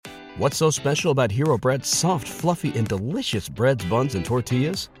What's so special about Hero Bread's soft, fluffy, and delicious breads, buns, and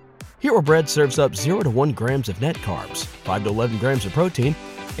tortillas? Hero Bread serves up 0 to 1 grams of net carbs, 5 to 11 grams of protein,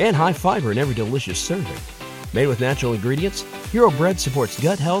 and high fiber in every delicious serving. Made with natural ingredients, Hero Bread supports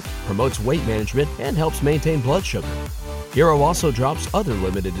gut health, promotes weight management, and helps maintain blood sugar. Hero also drops other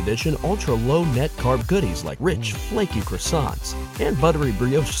limited edition ultra-low net carb goodies like rich, flaky croissants and buttery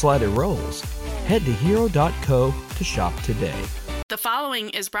brioche slider rolls. Head to hero.co to shop today. The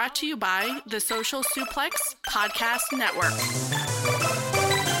following is brought to you by the Social Suplex Podcast Network.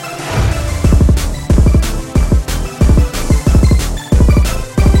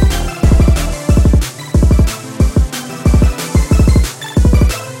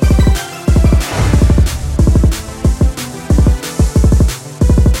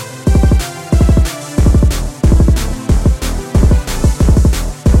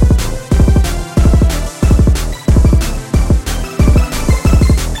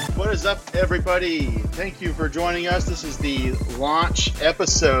 Everybody, thank you for joining us. This is the launch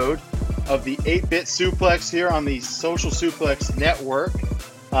episode of the 8-Bit Suplex here on the Social Suplex Network.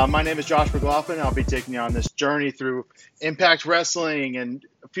 My name is Josh McLaughlin, and I'll be taking you on this journey through Impact Wrestling and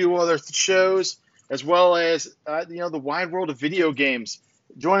a few other shows, as well as the wide world of video games.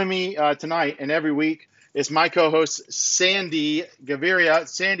 Joining me tonight and every week is my co-host Sandy Gaviria.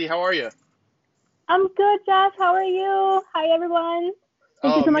 Sandy, how are you? I'm good, Josh. How are you? Hi, everyone.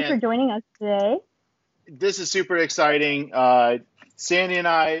 Thank you so much for joining us today. This is super exciting. Sandy and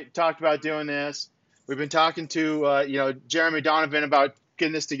I talked about doing this. We've been talking to Jeremy Donovan about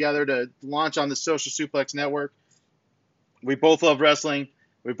getting this together to launch on the Social Suplex Network. We both love wrestling.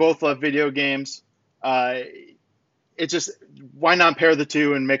 We both love video games. It's just, why not pair the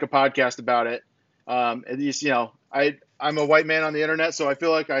two and make a podcast about it? At least, I'm a white man on the internet, so I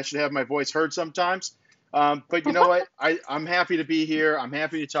feel like I should have my voice heard sometimes. But you know what? I'm happy to be here. I'm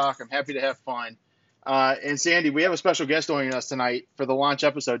happy to talk. I'm happy to have fun. And Sandy, we have a special guest joining us tonight for the launch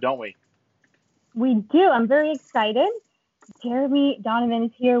episode, don't we? We do. I'm very excited. Jeremy Donovan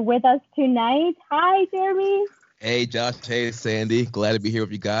is here with us tonight. Hi, Jeremy. Hey, Josh. Hey, Sandy. Glad to be here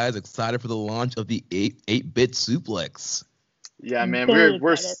with you guys. Excited for the launch of the 8-Bit Suplex. Yeah, man.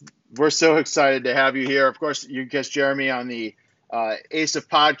 We're so excited to have you here. Of course, you catch Jeremy on the Ace of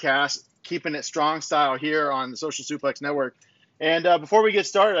Podcasts, keeping it strong style here on the Social Suplex Network. And before we get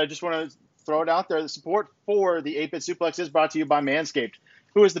started, I just want to throw it out there. The support for the 8-Bit Suplex is brought to you by Manscaped,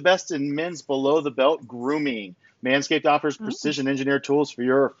 who is the best in men's below-the-belt grooming. Manscaped offers precision-engineered tools for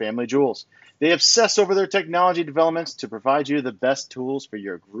your family jewels. They obsess over their technology developments to provide you the best tools for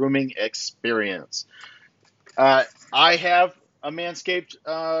your grooming experience. I have a Manscaped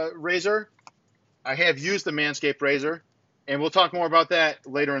razor. I have used the Manscaped razor. And we'll talk more about that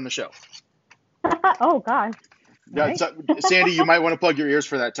later in the show. Oh, gosh. Yeah, right. So, Sandy, you might want to plug your ears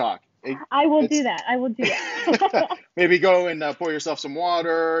for that talk. I will do that. Maybe go and pour yourself some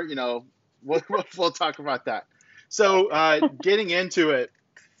water. We'll talk about that. So getting into it,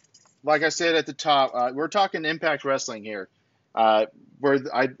 like I said at the top, we're talking Impact Wrestling here.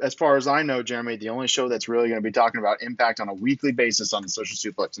 As far as I know, Jeremy, the only show that's really going to be talking about Impact on a weekly basis on the Social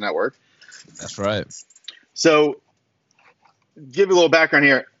Suplex Network. That's right. So, give you a little background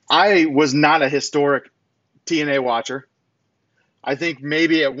here. I was not a historic TNA watcher. I think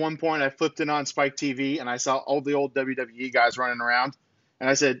maybe at one point I flipped in on Spike TV and I saw all the old WWE guys running around, and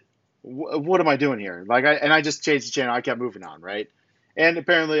I said, "What am I doing here?" I just changed the channel. I kept moving on, right? And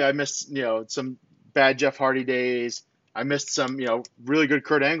apparently I missed some bad Jeff Hardy days. I missed some really good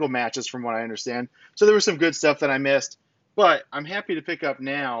Kurt Angle matches from what I understand. So there was some good stuff that I missed, but I'm happy to pick up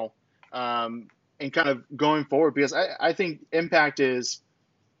now. And kind of going forward, because I think Impact is,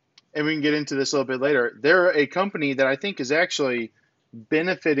 and we can get into this a little bit later, they're a company that I think is actually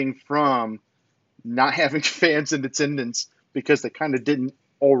benefiting from not having fans in attendance because they kind of didn't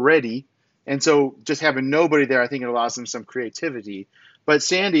already. And so just having nobody there, I think it allows them some creativity. But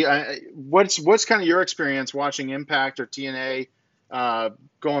Sandy, what's kind of your experience watching Impact or TNA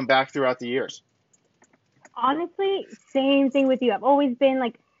going back throughout the years? Honestly, same thing with you. I've always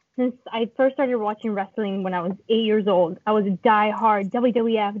been since I first started watching wrestling when I was 8 years old, I was a diehard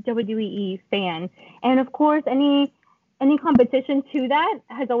WWF, WWE fan. And of course, any competition to that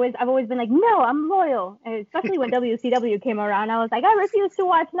I've always been like, no, I'm loyal. And especially when WCW came around, I was like, I refuse to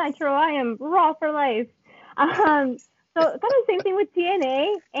watch Nitro. I am Raw for life. So kind of the same thing with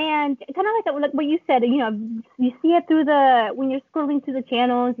TNA, and kind of like what you said, you see it when you're scrolling through the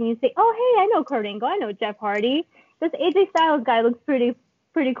channels and you say, oh, hey, I know Kurt Angle, I know Jeff Hardy. This AJ Styles guy looks pretty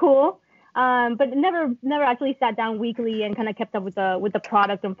cool. But never actually sat down weekly and kind of kept up with the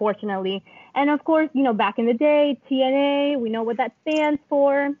product, unfortunately. And of course, back in the day, TNA, we know what that stands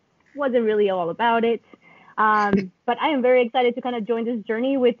for. wasn't really all about it. But I am very excited to kind of join this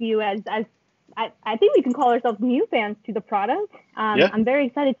journey with you as I think we can call ourselves new fans to the product. Yeah. I'm very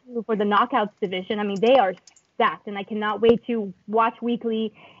excited for the Knockouts division. I mean, they are stacked, and I cannot wait to watch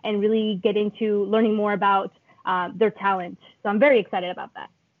weekly and really get into learning more about their talent. So I'm very excited about that.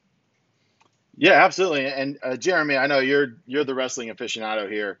 Yeah, absolutely. And Jeremy, I know you're the wrestling aficionado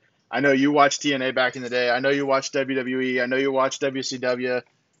here. I know you watched TNA back in the day. I know you watched WWE. I know you watched WCW.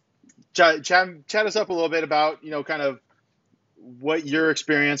 Chat us up a little bit about, kind of what your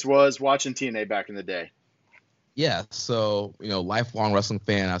experience was watching TNA back in the day. Yeah, so, lifelong wrestling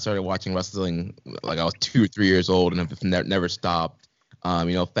fan. I started watching wrestling like I was 2 or 3 years old, and I've never stopped.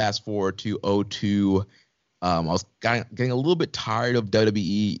 Fast forward to '02. I was getting a little bit tired of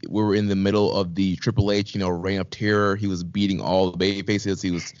WWE. We were in the middle of the Triple H, Reign of Terror. He was beating all the baby faces.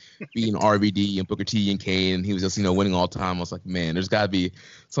 He was beating RVD and Booker T and Kane. And he was just, winning all the time. I was like, man, there's got to be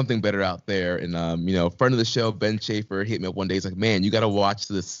something better out there. And, friend of the show, Ben Schaefer, hit me up one day. He's like, man, you got to watch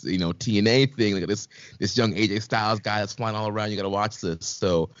this, TNA thing. Like this young AJ Styles guy that's flying all around. You got to watch this.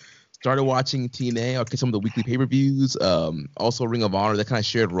 So started watching TNA. I'll catch some of the weekly pay-per-views. Also Ring of Honor. That kind of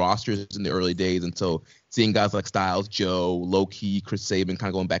shared rosters in the early days. And so seeing guys like Styles, Joe, Low-Key, Chris Sabin kind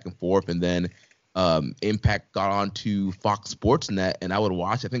of going back and forth. And then Impact got on to Fox Sports Net, and I would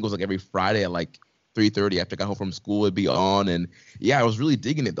watch. I think it was like every Friday at like 3:30 after I got home from school, it'd be on. And yeah, I was really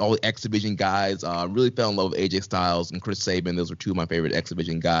digging it. All the X Division guys. Really fell in love with AJ Styles and Chris Sabin. Those were two of my favorite X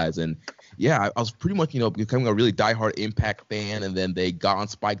Division guys. And yeah, I was pretty much, becoming a really diehard Impact fan. And then they got on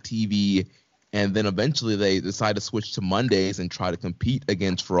Spike TV, and then eventually they decided to switch to Mondays and try to compete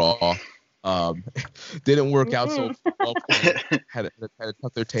against Raw. Didn't work out so well. Had to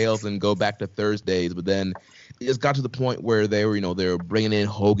cut their tails and go back to Thursdays. But then it just got to the point where they were bringing in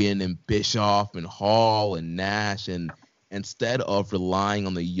Hogan and Bischoff and Hall and Nash, and instead of relying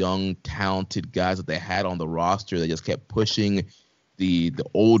on the young, talented guys that they had on the roster, they just kept pushing the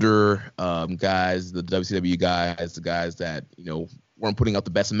older guys, the WCW guys, the guys that weren't putting out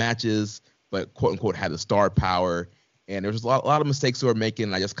the best matches, but quote unquote had the star power. And there was a lot of mistakes they were making,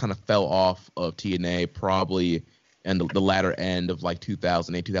 and I just kind of fell off of TNA probably in the latter end of like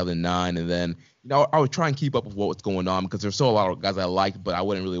 2008, 2009. And then, I would try and keep up with what was going on because there's still a lot of guys I liked, but I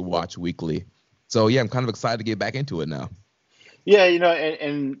wouldn't really watch weekly. So, yeah, I'm kind of excited to get back into it now. Yeah,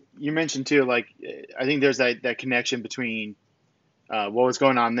 and you mentioned too, like, I think there's that connection between what was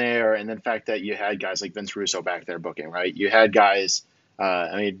going on there and the fact that you had guys like Vince Russo back there booking, right? You had guys,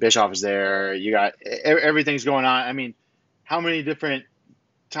 Bischoff is there. You got everything's going on. I mean, how many different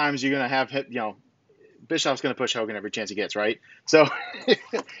times you're going to have, Bischoff's going to push Hogan every chance he gets, right? So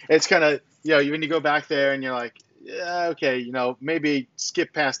it's kind of, when you go back there and you're like, yeah, okay, maybe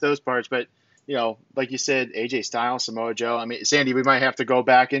skip past those parts. But, like you said, AJ Styles, Samoa Joe. I mean, Sandy, we might have to go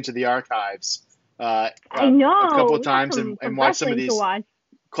back into the archives I know. a couple of times and watch some of these watch.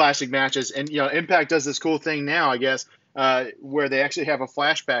 classic matches. And, Impact does this cool thing now, I guess, where they actually have a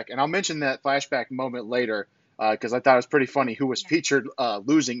flashback. And I'll mention that flashback moment later because I thought it was pretty funny who was featured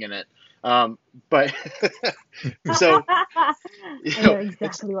losing in it. But so, I know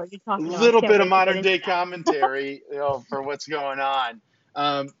exactly what you're talking about. A little bit of modern day commentary, for what's going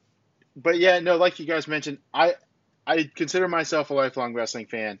on. But yeah, no, like you guys mentioned, I consider myself a lifelong wrestling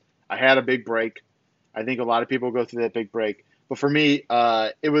fan. I had a big break. I think a lot of people go through that big break. But for me,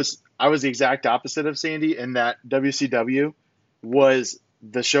 I was the exact opposite of Sandy in that WCW was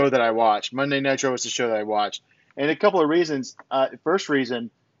the show that I watched. Monday Nitro was the show that I watched. And a couple of reasons. First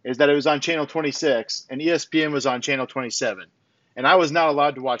reason is that it was on Channel 26 and ESPN was on Channel 27. And I was not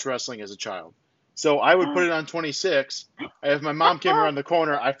allowed to watch wrestling as a child. So I would put it on 26. If my mom came around the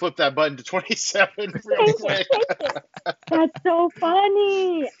corner, I flipped that button to 27 real quick. That's so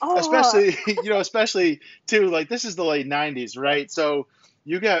funny. Oh. Especially too, like this is the late 90s, right? So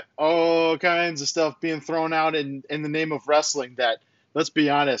you got all kinds of stuff being thrown out in the name of wrestling that, let's be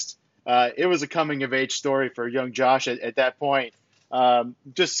honest, it was a coming of age story for young Josh at that point.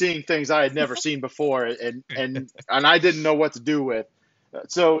 Just seeing things I had never seen before and I didn't know what to do with.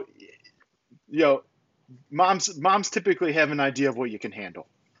 So, moms typically have an idea of what you can handle.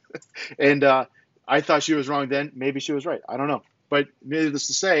 And I thought she was wrong then. Maybe she was right. I don't know. But needless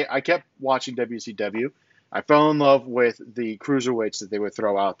to say, I kept watching WCW. I fell in love with the cruiserweights that they would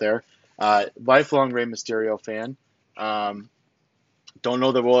throw out there. Lifelong Rey Mysterio fan. Don't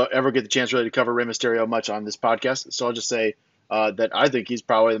know that we'll ever get the chance really to cover Rey Mysterio much on this podcast. So I'll just say that I think he's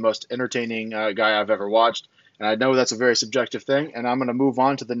probably the most entertaining guy I've ever watched. And I know that's a very subjective thing, and I'm going to move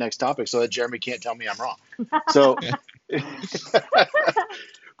on to the next topic so that Jeremy can't tell me I'm wrong. So,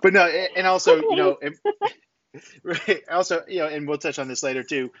 but no, and also, Right. Also, and we'll touch on this later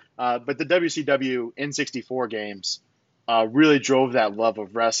too. But the WCW N64 games really drove that love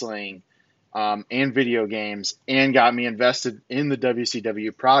of wrestling and video games, and got me invested in the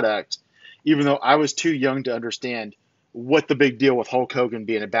WCW product, even though I was too young to understand what the big deal with Hulk Hogan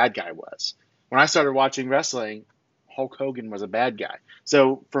being a bad guy was. When I started watching wrestling, Hulk Hogan was a bad guy.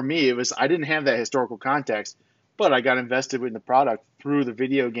 So for me, I didn't have that historical context, but I got invested in the product through the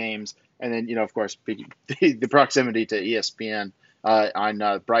video games, and then of course the proximity to ESPN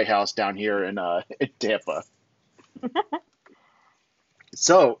on Bright House down here in Tampa.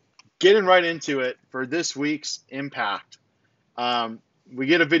 So getting right into it for this week's Impact, we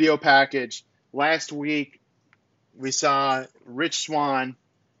get a video package. Last week we saw Rich Swann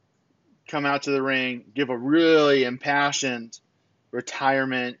come out to the ring, give a really impassioned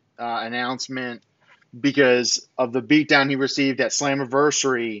retirement announcement because of the beatdown he received at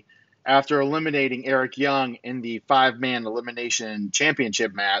Slammiversary after eliminating Eric Young in the 5-man elimination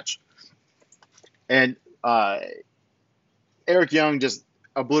championship match. And Eric Young just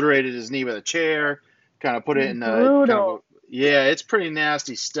obliterated his knee with a chair, kind of put it in brutal. It's pretty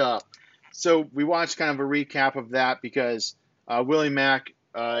nasty stuff. So we watched kind of a recap of that because Willie Mack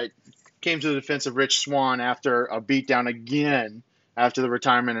came to the defense of Rich Swann after a beatdown again after the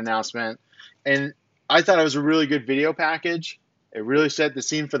retirement announcement. And I thought it was a really good video package. It really set the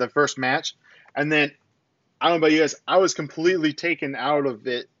scene for the first match. And then, I don't know about you guys, I was completely taken out of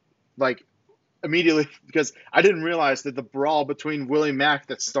it, like, immediately, because I didn't realize that the brawl between Willie Mack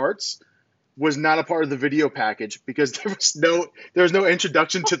that starts was not a part of the video package, because there was no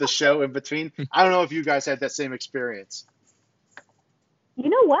introduction to the show in between. I don't know if you guys had that same experience. You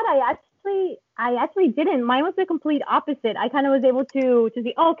know what? I actually didn't. Mine was the complete opposite. I kind of was able to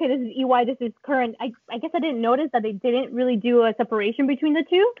see, oh, okay, this is EY, this is current. I guess I didn't notice that they didn't really do a separation between the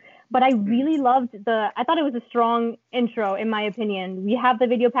two, but I really loved I thought it was a strong intro, in my opinion. We have the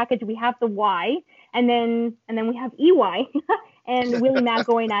video package, we have the Y, and then we have EY and Willie Mack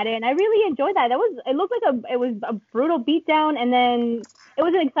going at it, and I really enjoyed that. It looked like it was a brutal beatdown, and then it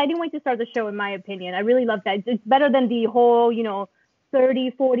was an exciting way to start the show, in my opinion. I really loved that. It's better than the whole,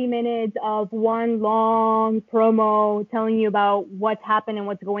 30, 40 minutes of one long promo telling you about what's happened and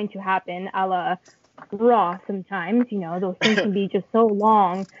what's going to happen, a la Raw sometimes. Those things can be just so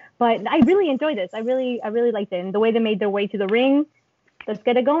long. But I really enjoyed this. I really liked it. And the way they made their way to the ring, let's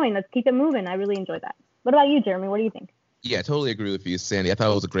get it going. Let's keep it moving. I really enjoyed that. What about you, Jeremy? What do you think? Yeah, I totally agree with you, Sandy. I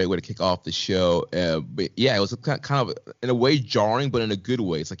thought it was a great way to kick off the show. But yeah, it was kind of in a way jarring, but in a good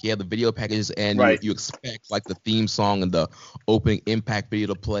way. It's like you have the video packages, and right. you expect like the theme song and the opening Impact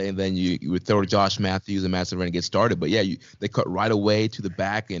video to play, and then you would throw to Josh Matthews and Matt Severn and get started. But yeah, they cut right away to the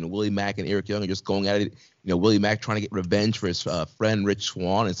back, and Willie Mack and Eric Young are just going at it. Willie Mack trying to get revenge for his friend Rich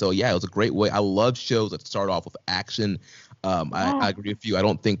Swann. And so, yeah, it was a great way. I love shows that start off with action. I agree with you. I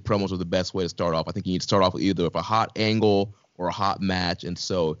don't think promos are the best way to start off. I think you need to start off with either a hot angle or a hot match. And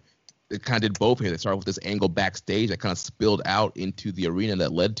so it kind of did both here. They started with this angle backstage that kind of spilled out into the arena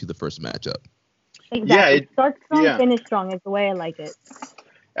that led to the first matchup. Exactly. Yeah, start strong, finish strong is the way I like it.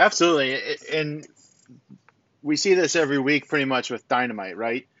 Absolutely. And we see this every week pretty much with Dynamite,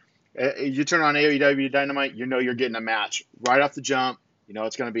 right? You turn on AEW Dynamite, you're getting a match right off the jump.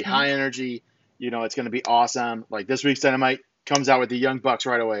 It's going to be high energy. It's going to be awesome. Like this week's Dynamite comes out with the Young Bucks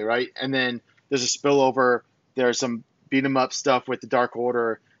right away, right? And then there's a spillover. There's some beat 'em up stuff with the Dark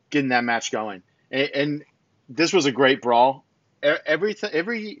Order, getting that match going. And this was a great brawl.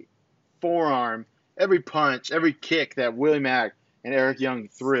 Every forearm, every punch, every kick that Willie Mack and Eric Young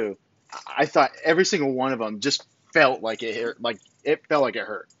threw, I thought every single one of them just felt like it hurt. Like it felt like it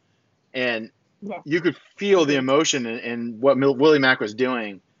hurt. And you could feel the emotion in what Willie Mack was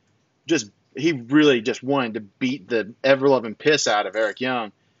doing. He really just wanted to beat the ever-loving piss out of Eric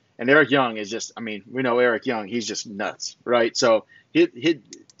Young. And Eric Young is just, we know Eric Young, he's just nuts, right? So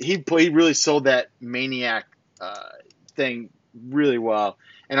he really sold that Maniac thing really well.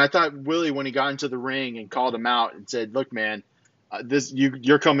 And I thought Willie, when he got into the ring and called him out and said, look, man,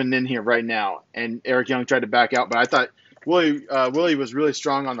 you're coming in here right now. And Eric Young tried to back out, but I thought Willie was really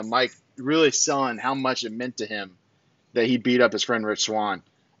strong on the mic, really selling how much it meant to him that he beat up his friend Rich Swann.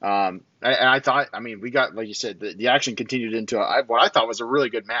 I thought, we got, like you said, the action continued into what I thought was a really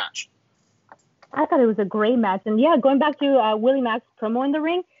good match. I thought it was a great match. And yeah, going back to Willie Mack's promo in the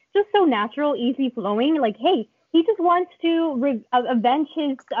ring, just so natural, easy flowing. Like, hey, he just wants to avenge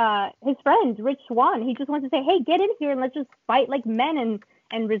his friend, Rich Swann. He just wants to say, hey, get in here and let's just fight like men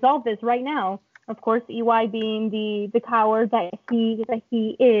and resolve this right now. Of course, EY being the coward that he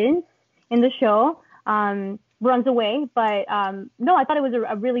is in the show. runs away. But no, I thought it was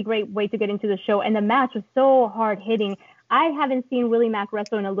a really great way to get into the show. And the match was so hard hitting. I haven't seen Willie Mack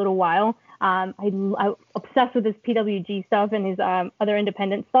wrestle in a little while. I'm obsessed with his PWG stuff and his other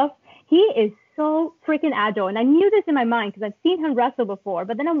independent stuff. He is so freaking agile. And I knew this in my mind because I've seen him wrestle before.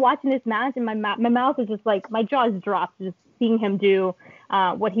 But then I'm watching this match and my mouth is just like, my jaw is dropped just seeing him do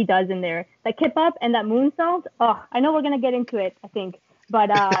what he does in there. That kip up and that moonsault. Oh, I know we're going to get into it, I think. But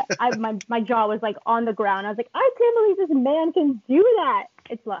my jaw was like on the ground. I was like, I can't believe this man can do that.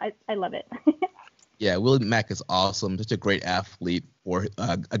 I love it. Yeah, Willie Mack is awesome. Such a great athlete for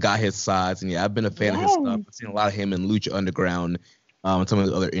a guy his size. And yeah, I've been a fan of his stuff. I've seen a lot of him in Lucha Underground and some of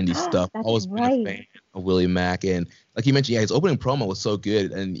the other indie stuff. Always been a fan of Willie Mack. And like you mentioned, yeah, his opening promo was so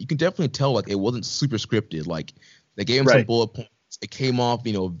good. And you can definitely tell like it wasn't super scripted. Like they gave him some bullet points. It came off,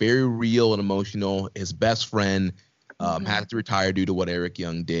 very real and emotional. His best friend had to retire due to what Eric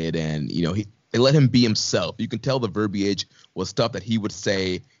Young did. And, they let him be himself. You can tell the verbiage was stuff that he would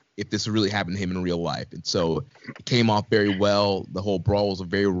say if this really happened to him in real life. And so it came off very well. The whole brawl was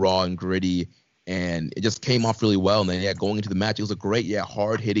very raw and gritty, and it just came off really well. And then, going into the match, it was a great,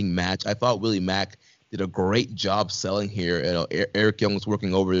 hard-hitting match. I thought Willie Mack did a great job selling here. Eric Young was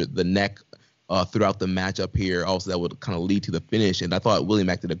working over the neck throughout the match up here. Also, that would kind of lead to the finish. And I thought Willie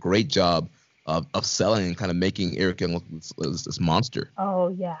Mack did a great job of selling and kind of making Eric Young look this monster. Oh,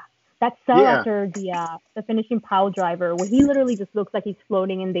 yeah. That sell after the finishing pile driver, where he literally just looks like he's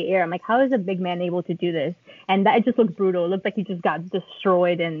floating in the air. I'm like, how is a big man able to do this? And that it just looked brutal. It looked like he just got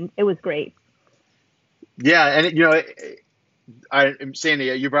destroyed, and it was great. Yeah, and Sandy,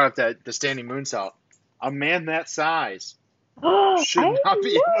 you brought up the standing moonsault. A man that size should not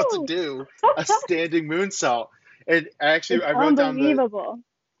be able to do a standing moonsault. And actually, I wrote down he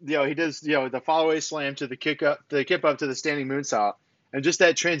does the follow away slam to the kip up to the standing moonsault. And just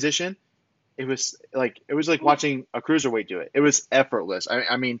that transition, it was like watching a cruiserweight do it. It was effortless.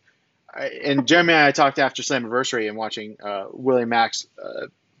 And Jeremy and I talked after Slammiversary and watching Willie Mack's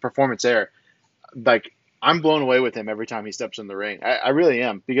performance there. Like, I'm blown away with him every time he steps in the ring. I really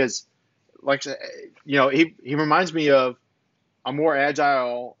am, because, like, he reminds me of a more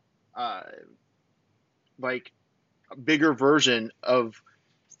agile, bigger version of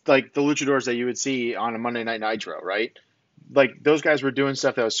like the luchadors that you would see on a Monday Night Nitro, right? Like, those guys were doing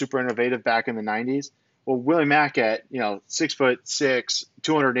stuff that was super innovative back in the 90s. Well, Willie Mack at 6'6",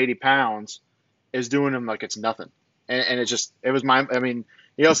 280 pounds is doing them like it's nothing, and it was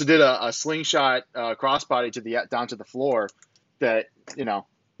he also did a slingshot crossbody down to the floor that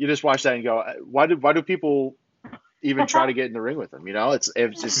you just watch that and go, why do people even try to get in the ring with him?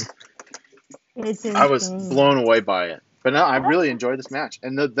 It's just I was blown away by it. But no, I really enjoyed this match,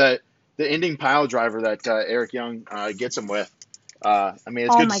 and the ending pile driver that Eric Young gets him with.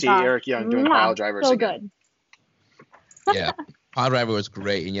 It's good to see Eric Young doing pile drivers again. Good. Yeah, pile driver was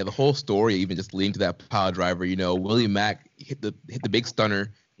great, and the whole story even just leading to that pile driver. Willie Mack hit the big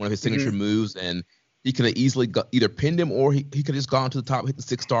stunner, one of his signature moves, and he could have easily either pinned him or he could have just gone to the top, hit the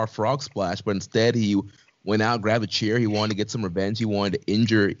 6-star frog splash. But instead, he went out, grabbed a chair. He wanted to get some revenge. He wanted to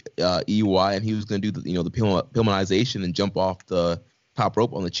injure EY, and he was going to do the Pillmanization and jump off the top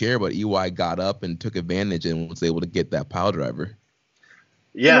rope on the chair. But EY got up and took advantage and was able to get that pile driver.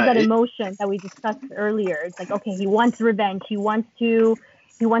 Yeah, that emotion that we discussed earlier. It's like, okay, he wants revenge. He wants to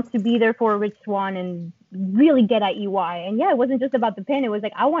be there for Rich Swann and really get at EY. And it wasn't just about the pin. It was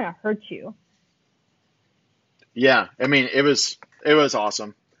like, I want to hurt you. Yeah, it was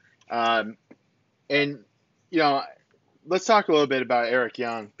awesome. And let's talk a little bit about Eric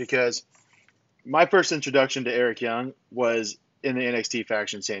Young, because my first introduction to Eric Young was in the NXT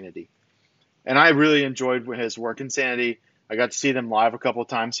faction Sanity, and I really enjoyed his work in Sanity. I got to see them live a couple of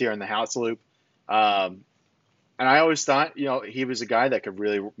times here in the House Loop. And I always thought, he was a guy that could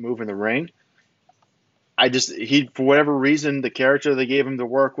really move in the ring. For whatever reason, the character they gave him to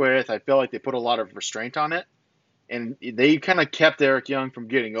work with, I felt like they put a lot of restraint on it. And they kind of kept Eric Young from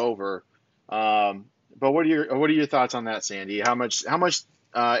getting over. But what are your thoughts on that, Sandy? How much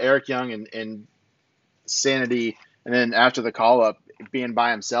Eric Young and Sanity, and then after the call-up, being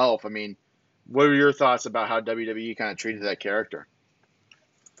by himself, what are your thoughts about how WWE kind of treated that character?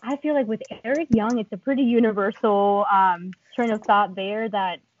 I feel like with Eric Young, it's a pretty universal train of thought there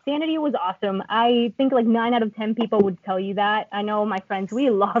that Sanity was awesome. I think like 9 out of 10 people would tell you that. I know my friends, we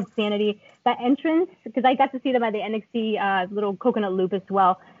loved Sanity. That entrance, because I got to see them at the NXT little Coconut Loop as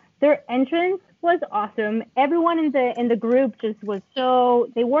well. Their entrance was awesome. Everyone in the group just was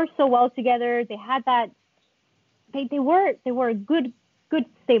they worked so well together. They had that. They were a good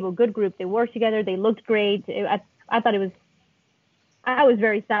stable, good group. They worked together. They looked great. I thought it was I was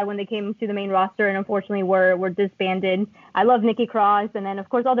very sad when they came to the main roster and unfortunately were disbanded. I love Nikki Cross, and then of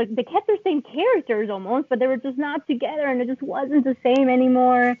course they kept their same characters almost, but they were just not together, and it just wasn't the same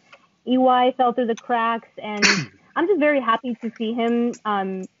anymore. EY fell through the cracks, and I'm just very happy to see him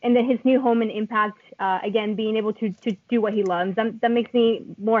in his new home and Impact again, being able to do what he loves. That makes me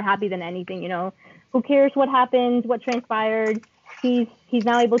more happy than anything. Who cares what happened, what transpired? He's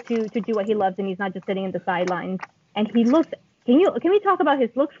now able to do what he loves, and he's not just sitting in the sidelines. And he looks. Can we talk about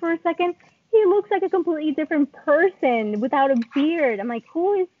his looks for a second? He looks like a completely different person without a beard. I'm like,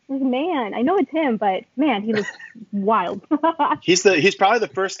 who is this man? I know it's him, but man, he looks wild. He's probably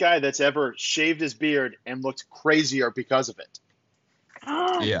the first guy that's ever shaved his beard and looked crazier because of it.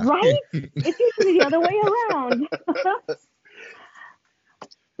 Yeah. Right? It's usually the other way around.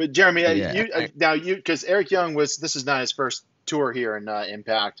 But Jeremy, because Eric Young this is not his first tour here in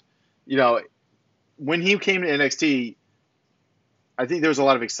Impact. When he came to NXT, I think there was a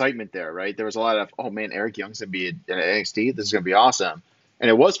lot of excitement there, right? There was a lot of, oh man, Eric Young's gonna be in NXT. This is gonna be awesome, and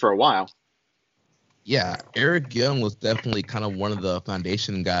it was for a while. Yeah, Eric Young was definitely kind of one of the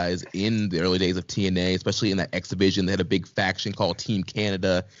foundation guys in the early days of TNA, especially in that X Division. They had a big faction called Team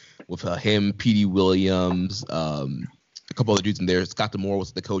Canada with him, Petey Williams, a couple other dudes in there. Scott D'Amore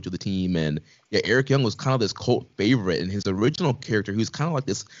was the coach of the team, and yeah, Eric Young was kind of this cult favorite. And his original character, he was kind of like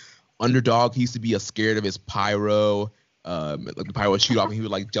this underdog. He used to be scared of his pyro. Like the pyro would shoot off, and he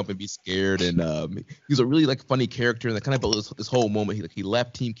would like jump and be scared. And he was a really like funny character, and they kind of built this whole moment. He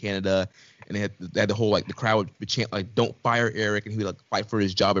left Team Canada, and they had the whole like the crowd would chant like "Don't fire Eric," and he would like fight for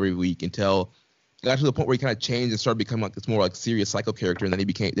his job every week until it got to the point where he kind of changed and started becoming like this more like serious psycho character. And then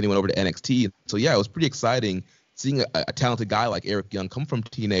he went over to NXT. So yeah, it was pretty exciting seeing a talented guy like Eric Young come from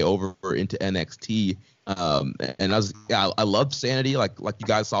TNA over into NXT. And I loved Sanity, like you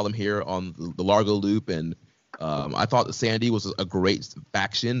guys saw them here on the Largo Loop, and I thought that Sanity was a great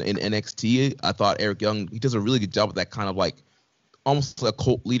faction in NXT. I thought Eric Young, he does a really good job with that kind of like almost like a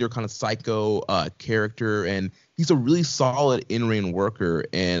cult leader kind of psycho character, and he's a really solid in-ring worker.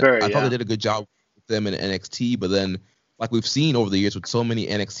 And I thought they did a good job with them in NXT, but then like we've seen over the years with so many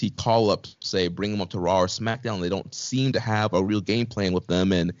NXT call-ups, say bring them up to Raw or SmackDown, they don't seem to have a real game plan with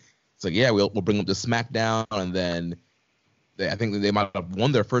them. And it's like, yeah, we'll bring them to SmackDown, and then I think they might have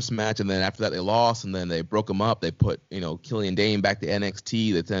won their first match, and then after that they lost, and then they broke them up. They put Killian Dane back to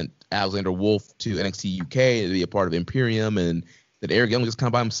NXT. They sent Alexander Wolf to NXT UK to be a part of Imperium, and then Eric Young was just kind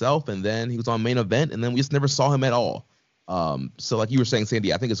of by himself, and then he was on Main Event, and then we just never saw him at all. So like you were saying,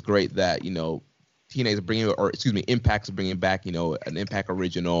 Sandy, I think it's great that TNA is bringing, or excuse me, Impact's bringing back an Impact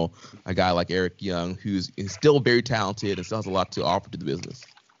original, a guy like Eric Young who's still very talented and still has a lot to offer to the business.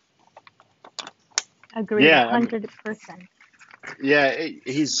 Agreed, 100%. Yeah,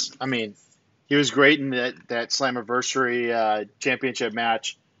 he was great in that Slammiversary championship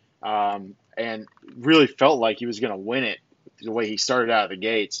match, and really felt like he was going to win it the way he started out of the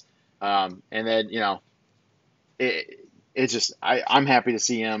gates. And then, it's just, I'm happy to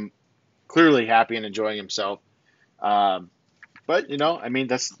see him clearly happy and enjoying himself. But,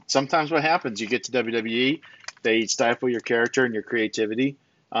 that's sometimes what happens. You get to WWE, they stifle your character and your creativity.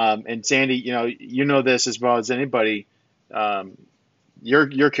 And Sandy, you know this as well as anybody.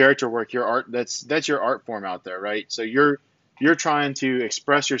 Your character work, your art, that's your art form out there, right? So you're trying to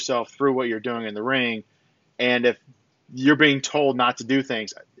express yourself through what you're doing in the ring, and if you're being told not to do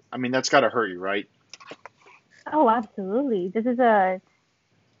things, that's got to hurt you, right? Oh, absolutely.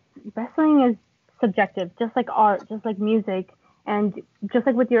 Wrestling is subjective, just like art, just like music, and just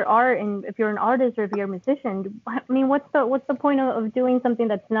like with your art. And if you're an artist or if you're a musician, what's the point of doing something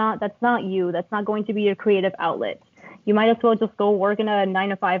that's not you, that's not going to be your creative outlet? You might as well just go work in a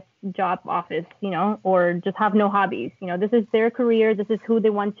 9-to-5 job office, or just have no hobbies. This is their career. This is who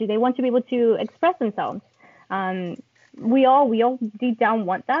they want to be able to express themselves. We all deep down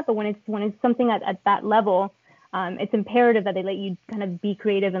want that, but when it's something at that level, it's imperative that they let you kind of be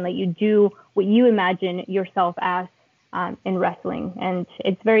creative and let you do what you imagine yourself as in wrestling. And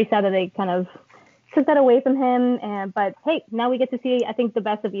it's very sad that they kind of took that away from him. But hey, now we get to see, I think the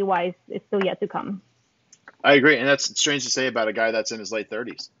best of EY is still yet to come. I agree, and that's strange to say about a guy that's in his late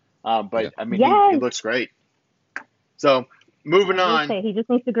 30s. But yeah. He looks great. So moving on, he just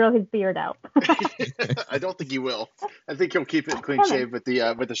needs to grow his beard out. I don't think he will. I think he'll keep it clean shaved with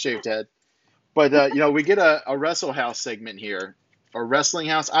the shaved head. But we get a Wrestle House segment here, or Wrestling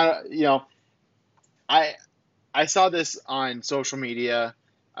House. I saw this on social media.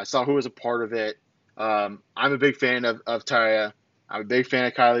 I saw who was a part of it. I'm a big fan of Taya. I'm a big fan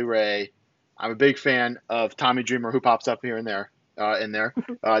of Kylie Ray. I'm a big fan of Tommy Dreamer, who pops up here and there.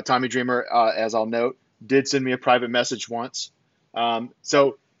 Tommy Dreamer, as I'll note, did send me a private message once.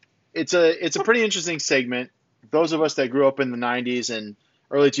 So it's a pretty interesting segment. Those of us that grew up in the '90s and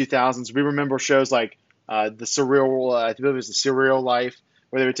early 2000s, we remember shows like the Surreal. I believe it was the Surreal Life,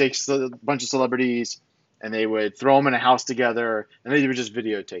 where they would take a bunch of celebrities and they would throw them in a house together, and they would just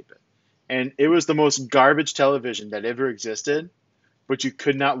videotape it. And it was the most garbage television that ever existed, but you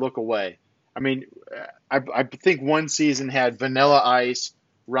could not look away. I mean, I think one season had Vanilla Ice,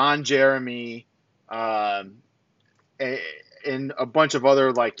 Ron Jeremy, um, and a bunch of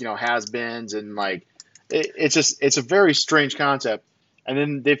other has-beens, and it's a very strange concept. And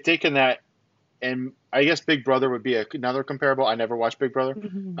then they've taken that, and I guess Big Brother would be another comparable. I never watched Big Brother,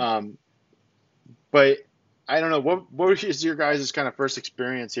 but I don't know what is your guys' kind of first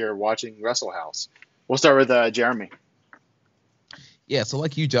experience here watching Wrestle House. We'll start with Jeremy. Yeah, so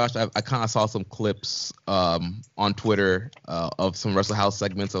like you, Josh, I kind of saw some clips on Twitter of some Wrestle House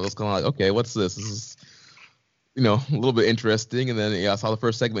segments. I was kind of like, okay, what's this? This is, a little bit interesting. And then I saw the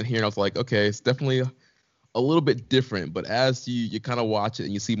first segment here, and I was like, okay, it's definitely a little bit different. But as you kind of watch it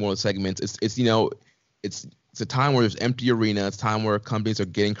and you see more of the segments, it's a time where there's empty arena. It's a time where companies are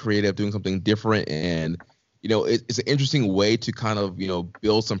getting creative, doing something different, and it's an interesting way to kind of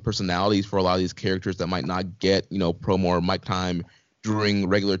build some personalities for a lot of these characters that might not get promo or mic time during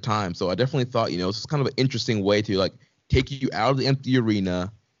regular time. So I definitely thought this is kind of an interesting way to take you out of the empty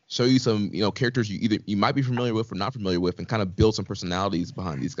arena, show you some characters you might be familiar with or not familiar with, and kind of build some personalities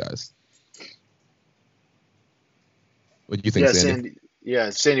behind these guys. What do you think, Sandy?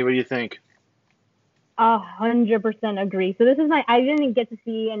 Sandy, what do you think? 100% agree. So I didn't get to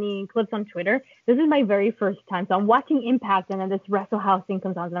see any clips on Twitter. This is my very first time. So I'm watching Impact, and then this Wrestle House thing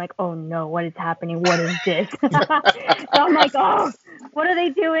comes on, and I'm like, oh no, what is happening? What is this? So I'm like, oh, what are they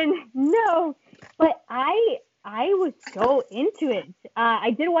doing? No. But I was so into it.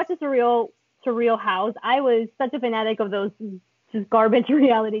 I did watch the Surreal House. I was such a fanatic of those just garbage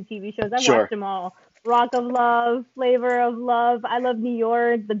reality TV shows. I watched them all. Rock of Love, Flavor of Love, I Love New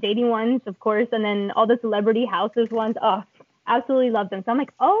York, the dating ones, of course, and then all the celebrity houses ones. Oh, absolutely love them. So I'm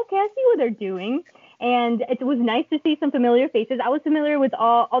like, oh, okay, I see what they're doing. And it was nice to see some familiar faces. I was familiar with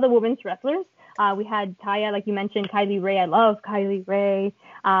all the women's wrestlers. We had Taya, like you mentioned, Kylie Ray. I love Kylie Ray.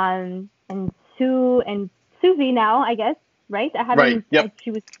 And Sue and Susie now, I guess, right? I haven't. Right. Yep.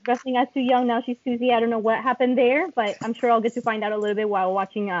 She was wrestling as Too Young. Now she's Susie. I don't know what happened there, but I'm sure I'll get to find out a little bit while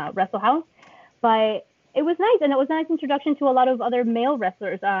watching Wrestle House. But it was nice, and it was a nice introduction to a lot of other male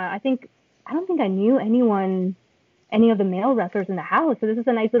wrestlers. I don't think I knew any of the male wrestlers in the house. So this is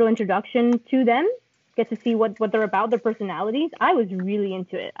a nice little introduction to them. Get to see what they're about, their personalities. I was really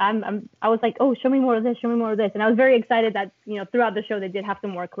into it. I was like, oh, show me more of this, and I was very excited that throughout the show they did have some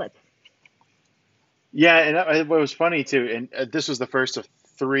more clips. Yeah, and what was funny too, and this was the first of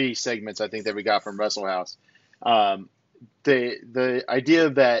 3 segments I think that we got from Wrestle House. The idea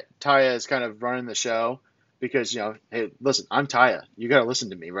that Taya is kind of running the show because, hey, listen, I'm Taya. You got to listen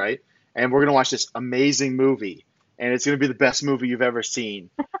to me, right? And we're going to watch this amazing movie, and it's going to be the best movie you've ever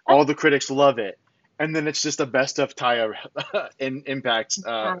seen. All the critics love it. And then it's just the best of Taya in Impact's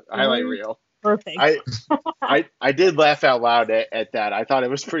highlight reel. Perfect. I did laugh out loud at that. I thought it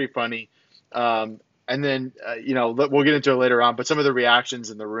was pretty funny. And then, we'll get into it later on, but some of the reactions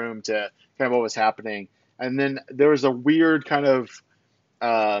in the room to kind of what was happening. And then there was a weird kind of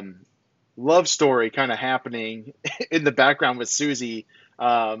love story kind of happening in the background with Susie.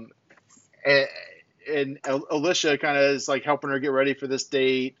 And Alicia kind of is like helping her get ready for this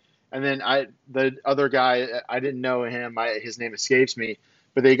date. And then the other guy, I didn't know him. His name escapes me.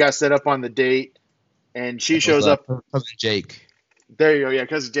 But they got set up on the date, and she shows up. Cousin Jake. There you go. Yeah,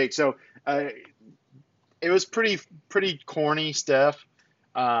 cousin Jake. So it was pretty corny stuff.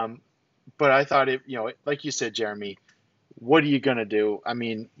 But I thought it, like you said, Jeremy, what are you going to do? I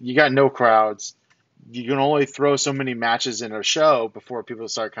mean, you got no crowds. You can only throw so many matches in a show before people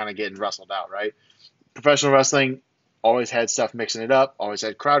start kind of getting wrestled out, right? Professional wrestling always had stuff mixing it up, always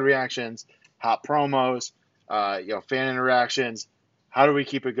had crowd reactions, hot promos, fan interactions. How do we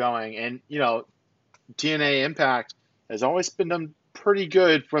keep it going? And, TNA Impact has always been done pretty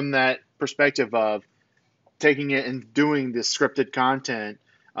good from that perspective of taking it and doing this scripted content.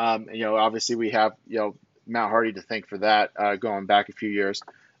 Obviously we have, Matt Hardy to thank for that, going back a few years.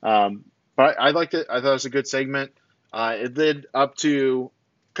 But I liked it. I thought it was a good segment. It led up to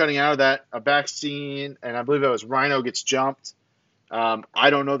cutting out of that, a back scene, and I believe it was Rhino gets jumped. I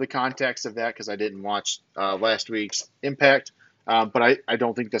don't know the context of that because I didn't watch last week's Impact, but I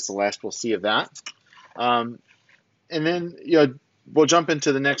don't think that's the last we'll see of that. And then, we'll jump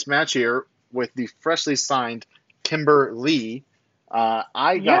into the next match here with the freshly signed Kimber Lee.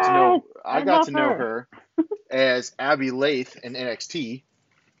 I got to know her, as Abby Lath in NXT,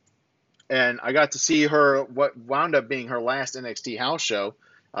 and I got to see her what wound up being her last NXT house show,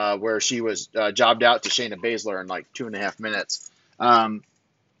 where she was jobbed out to Shayna Baszler in like 2.5 minutes.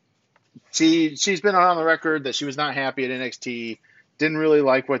 She's been on the record that she was not happy at NXT, didn't really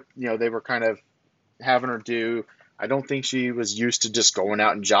like what they were kind of having her do. I don't think she was used to just going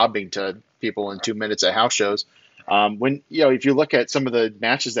out and jobbing to people in 2 minutes at house shows. When if you look at some of the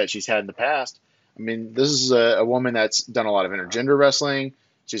matches that she's had in the past, I mean, this is a woman that's done a lot of intergender wrestling.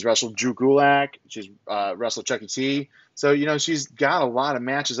 She's wrestled Drew Gulak. She's wrestled Chucky T. So she's got a lot of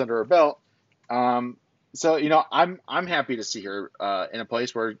matches under her belt. So I'm happy to see her in a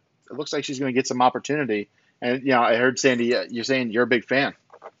place where it looks like she's going to get some opportunity. And I heard Sandy, you're saying you're a big fan.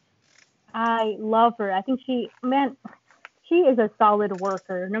 I love her. I think she is a solid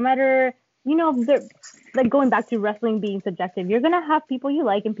worker. No matter, like going back to wrestling being subjective, you're going to have people you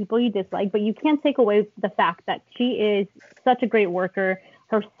like and people you dislike, but you can't take away the fact that she is such a great worker.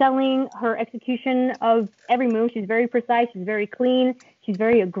 Her selling, her execution of every move, she's very precise, she's very clean, she's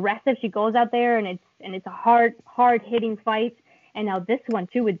very aggressive. She goes out there and it's a hard hitting fight. And now this one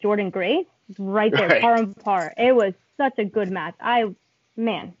too with Jordynne Grace, right there, par on par. It was such a good match.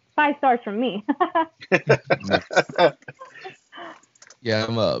 5 stars from me. Yeah,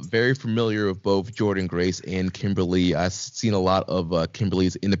 I'm very familiar with both Jordynne Grace and Kimberly. I've seen a lot of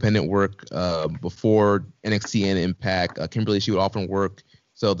Kimberly's independent work before NXT and Impact. Kimberly, she would often work.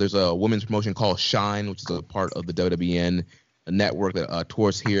 So there's a women's promotion called Shine, which is a part of the WWN network that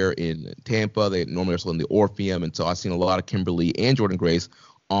tours here in Tampa. They normally wrestle in the Orpheum. And so I've seen a lot of Kimberly and Jordynne Grace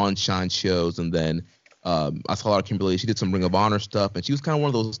on Shine shows. And then I saw a lot of Kimberly. She did some Ring of Honor stuff. And she was kind of one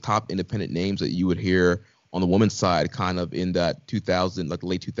of those top independent names that you would hear on the women's side, kind of in that 2000, like the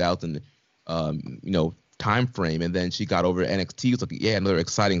late 2000, time frame. And then she got over to NXT. It was like, yeah, another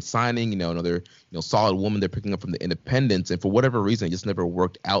exciting signing, another, solid woman they're picking up from the independents. And for whatever reason, it just never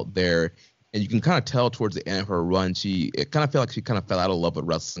worked out there. And you can kind of tell towards the end of her run, it kind of felt like she kind of fell out of love with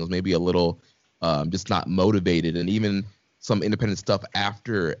wrestling. It was maybe a little just not motivated. And even some independent stuff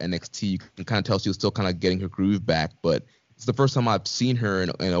after NXT, you can kind of tell she was still kind of getting her groove back. But it's the first time I've seen her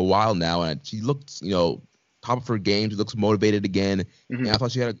in a while now. And she looked, top of her game. She looks motivated again. Mm-hmm. And I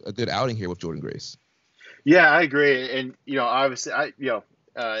thought she had a good outing here with Jordynne Grace. Yeah, I agree. And, obviously,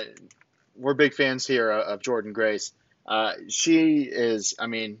 we're big fans here of Jordynne Grace. She is,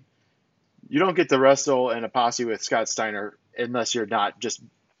 you don't get to wrestle in a posse with Scott Steiner unless you're not just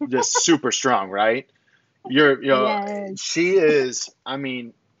super strong, right? Yes. She is,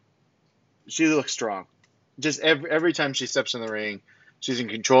 she looks strong. Just every time she steps in the ring, she's in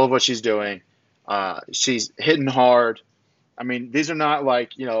control of what she's doing. She's hitting hard. These are not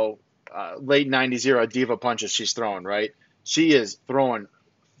like, late 90s era diva punches she's throwing, right? She is throwing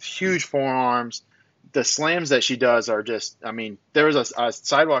huge forearms. The slams that she does are just, there was a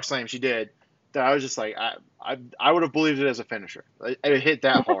sidewalk slam she did that I was just like, I would have believed it as a finisher. It hit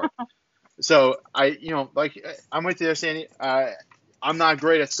that hard. So I'm with you there, Sandy. I'm not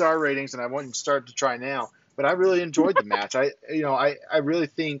great at star ratings and I wouldn't start to try now, but I really enjoyed the match. I really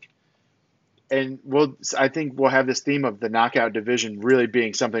think, and I think we'll have this theme of the knockout division really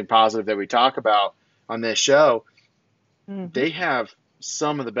being something positive that we talk about on this show. Mm-hmm. They have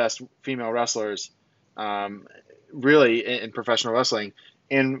some of the best female wrestlers, really in professional wrestling.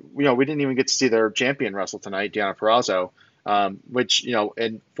 And, we didn't even get to see their champion wrestle tonight, Deonna Purrazzo, which,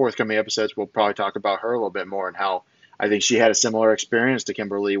 in forthcoming episodes, we'll probably talk about her a little bit more and how I think she had a similar experience to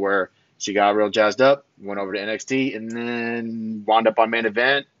Kimberly where she got real jazzed up, went over to NXT, and then wound up on main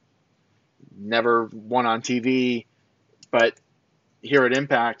event. Never won on TV, but here at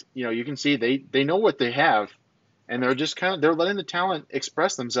Impact, you can see they know what they have, and they're just they're letting the talent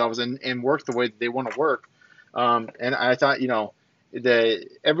express themselves and work the way that they want to work. And I thought,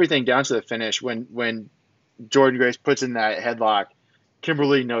 everything down to the finish when Jordynne Grace puts in that headlock,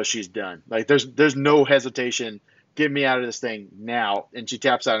 Kimberly knows she's done. Like there's no hesitation. Get me out of this thing now, and she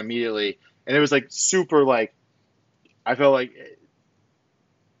taps out immediately. And it was like super I felt like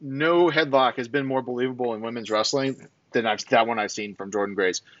no headlock has been more believable in women's wrestling than that one I've seen from Jordynne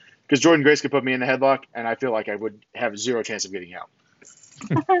Grace. Because Jordynne Grace could put me in a headlock, and I feel like I would have zero chance of getting out.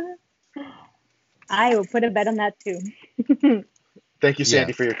 I will put a bet on that too. Thank you,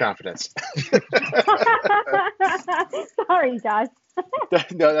 Sandy, for your confidence. Sorry, Josh.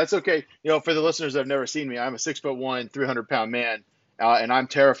 No, that's okay. For the listeners that have never seen me, I'm a 6'1", 300-pound man, and I'm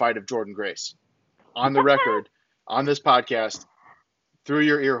terrified of Jordynne Grace. On the record, on this podcast, through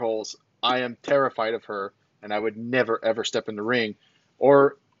your ear holes, I am terrified of her, and I would never, ever step in the ring,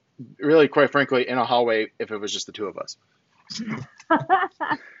 or really, quite frankly, in a hallway if it was just the two of us.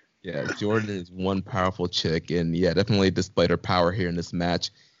 Yeah, Jordan is one powerful chick, and yeah, definitely displayed her power here in this match.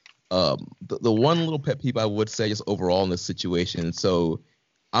 The one little pet peeve I would say just overall in this situation. So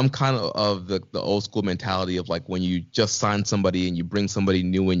I'm kind of the old school mentality of like when you just sign somebody and you bring somebody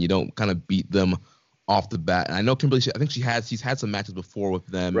new and you don't kind of beat them off the bat. And I know Kimberly, I think she's had some matches before with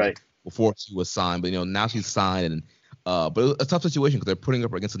them Right. before she was signed, but now she's signed and but it was a tough situation because they're putting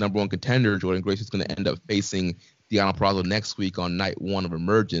up against the number one contender. Jordan Grace is going to end up facing Deonna Purrazzo next week on night one of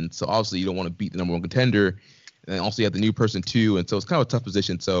Emergence. So obviously you don't want to beat the number one contender, and then also you have the new person too, and so it's kind of a tough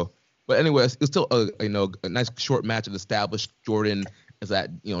position. So, but anyway, it's still a nice short match of established Jordan as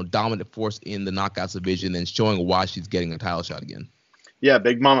that dominant force in the knockouts division and showing why she's getting a title shot again. Yeah,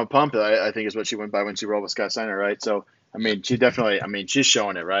 Big Mama Pump, I think is what she went by when she rolled with Scott Steiner, right? So, I mean, she definitely, I mean, she's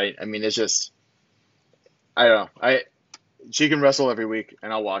showing it, right? I mean, it's just, I don't know. She can wrestle every week,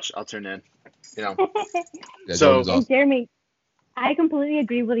 and I'll watch. I'll tune in, Yeah, So, Jordan's And awesome. Jeremy, I completely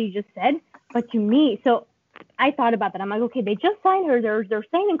agree with what you just said. But to me, so I thought about that. I'm like, okay, they just signed her. They're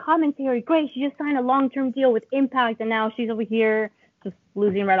saying in commentary, great, she just signed a long-term deal with Impact, and now she's over here just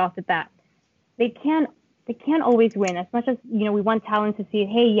losing right off the bat. They can't always win. As much as we want talent to see,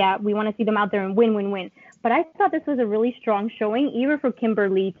 hey, yeah, we want to see them out there and win. But I thought this was a really strong showing, even for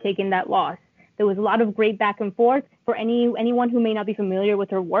Kimberly taking that loss. There was a lot of great back and forth. For anyone who may not be familiar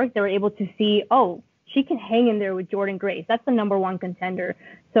with her work, they were able to see, oh, she can hang in there with Jordan Grace. That's the number one contender.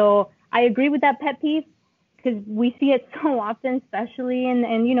 So I agree with that pet peeve because we see it so often, especially in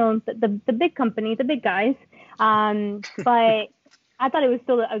the big companies, the big guys. But I thought it was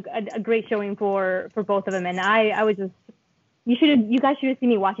still a great showing for both of them, and I was just you guys should have seen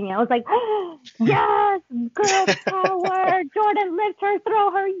me watching it. I was like, oh, yes, girl power, Jordan lift her,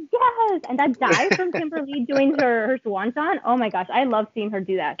 throw her, yes, and that dive from Kimberly doing her swanton. Oh my gosh, I love seeing her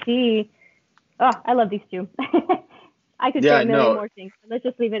do that. I love these two. I could say yeah, a million no, more things, but let's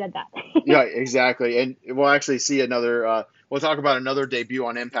just leave it at that. yeah, exactly. And we'll actually see we'll talk about another debut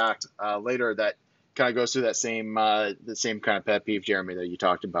on Impact later that kind of goes through the same kind of pet peeve, Jeremy, that you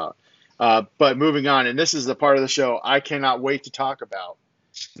talked about. But moving on, and this is the part of the show I cannot wait to talk about,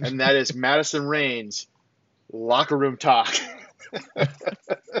 and that is Madison Rain's locker room talk.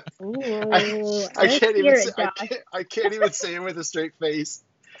 Ooh, I let's can't hear even it, Josh. I can't even say it with a straight face.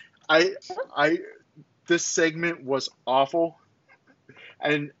 This segment was awful.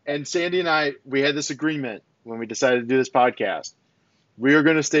 And Sandy and I, we had this agreement when we decided to do this podcast. We are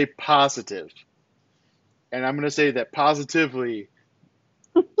going to stay positive. And I'm going to say that positively,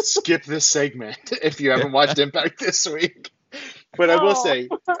 skip this segment if you haven't watched Impact this week. But I will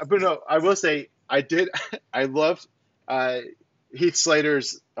say, I loved Heath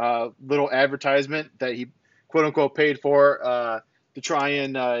Slater's little advertisement that he quote unquote paid for to try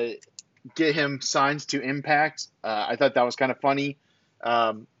and get him signed to Impact. I thought that was kind of funny.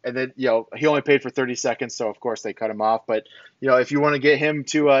 And then, he only paid for 30 seconds. So of course they cut him off. But, if you want to get him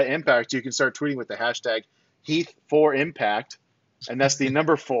to Impact, you can start tweeting with the hashtag Heath4Impact. And that's the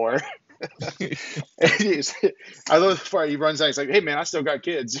number 4. I love the part he runs out. He's like, "Hey man, I still got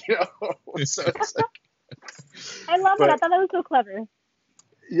kids," So it's like, I love it. I thought that was so clever.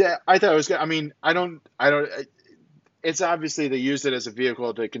 yeah, I thought it was good. I mean, I don't. It's obviously they used it as a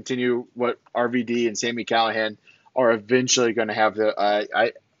vehicle to continue what RVD and Sami Callihan are eventually going to have.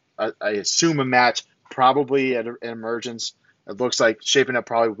 I assume a match probably at Emergence. It looks like shaping up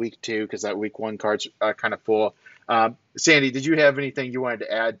probably week 2 because that week 1 card's kind of full. Sandy, did you have anything you wanted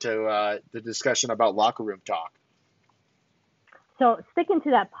to add to the discussion about locker room talk? So sticking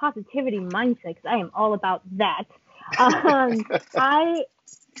to that positivity mindset, because I am all about that.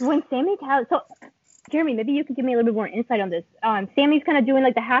 When Sami Callihan, so Jeremy, maybe you can give me a little bit more insight on this. Sammy's kind of doing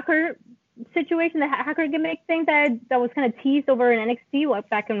like the hacker situation, the hacker gimmick thing that was kind of teased over in NXT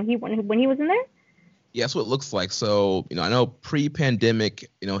back when he was in there. Yeah, that's what it looks like. So, I know pre-pandemic,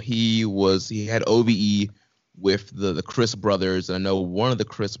 he had OVE with the Chris brothers. And I know one of the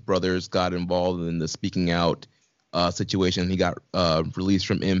Chris brothers got involved in the speaking out situation. He got released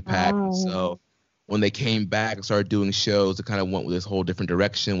from Impact. Oh. So when they came back and started doing shows, it kind of went with this whole different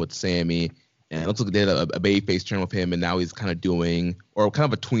direction with Sammy. And it looks like they did a babyface turn with him, and now he's kind of doing, or kind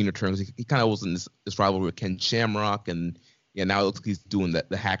of a tweener turn. He kind of was in this rivalry with Ken Shamrock, and now it looks like he's doing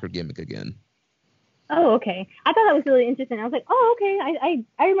the hacker gimmick again. Oh, okay. I thought that was really interesting. I was like, oh, okay.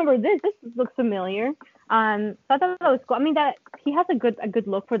 I remember this. This looks familiar. So I thought that was cool. I mean, that he has a good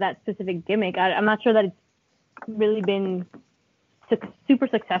look for that specific gimmick. I'm not sure that it's really been super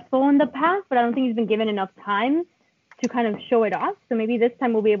successful in the past, but I don't think he's been given enough time to kind of show it off. So maybe this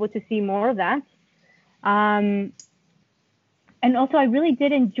time we'll be able to see more of that. And also, I really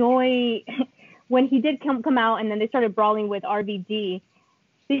did enjoy when he did come out and then they started brawling with RVD.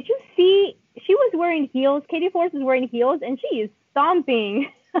 Did you see? She was wearing heels. Katie Force was wearing heels, and she is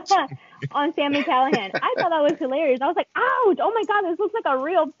stomping on Sammy Callahan. I thought that was hilarious. I was like, ouch! Oh my god, this looks like a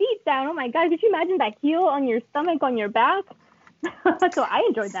real beatdown. Oh my god, could you imagine that heel on your stomach, on your back? So I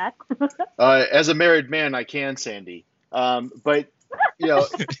enjoyed that. As a married man, I can, Sandy. But you know,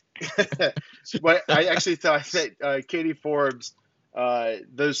 but I actually thought that Katie Forbes,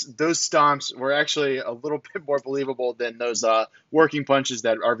 those stomps were actually a little bit more believable than those working punches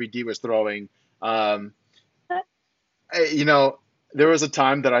that RVD was throwing. You know, there was a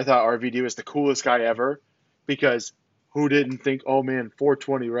time that I thought RVD was the coolest guy ever, because who didn't think, oh man,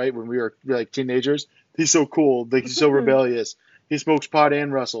 420, right? When we were like teenagers, he's so cool, like he's so rebellious. He smokes pot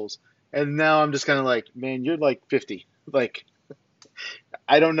and Russells. And now I'm just kind of like, man, you're like 50. Like,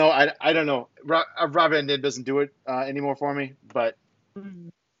 I don't know. I don't know. Rob Van Dam doesn't do it anymore for me, but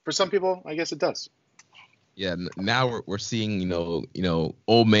for some people, I guess it does. Yeah, now we're seeing,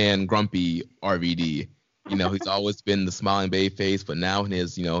 old man grumpy RVD. He's always been the smiling baby face, but now in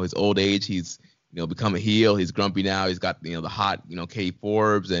his, his old age, he's, become a heel. He's grumpy now. He's got, the hot, Katie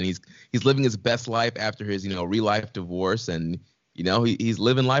Forbes, and he's living his best life after his, real life divorce, and he's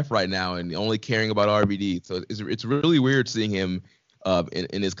living life right now and only caring about RVD. So it's really weird seeing him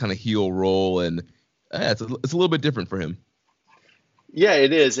in his kind of heel role, and it's a little bit different for him. Yeah,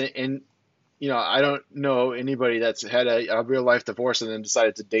 it is, and I don't know anybody that's had a real life divorce and then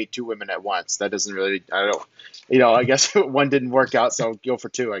decided to date two women at once. That doesn't really, I guess one didn't work out, so go for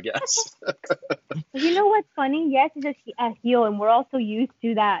two, I guess. You know what's funny? Yes, he's a heel, and we're also used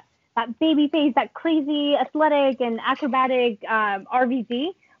to that baby face, that crazy athletic and acrobatic RVD.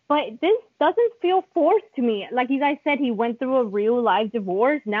 But this doesn't feel forced to me. Like you guys said, he went through a real life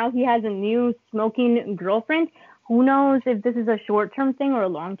divorce. Now he has a new smoking girlfriend. Who knows if this is a short-term thing or a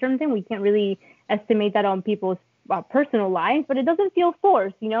long-term thing? We can't really estimate that on people's personal lives, but it doesn't feel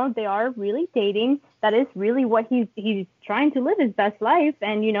forced. They are really dating. That is really what he's trying to live his best life.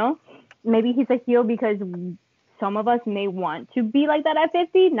 And, maybe he's a heel because some of us may want to be like that at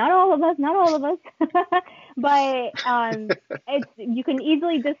 50. Not all of us. But it's, you can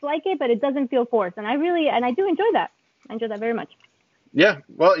easily dislike it, but it doesn't feel forced. And I do enjoy that. I enjoy that very much. Yeah,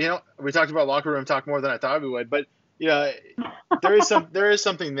 well, we talked about locker room talk more than I thought we would, but there is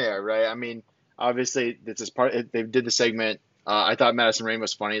something there, right? I mean, obviously, this is they did the segment. I thought Madison Rayne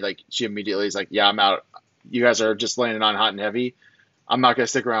was funny. Like, she immediately is like, "Yeah, I'm out. You guys are just laying it on hot and heavy. I'm not gonna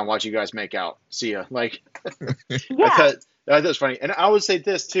stick around and watch you guys make out. See ya." Like, yeah. I thought that was funny. And I would say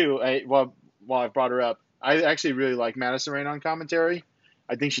this too. While I brought her up, I actually really like Madison Rayne on commentary.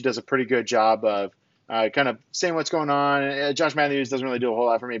 I think she does a pretty good job of kind of saying what's going on. Josh Matthews doesn't really do a whole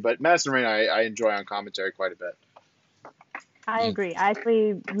lot for me, but Madison Rayne I enjoy on commentary quite a bit. I agree. I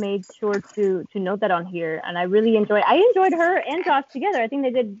actually made sure to note that on here, and I really enjoyed her and Josh together. I think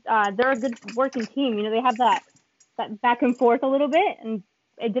they did. They're a good working team. They have that back and forth a little bit, and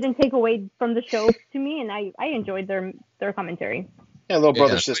it didn't take away from the show to me, and I enjoyed their commentary. Yeah, a little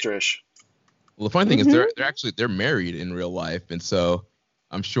brother sister-ish. Well, the funny thing is they're married in real life, and so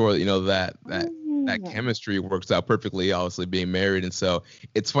I'm sure that chemistry works out perfectly, obviously being married. And so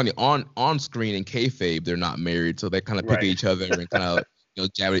it's funny on screen in kayfabe, they're not married. So they kind of pick at each other and kind of,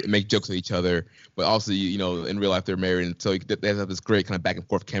 make jokes at each other. But also, in real life, they're married. And so they have this great kind of back and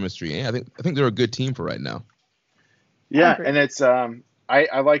forth chemistry. And I think they're a good team for right now. Yeah. And it's, I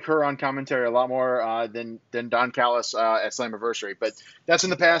like her on commentary a lot more than Don Callis at Slammiversary, but that's in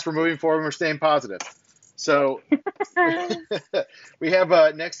the past. We're moving forward and we're staying positive. So we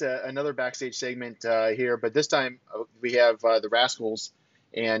have next another backstage segment here, but this time we have the Rascals,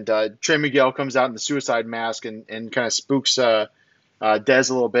 and Trey Miguel comes out in the suicide mask and kind of spooks Dez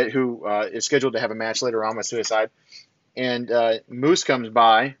a little bit, who is scheduled to have a match later on with Suicide. And Moose comes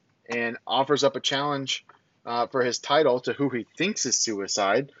by and offers up a challenge for his title to who he thinks is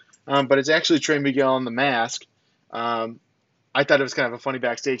Suicide, but it's actually Trey Miguel in the mask. I thought it was kind of a funny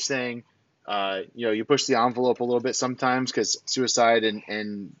backstage thing. You push the envelope a little bit sometimes because Suicide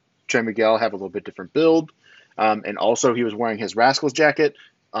and Trey Miguel have a little bit different build. And also he was wearing his Rascals jacket.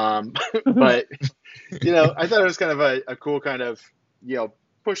 But, I thought it was kind of a cool kind of,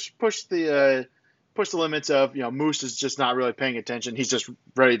 push the limits of, Moose is just not really paying attention. He's just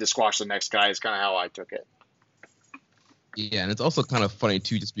ready to squash the next guy is kind of how I took it. Yeah, and it's also kind of funny,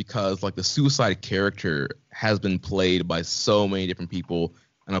 too, just because, like, the Suicide character has been played by so many different people.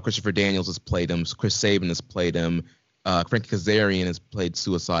 I know Christopher Daniels has played him. Chris Sabin has played him. Frank Kazarian has played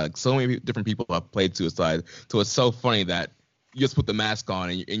Suicide. Like, so many different people have played Suicide. So it's so funny that you just put the mask on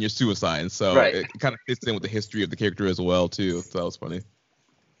and you're Suicide. And so it kind of fits in with the history of the character as well, too. So that was funny.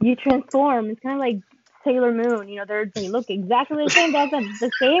 You transform. It's kind of like Sailor Moon. You know, they look exactly the same. They have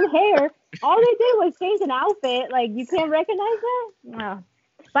the same hair. All they did was change an outfit. Like, you can't recognize that? No.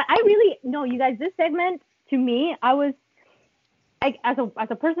 But I really, no, you guys, this segment, to me, I was, like, as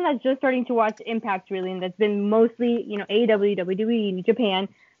a person that's just starting to watch Impact, really, and that's been mostly, you know, AEW, WWE, Japan,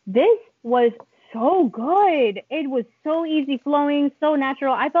 this was so good. It was so easy flowing, so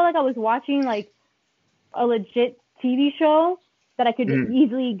natural. I felt like I was watching, like, a legit TV show that I could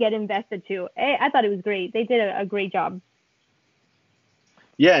easily get invested to. I thought it was great. They did a great job.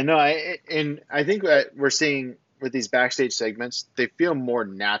 Yeah, no, I think that we're seeing with these backstage segments, they feel more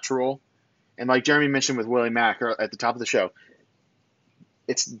natural. And like Jeremy mentioned with Willie Mack at the top of the show,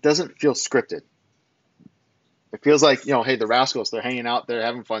 it doesn't feel scripted. It feels like, you know, hey, the Rascals, they're hanging out, they're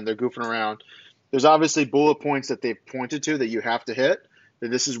having fun, they're goofing around. There's obviously bullet points that they've pointed to that you have to hit, that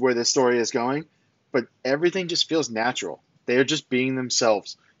this is where this story is going, but everything just feels natural. They're just being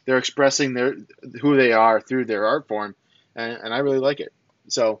themselves. They're expressing who they are through their art form, and I really like it.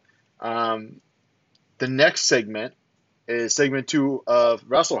 So the next segment is segment 2 of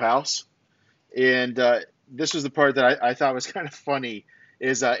Wrestle House, and this was the part that I thought was kind of funny,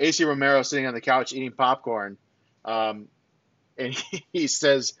 is AC Romero sitting on the couch eating popcorn, and he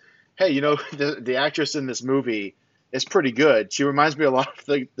says, hey, you know, the actress in this movie is pretty good. She reminds me a lot of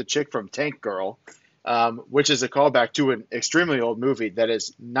the chick from Tank Girl, which is a callback to an extremely old movie that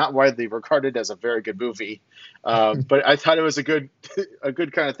is not widely regarded as a very good movie. But I thought it was a good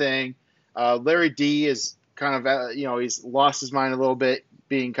kind of thing. Larry D is kind of, you know, he's lost his mind a little bit,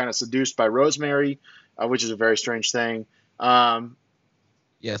 being kind of seduced by Rosemary, which is a very strange thing.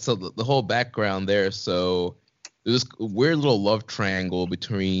 Yeah, so the whole background there, so there's this weird little love triangle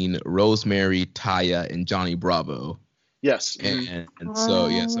between Rosemary, Taya, and Johnny Bravo. Yes. And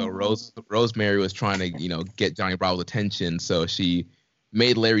so Rosemary was trying to, you know, get Johnny Bravo's attention, so she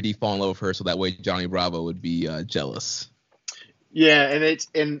made Larry D fall in love with her so that way Johnny Bravo would be jealous. Yeah,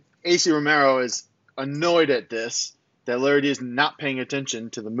 and AC Romero is annoyed at this, that Larry D is not paying attention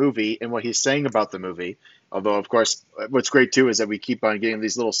to the movie and what he's saying about the movie. Although, of course, what's great, too, is that we keep on getting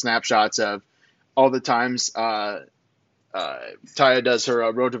these little snapshots of all the times Taya does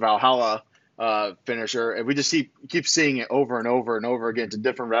her Road to Valhalla finisher, and we just keep seeing it over and over and over again to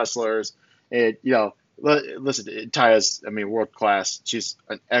different wrestlers. And, you know, listen, Taya's, I mean, world class. She's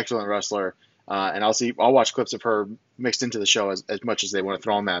an excellent wrestler, and I'll watch clips of her mixed into the show as much as they want to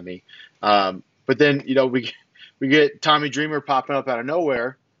throw them at me. But then, you know, we get Tommy Dreamer popping up out of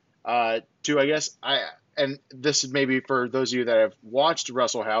nowhere to, I guess, and this is maybe for those of you that have watched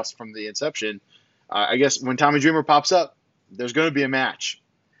Wrestle House from the inception. I guess when Tommy Dreamer pops up, there's going to be a match.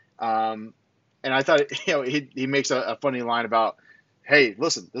 And I thought, you know, he makes a funny line about, hey,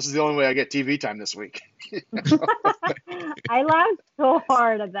 listen, this is the only way I get TV time this week. I laughed so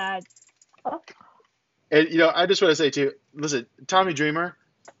hard at that. And, you know, I just want to say, too, listen, Tommy Dreamer,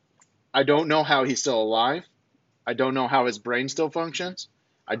 I don't know how he's still alive. I don't know how his brain still functions.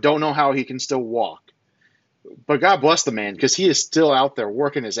 I don't know how he can still walk. But God bless the man, because he is still out there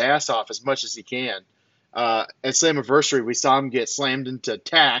working his ass off as much as he can. At Slammiversary, we saw him get slammed into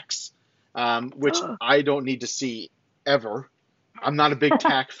tacks, which I don't need to see ever. I'm not a big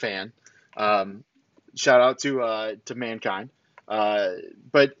tack fan. Shout out to Mankind.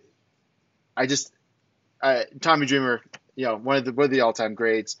 But Tommy Dreamer, you know, one of the all-time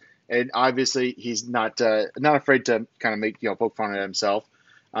greats, and obviously he's not afraid to kind of make, you know, poke fun at himself.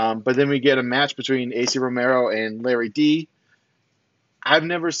 But then we get a match between AC Romero and Larry D. I've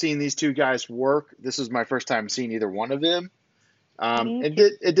never seen these two guys work. This is my first time seeing either one of them.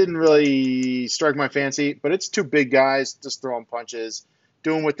 It didn't really strike my fancy, but it's two big guys just throwing punches,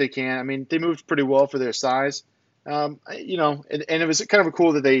 doing what they can. I mean, they moved pretty well for their size. You know, and it was kind of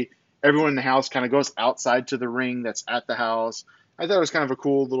cool that everyone in the house kind of goes outside to the ring that's at the house. I thought it was kind of a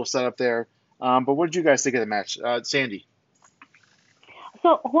cool little setup there. But what did you guys think of the match, Sandy?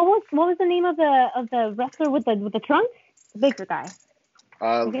 So what was the name of the wrestler with the trunks? The bigger guy.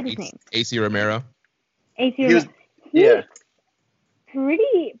 Forget his name. AC Romero. AC Romero. Yeah.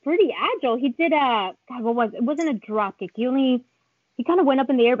 Pretty agile. He did it wasn't a drop kick. He kind of went up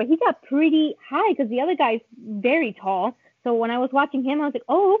in the air, but he got pretty high because the other guy's very tall. So when I was watching him, I was like,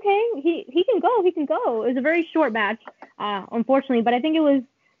 oh, okay, he can go. It was a very short match, unfortunately, but I think it was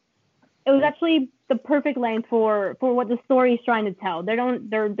actually the perfect length for what the story is trying to tell.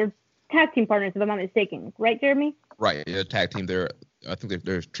 They're tag team partners, if I'm not mistaken, right, Jeremy? Right, yeah, tag team. I think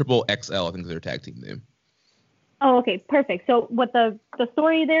they're triple XL. I think they're tag team name. Oh, okay, perfect. So what the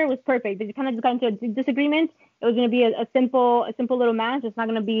story there was perfect. They kind of just got into a disagreement. It was going to be a simple little match. It's not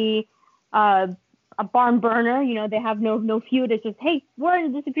going to be a barn burner. You know, they have no feud. It's just, hey, we're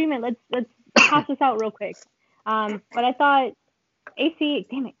in a disagreement. Let's hash this out real quick. But I thought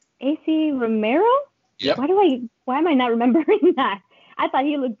AC Romero? Yep. Why am I not remembering that? I thought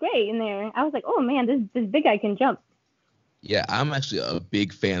he looked great in there. I was like, oh man, this big guy can jump. Yeah, I'm actually a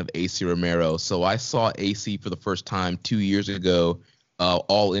big fan of AC Romero. So I saw AC for the first time 2 years ago,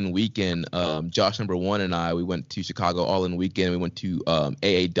 all in weekend. Josh number one and I, we went to Chicago all in weekend. We went to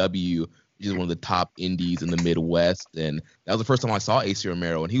AAW, which is one of the top indies in the Midwest, and that was the first time I saw AC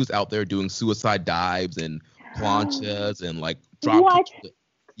Romero. And he was out there doing suicide dives and planchas and like drop kicks.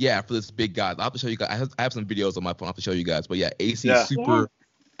 Yeah, for this big guy. I'll have to show you guys. I have some videos on my phone. I'll have to show you guys. But yeah, AC is super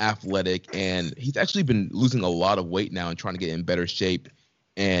athletic, and he's actually been losing a lot of weight now and trying to get in better shape.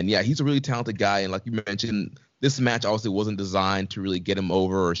 And yeah, he's a really talented guy. And like you mentioned, this match obviously wasn't designed to really get him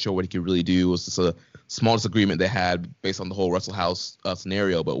over or show what he could really do. It was just a small disagreement they had based on the whole Wrestle House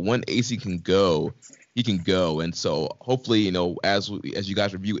scenario. But when AC can go, he can go. And so hopefully, you know, as you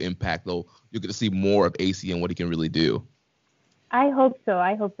guys review Impact, though, you'll get to see more of AC and what he can really do. I hope so.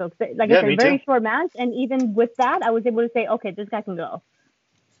 Like I said, very short match, and even with that, I was able to say, okay, this guy can go.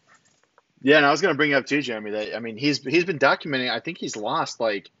 Yeah, and I was going to bring up too, Jeremy, that he's been documenting. I think he's lost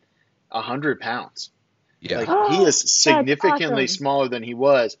like 100 pounds. Yeah, like he is significantly awesome. smaller than he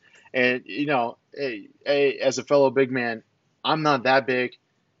was. And you know, as a fellow big man, I'm not that big.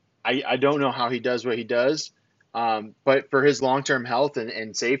 I don't know how he does what he does. But for his long-term health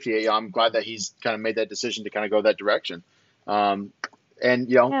and safety, I'm glad that he's kind of made that decision to kind of go that direction. And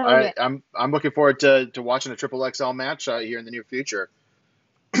you know, I'm looking forward to watching a Triple XL match here in the near future.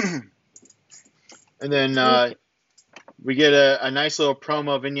 And then we get a nice little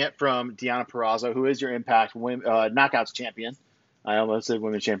promo vignette from Deonna Purrazzo, who is your Impact Knockouts champion. I almost said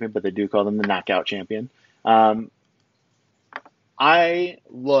women's champion, but they do call them the Knockout champion. I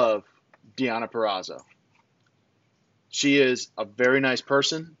love Deonna Purrazzo. She is a very nice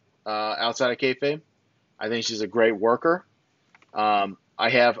person outside of kayfabe. I think she's a great worker. I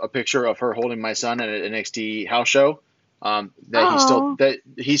have a picture of her holding my son at an NXT house show that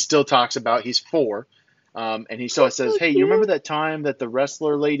he still talks about. He's 4. And he still says, hey, you remember that time that the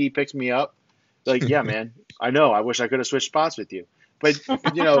wrestler lady picked me up? Like, yeah, man, I know. I wish I could have switched spots with you. But,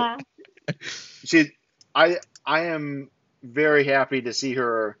 you know, I am very happy to see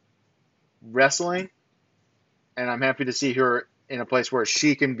her wrestling, and I'm happy to see her in a place where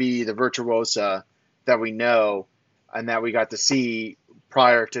she can be the virtuosa that we know and that we got to see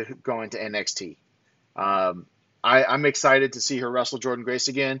prior to going to NXT. I'm excited to see her wrestle Jordynne Grace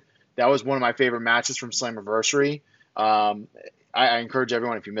again. That was one of my favorite matches from Slammiversary. I encourage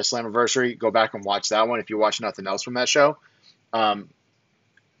everyone, if you missed Slammiversary, go back and watch that one if you watch nothing else from that show. I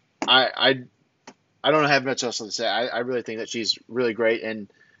don't have much else to say. I really think that she's really great, and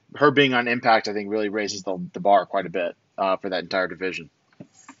her being on Impact, I think, really raises the bar quite a bit for that entire division.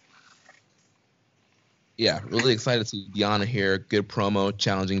 Yeah, really excited to see Deonna here. Good promo,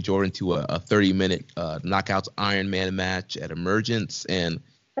 challenging Jordynne to a 30-minute Knockouts Iron Man match at Emergence. And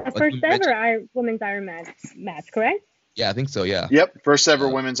the first ever women's Iron Man match, correct? Yeah, I think so, yeah. Yep, first ever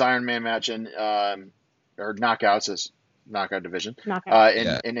women's Iron Man match in or Knockouts is Knockout division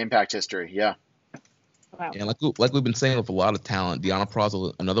in Impact history, yeah. Wow. And like we've been saying with a lot of talent, Deonna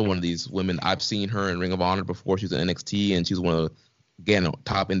Purrazzo, another one of these women. I've seen her in Ring of Honor before. She was in NXT, and she's one of the, again,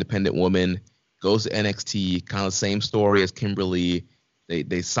 top independent women. Goes to NXT, kind of the same story as Kimberly.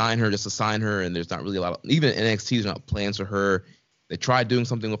 They sign her just to sign her, and there's not really a lot of, even NXT, there's not plans for her. They tried doing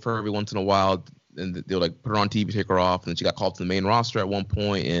something with her every once in a while, and they'll like put her on TV, take her off, and then she got called to the main roster at one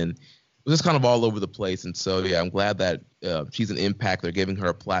point, and it was just kind of all over the place. And so, yeah, I'm glad that she's an Impact. They're giving her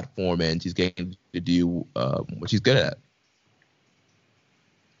a platform, and she's getting to do what she's good at.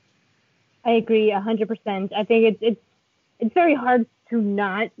 I agree 100%. I think it's very hard to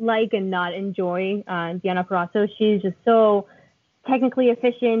not like and not enjoy Deonna Purrazzo. She's just so technically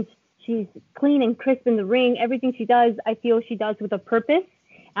efficient. She's clean and crisp in the ring. Everything she does, I feel she does with a purpose.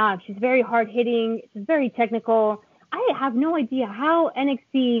 She's very hard-hitting. She's very technical. I have no idea how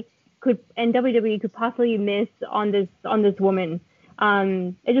NXT and WWE could possibly miss on this woman.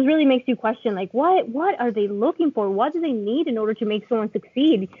 It just really makes you question, like, what are they looking for? What do they need in order to make someone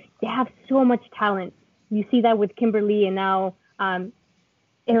succeed? They have so much talent. You see that with Kimberly and now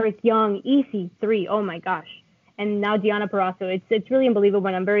Eric Young, EC3. Oh my gosh. And now Deonna Purrazzo. It's really unbelievable,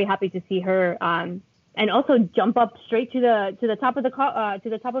 and I'm very happy to see her and also jump up straight to the top of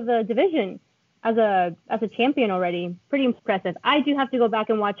the division as a champion already. Pretty impressive. I do have to go back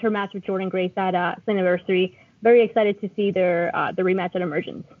and watch her match with Jordynne Grace at Slammiversary. Very excited to see the rematch at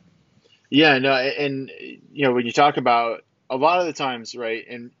Emergence. Yeah, no, and you know, when you talk about a lot of the times, right,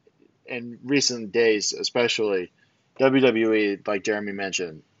 in recent days especially, WWE, like Jeremy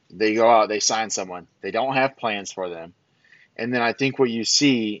mentioned, They go out, they sign someone. They don't have plans for them. And then I think what you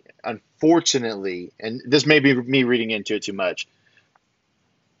see, unfortunately, and this may be me reading into it too much,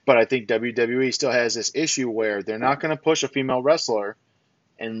 but I think WWE still has this issue where they're not going to push a female wrestler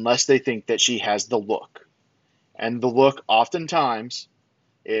unless they think that she has the look. And the look oftentimes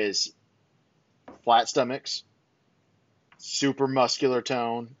is flat stomachs, super muscular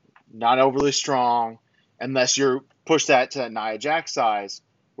tone, not overly strong, unless you're push that to that Nia Jax size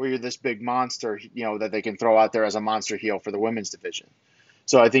where you're this big monster, that they can throw out there as a monster heel for the women's division.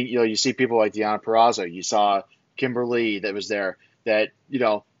 So I think, you see people like Deonna Purrazzo, you saw Kimberly that was there that,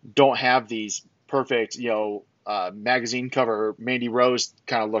 don't have these perfect, magazine cover Mandy Rose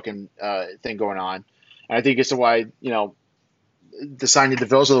kind of looking thing going on. And I think it's why, the Sonya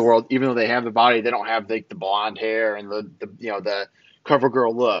Deville's of the world, even though they have the body, they don't have the blonde hair and the cover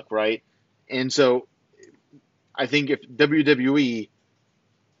girl look, right? And so I think if WWE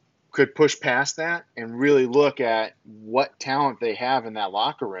could push past that and really look at what talent they have in that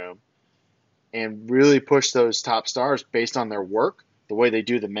locker room and really push those top stars based on their work, the way they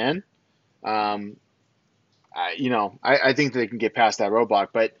do the men, I think they can get past that roadblock.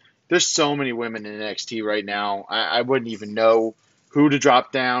 But there's so many women in NXT right now. I wouldn't even know who to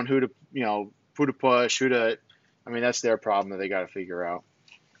drop down, who to push, that's their problem that they got to figure out.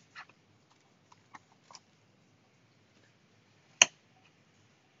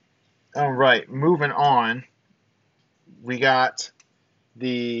 All right, moving on. We got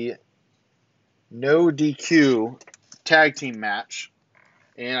the no DQ tag team match.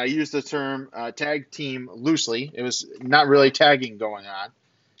 And I use the term tag team loosely. It was not really tagging going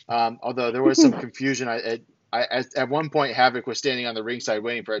on. Although there was some confusion. At one point, Havoc was standing on the ringside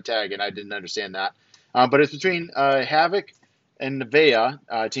waiting for a tag, and I didn't understand that. But it's between Havoc and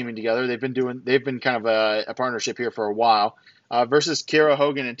Nevaeh teaming together. They've been kind of a partnership here for a while. Versus Kiera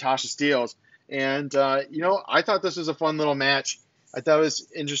Hogan and Tasha Steelz. And, I thought this was a fun little match. I thought it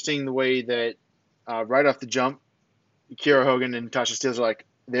was interesting the way that right off the jump, Kiera Hogan and Tasha Steelz are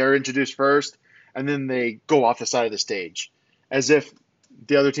they're introduced first, and then they go off the side of the stage as if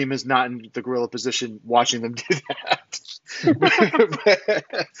the other team is not in the gorilla position watching them do that.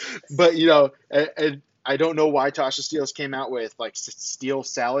 but I don't know why Tasha Steelz came out with steel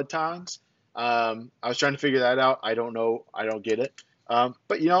salad tongs. I was trying to figure that out. I don't know. I don't get it.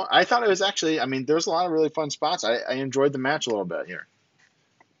 But I thought it was actually, there's a lot of really fun spots. I enjoyed the match a little bit here.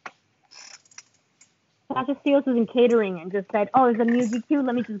 Tasha Steelz was in catering and just said, "Oh, there's a new DQ.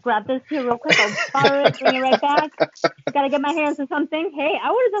 Let me just grab this here real quick. I'll fire it, bring it right back. Gotta get my hands on something. Hey, I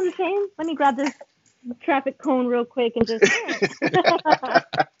would have done the same. Let me grab this traffic cone real quick and just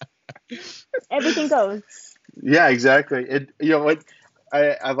everything goes." Yeah, exactly. What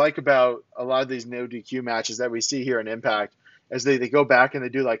I like about a lot of these no DQ matches that we see here in Impact is they go back and they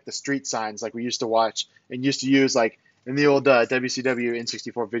do the street signs like we used to watch and used to use in the old WCW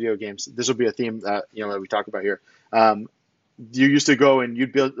N64 video games. This will be a theme that we talk about here. You used to go and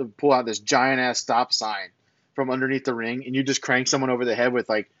you'd be able to pull out this giant ass stop sign from underneath the ring, and you just crank someone over the head with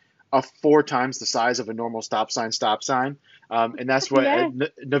a 4 times the size of a normal stop sign. And that's what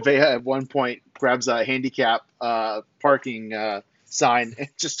Nevaeh at one point grabs a handicap parking sign and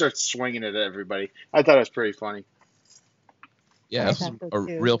just starts swinging it at everybody. I thought it was pretty funny. Yeah, this was a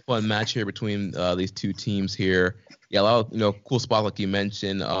real fun match here between these two teams here. Yeah, a lot of cool spots like you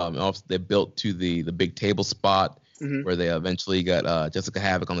mentioned. Also they built to the big table spot where they eventually got Jessica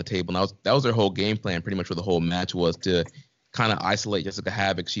Havoc on the table. And that was their whole game plan, pretty much, for the whole match was to kind of isolate Jessica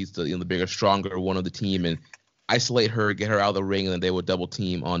Havoc. She's the bigger, stronger one of the team, and isolate her, get her out of the ring, and then they would double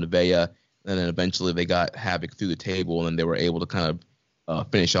team on Nevaeh. And then eventually they got Havoc through the table, and then they were able to kind of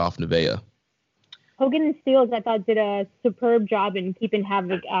finish off Nevaeh. Hogan and Steelz, I thought, did a superb job in keeping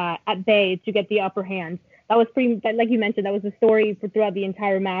Havoc at bay to get the upper hand. That was like you mentioned, that was the story throughout the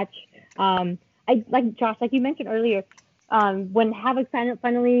entire match. I like Josh, like you mentioned earlier, when Havoc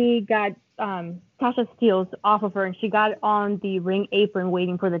finally got Tasha Steelz off of her and she got on the ring apron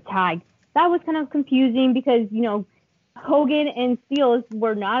waiting for the tag. That was kind of confusing because, Hogan and Steelz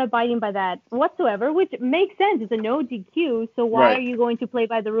were not abiding by that whatsoever, which makes sense. It's a no DQ, so why are you going to play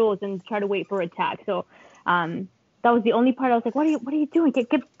by the rules and try to wait for a tag? So that was the only part I was like, what are you doing? Get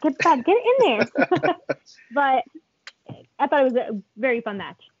back, get in there. But I thought it was a very fun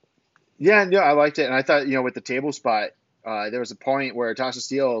match. Yeah, I liked it. And I thought, with the table spot, there was a point where Tasha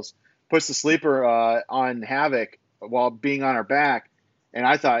Steelz puts the sleeper on Havoc while being on her back. And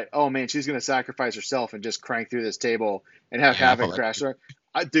I thought, oh, man, she's going to sacrifice herself and just crank through this table and have Havoc crash her.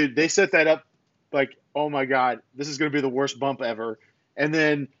 Dude, they set that up oh, my God, this is going to be the worst bump ever. And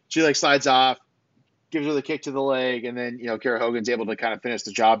then she, slides off, gives her the kick to the leg, and then Kiera Hogan's able to kind of finish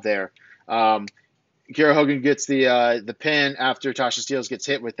the job there. Kiera Hogan gets the pin after Tasha Steelz gets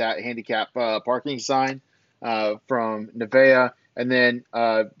hit with that handicap parking sign from Nevaeh, and then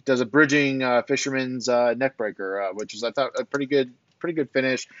does a bridging fisherman's neck breaker, which is, I thought, a pretty good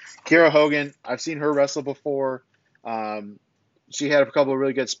finish. Kiera Hogan, I've seen her wrestle before. She had a couple of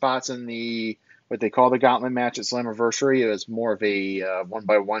really good spots in what they call the gauntlet match at Slammiversary. It was more of a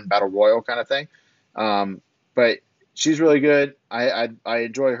 1-by-1 battle royal kind of thing. But she's really good. I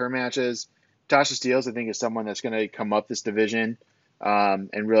enjoy her matches. Tasha Steelz, I think, is someone that's going to come up this division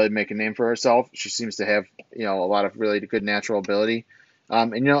and really make a name for herself. She seems to have a lot of really good natural ability.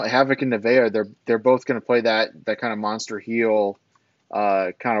 And Havoc and Nevaeh, they're both going to play that kind of monster heel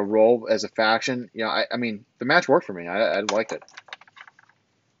kind of role as a faction. I mean, the match worked for me. I liked it.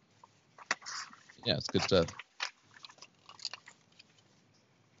 Yeah, it's good stuff.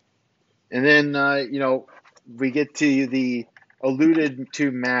 And then we get to the alluded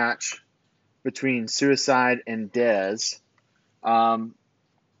to match between Suicide and Dez. And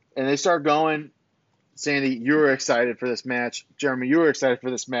they start going. Sandy, you were excited for this match. Jeremy, you were excited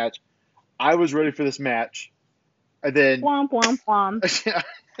for this match. I was ready for this match. And then Womp, womp, womp.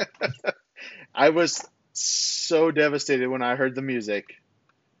 I was so devastated when I heard the music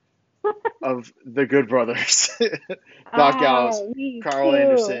of the Good Brothers. Doc Gallows, Carl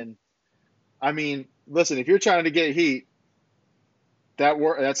Anderson. I mean, listen, if you're trying to get heat,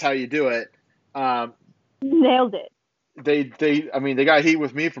 that's how you do it. Nailed it. They got heat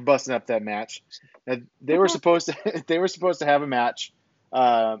with me for busting up that match. And they were supposed to have a match,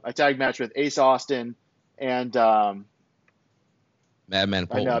 a tag match with Ace Austin and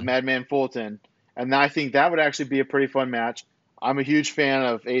Madman Fulton. And I think that would actually be a pretty fun match. I'm a huge fan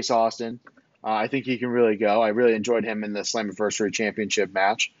of Ace Austin. I think he can really go. I really enjoyed him in the Slammiversary Championship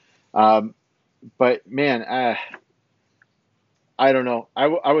match. But man, I don't know.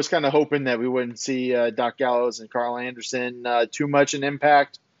 I was kind of hoping that we wouldn't see Doc Gallows and Carl Anderson too much in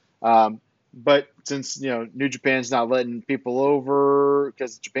Impact. But since New Japan's not letting people over,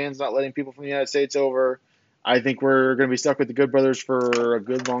 because Japan's not letting people from the United States over, I think we're going to be stuck with the Good Brothers for a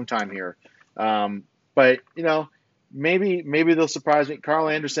good long time here. But maybe they'll surprise me. Carl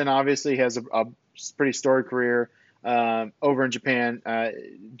Anderson obviously has a pretty storied career over in Japan.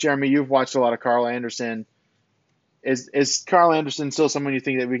 Jeremy, you've watched a lot of Carl Anderson. Is Carl Anderson still someone you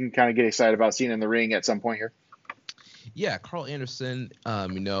think that we can kind of get excited about seeing in the ring at some point here? Yeah, Carl Anderson,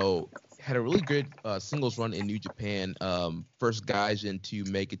 had a really good singles run in New Japan. First Gaijin to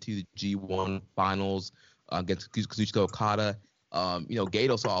make it to the G1 finals against Kazuchika Okada.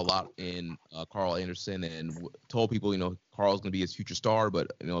 Gato saw a lot in Carl Anderson and told people, Carl's going to be his future star,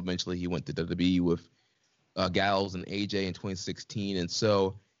 but, eventually he went to WWE with Gallows and AJ in 2016. And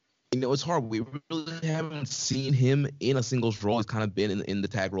so, it's hard. We really haven't seen him in a singles role. He's kind of been in the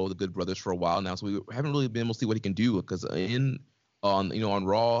tag role of the Good Brothers for a while now. So we haven't really been able to see what he can do because on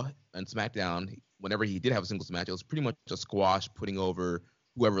Raw and SmackDown, whenever he did have a singles match, it was pretty much a squash, putting over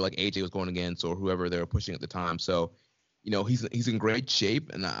whoever like AJ was going against or whoever they were pushing at the time. So, he's in great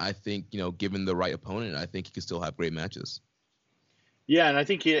shape, and I think, given the right opponent, I think he can still have great matches. Yeah, and I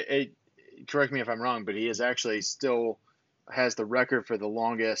think correct me if I'm wrong, but he is actually still has the record for the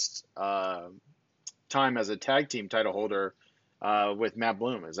longest time as a tag team title holder with Matt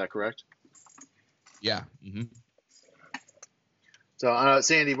Bloom. Is that correct? Yeah. Mm-hmm. So,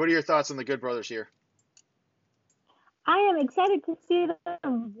 Sandy, what are your thoughts on the Good Brothers here? I am excited to see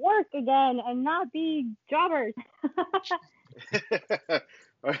them work again and not be jobbers.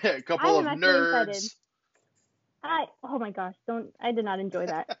 A couple of nerds. Oh my gosh, I did not enjoy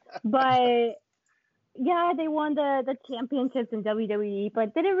that. But yeah, they won the championships in WWE,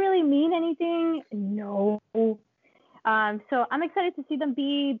 but did it really mean anything? No. So I'm excited to see them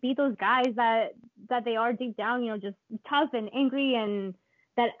be those guys that they are deep down, just tough and angry and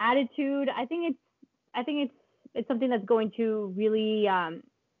that attitude. I think it's something that's going to really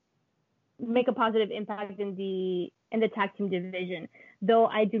make a positive impact in the tag team division. Though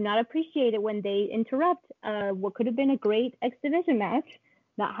I do not appreciate it when they interrupt what could have been a great X Division match.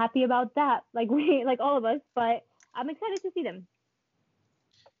 Not happy about that, like all of us, but I'm excited to see them.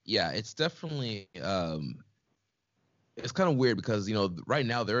 Yeah, it's definitely it's kind of weird because right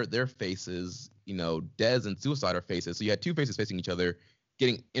now their faces, Dez and Suicide are faces. So you had two faces facing each other,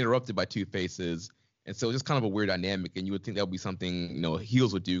 getting interrupted by two faces. And so it's just kind of a weird dynamic, and you would think that would be something,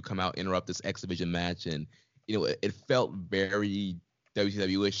 heels would do, come out, interrupt this X Division match. And, it felt very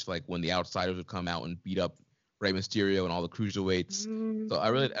WCW-ish, like when the Outsiders would come out and beat up Rey Mysterio and all the cruiserweights. So I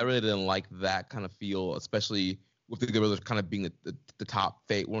really didn't like that kind of feel, especially with the Good Brothers kind of being the top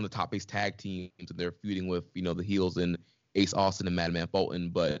one of the top face tag teams, and they're feuding with the heels and Ace Austin and Madman Fulton.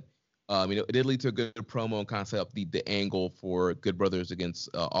 But it did lead to a good promo and kind of set up the angle for Good Brothers against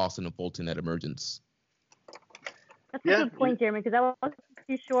Austin and Fulton at Emergence. That's a good point, Jeremy, because I wasn't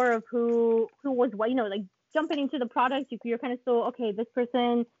too sure of who was what. Like jumping into the product, you're kind of still, okay, this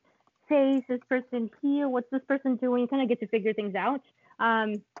person face, this person heel, what's this person doing? You kind of get to figure things out.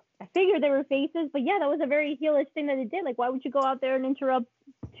 I figured they were faces, but yeah, that was a very heelish thing that they did. Like, why would you go out there and interrupt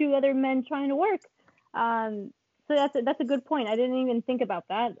two other men trying to work? So that's a good point. I didn't even think about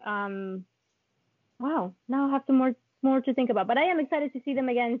that. Wow, now I have some more to think about. But I am excited to see them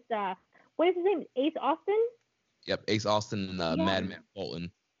against what is his name? Ace Austin? Yep, Ace Austin and Madman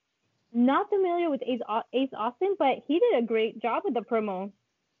Fulton. Not familiar with Ace Austin, but he did a great job with the promo.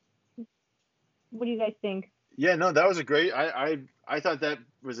 What do you guys think? Yeah, no, that was a great. I thought that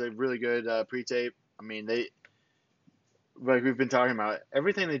was a really good pre-tape. I mean, they, like we've been talking about,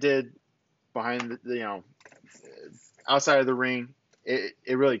 everything they did behind the outside of the ring, it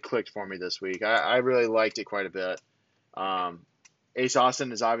really clicked for me this week. I really liked it quite a bit. Ace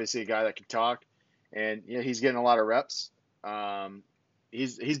Austin is obviously a guy that can talk, and he's getting a lot of reps.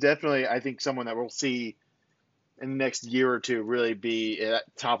 He's definitely, I think, someone that we'll see in the next year or two really be at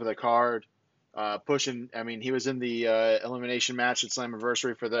top of the card. Pushing. I mean, he was in the elimination match at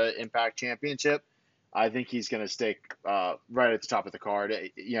Slammiversary for the Impact Championship. I think he's going to stick right at the top of the card.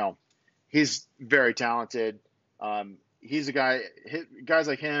 He's very talented. He's a guy. Guys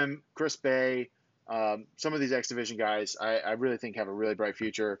like him, Chris Bay, some of these X Division guys, I really think have a really bright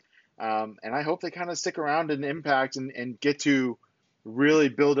future. And I hope they kind of stick around in Impact and get to really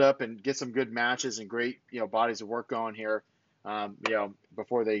build up and get some good matches and great bodies of work going here.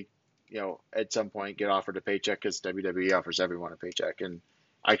 Before they at some point get offered a paycheck, because WWE offers everyone a paycheck, and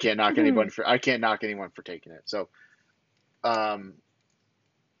I can't knock anyone for taking it. So,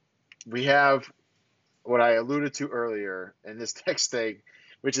 we have what I alluded to earlier in this next thing,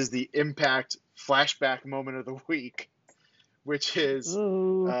 which is the Impact flashback moment of the week, which is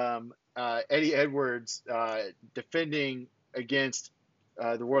Eddie Edwards defending against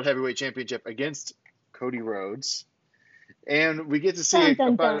the World Heavyweight Championship against Cody Rhodes. And we get to see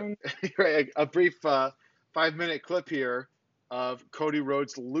a brief 5-minute clip here of Cody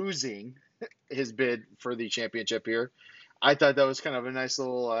Rhodes losing his bid for the championship here. I thought that was kind of a nice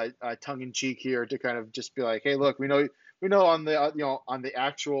little tongue-in-cheek here to kind of just be like, hey, look, we know on the on the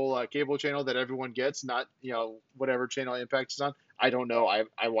actual cable channel that everyone gets, not whatever channel Impact is on. I don't know.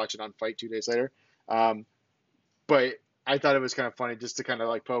 I watch it on Fight 2 days later. But I thought it was kind of funny just to kind of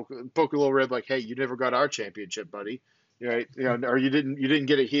like poke a little rib, like, hey, you never got our championship, buddy. Right, or you didn't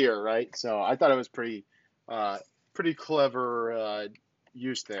get it here, right? So I thought it was pretty clever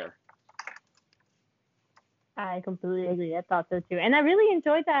use there. I completely agree. I thought so too, and I really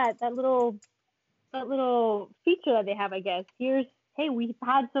enjoyed that little feature that they have. I guess we've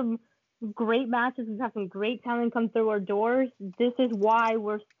had some great matches. We've had some great talent come through our doors. This is why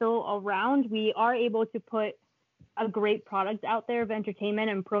we're still around. We are able to put a great product out there of entertainment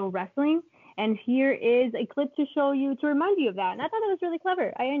and pro wrestling. And here is a clip to remind you of that. And I thought it was really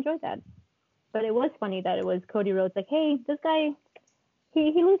clever. I enjoyed that. But it was funny that it was Cody Rhodes like, hey, this guy,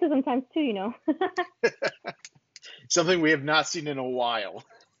 he loses sometimes too, Something we have not seen in a while.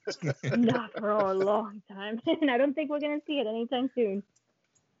 Not for a long time. And I don't think we're going to see it anytime soon.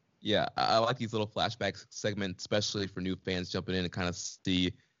 Yeah, I like these little flashback segments, especially for new fans jumping in and kind of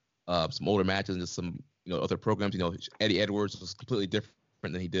see some older matches and just some other programs. Eddie Edwards was completely different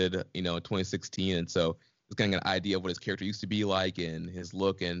than he did, in 2016, and so just getting an idea of what his character used to be like and his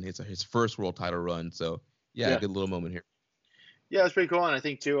look and his first world title run. So yeah, a good little moment here. Yeah, it's pretty cool, and I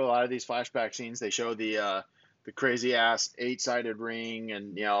think too a lot of these flashback scenes they show the crazy ass 8-sided ring,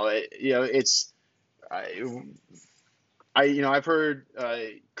 and it's I've heard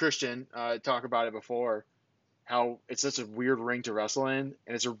Christian talk about it before, how it's such a weird ring to wrestle in,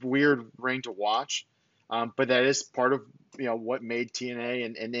 and it's a weird ring to watch. But that is part of what made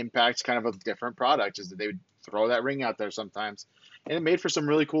TNA and Impact kind of a different product, is that they would throw that ring out there sometimes, and it made for some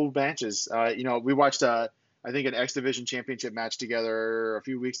really cool matches. We watched I think an X Division Championship match together a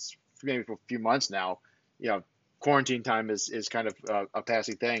few weeks, maybe for a few months now. Quarantine time is kind of a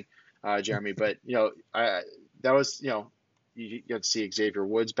passing thing, Jeremy. But that was you got to see Xavier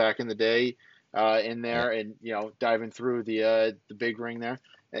Woods back in the day in there, and diving through the big ring there.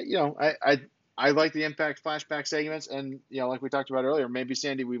 I like the Impact flashback segments, and like we talked about earlier, maybe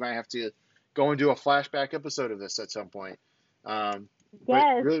Sandy, we might have to go and do a flashback episode of this at some point.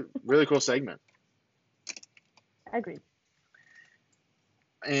 Yes. Really, really cool segment. I agree.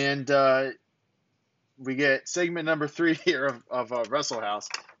 And we get segment number 3 here of Wrestle House.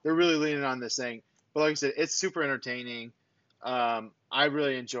 They're really leaning on this thing. But like I said, it's super entertaining. I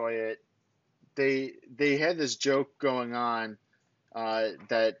really enjoy it. They had this joke going on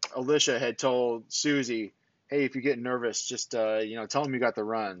that Alicia had told Susie, hey, if you get nervous, just tell them you got the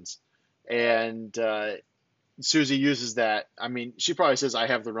runs. And Susie uses that. I mean, she probably says, I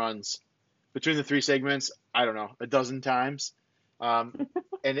have the runs. Between the 3 segments, I don't know, a dozen times.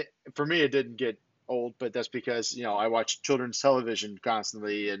 And for me, it didn't get old, but that's because, I watch children's television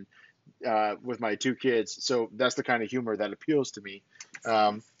constantly and with my 2 kids. So that's the kind of humor that appeals to me.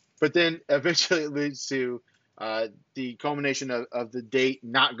 But then eventually it leads to the culmination of the date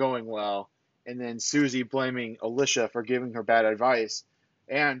not going well, and then Susie blaming Alicia for giving her bad advice.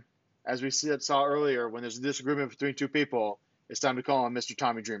 And as we saw earlier, when there's a disagreement between 2 people, it's time to call on Mr.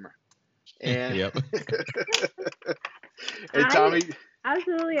 Tommy Dreamer. And, Yep. and Tommy, I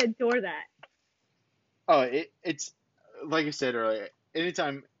absolutely adore that. oh, it's like I said earlier.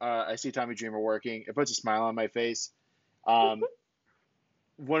 Anytime I see Tommy Dreamer working, it puts a smile on my face. One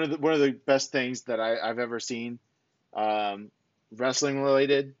of the best things that I've ever seen, wrestling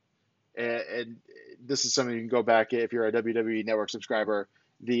related, and this is something you can go back if you're a WWE Network subscriber.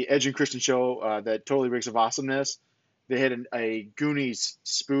 The Edge and Christian show, that Totally Reeks of Awesomeness, they had a Goonies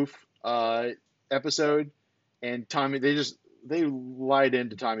spoof episode, and they lied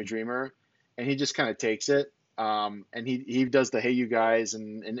into Tommy Dreamer, and he just kind of takes it, and he does the hey you guys,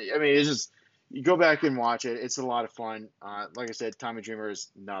 and I mean, it's just, you go back and watch it. It's a lot of fun. Like I said, Tommy Dreamer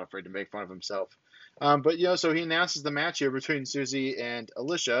is not afraid to make fun of himself. But so he announces the match here between Susie and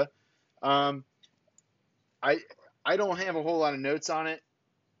Alicia. I don't have a whole lot of notes on it.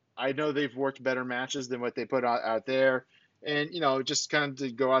 I know they've worked better matches than what they put out there, and just kind of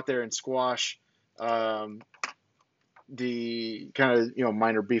to go out there and squash the kind of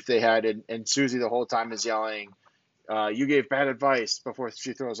minor beef they had, and Susie the whole time is yelling, "You gave bad advice," before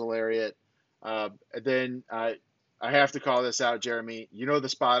she throws a lariat. Then I have to call this out, Jeremy. You know the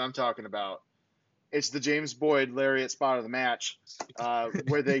spot I'm talking about. It's the James Boyd lariat spot of the match,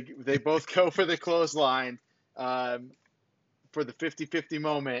 where they both go for the clothesline for the 50-50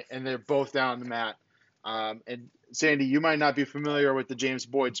 moment, and they're both down the mat. And Sandy, you might not be familiar with the James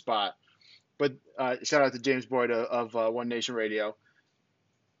Boyd spot, but shout out to James Boyd of One Nation Radio.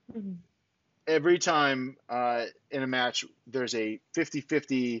 Mm-hmm. Every time in a match, there's a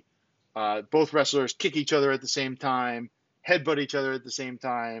 50-50. Both wrestlers kick each other at the same time, headbutt each other at the same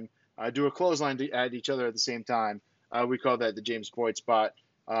time, do a clothesline at each other at the same time. We call that the James Boyd spot.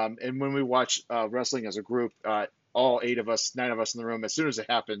 And when we watch wrestling as a group, all 9 of us in the room, as soon as it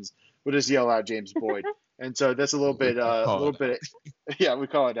happens, we'll just yell out James Boyd. And so that's a little bit, yeah, we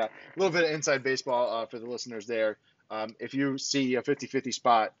call it that. A little bit of inside baseball for the listeners there. If you see a 50-50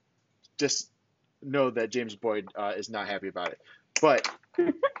 spot, just know that James Boyd is not happy about it. But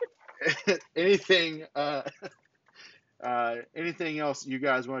anything else you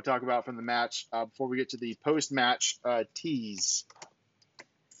guys want to talk about from the match before we get to the post-match tease?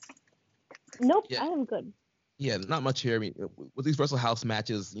 Nope, Yeah. I am good. Yeah, not much here. I mean, with these Wrestle House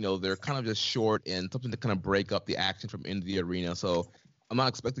matches, they're kind of just short and something to kind of break up the action from into the arena. So I'm not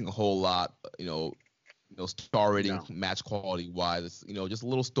expecting a whole lot, star rating, match quality wise. Just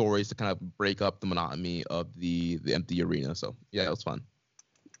little stories to kind of break up the monotony of the empty arena. So yeah, it was fun.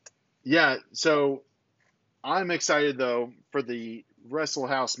 Yeah, so I'm excited though for the Wrestle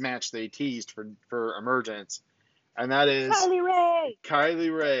House match they teased for Emergence, and that is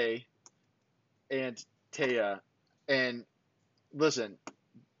Kylie Ray and Taya. And listen,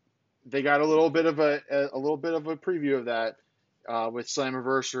 they got a little bit of a preview of that with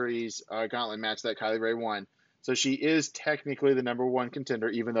Slammiversary's gauntlet match that Kylie Ray won. So she is technically the number 1 contender,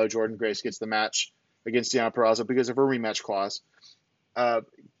 even though Jordan Grace gets the match against Deonna Purrazzo because of her rematch clause.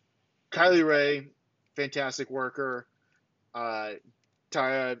 Kylie Ray, fantastic worker.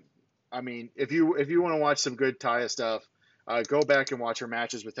 Taya, I mean, if you want to watch some good Taya stuff, go back and watch her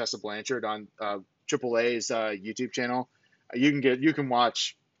matches with Tessa Blanchard on AAA's YouTube channel. You can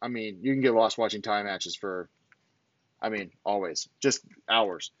get lost watching Taya matches for, always, just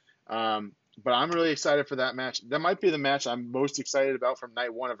hours. But I'm really excited for that match. That might be the match I'm most excited about from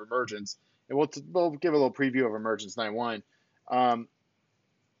night 1 of Emergence, and we'll give a little preview of Emergence night 1.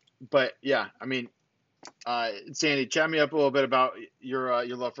 But yeah, Sandy, chat me up a little bit about your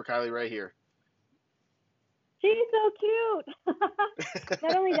love for Kylie Ray here. She's so cute.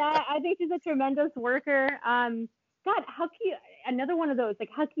 Not only that, I think she's a tremendous worker. God, how can you? Another one of those. Like,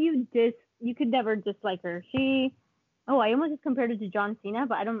 how can you could never dislike her. I almost just compared her to John Cena,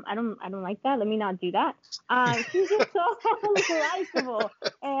 but I don't like that. Let me not do that. She's just so likable,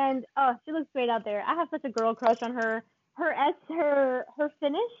 and And she looks great out there. I have such a girl crush on her. Her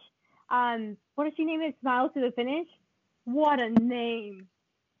finish. What does she name it? Smile to the finish. What a name!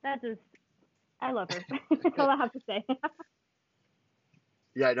 I love her. That's all I have to say.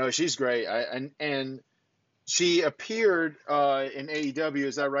 Yeah, no, she's great. And she appeared in AEW.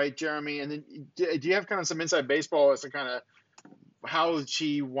 Is that right, Jeremy? And then do you have kind of some inside baseball as to kind of how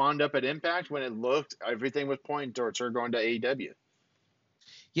she wound up at Impact when it looked everything was pointing towards her going to AEW?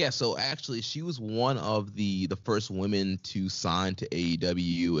 Yeah, so actually, she was one of the first women to sign to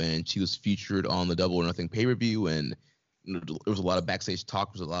AEW, and she was featured on the Double or Nothing pay-per-view, and there was a lot of backstage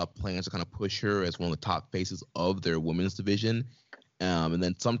talk. There was a lot of plans to kind of push her as one of the top faces of their women's division. And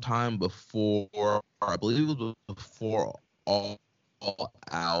then sometime before, I believe it was before All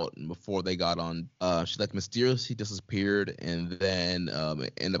Out and before they got on, she like mysteriously disappeared, and then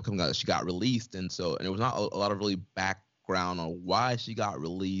it ended up coming out that she got released, and it was not a lot of really background on why she got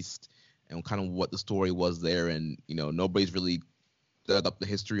released and kind of what the story was there, and nobody's really dug up the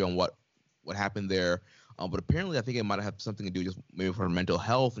history on what happened there. But apparently, I think it might have had something to do just maybe with her mental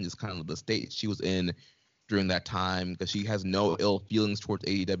health and just kind of the state she was in during that time, because she has no ill feelings towards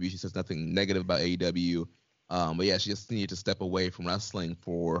AEW. She says nothing negative about AEW. But yeah, she just needed to step away from wrestling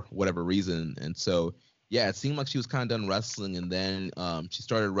for whatever reason. And so, yeah, it seemed like she was kind of done wrestling. And then she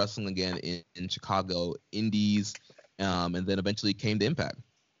started wrestling again in Chicago Indies, and then eventually came to Impact.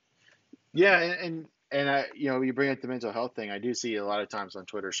 Yeah, and I, you bring up the mental health thing. I do see a lot of times on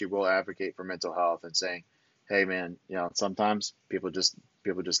Twitter she will advocate for mental health and saying, "Hey, man, sometimes people just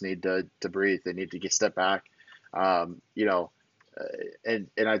need to breathe. They need to step back." And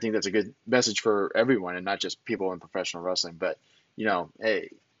I think that's a good message for everyone, and not just people in professional wrestling. But hey,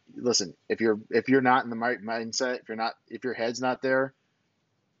 listen, if you're not in the right mindset, if your head's not there,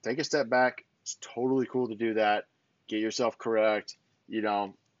 take a step back. It's totally cool to do that. Get yourself correct.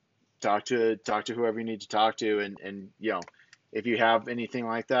 Talk to whoever you need to talk to, and if you have anything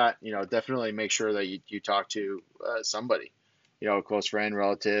like that, definitely make sure that you talk to somebody, a close friend,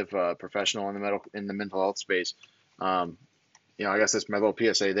 relative, professional in the mental health space. I guess that's my little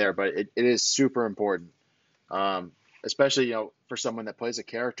PSA there, but it is super important, especially for someone that plays a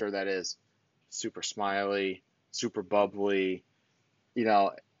character that is super smiley, super bubbly. It's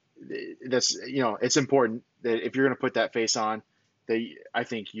important that if you're going to put that face on, I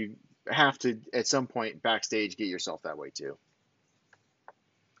think you have to at some point backstage get yourself that way too.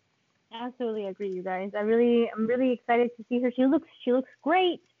 Absolutely agree, you guys. I'm really excited to see her. She looks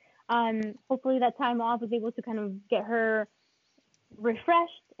great. Hopefully that time off was able to kind of get her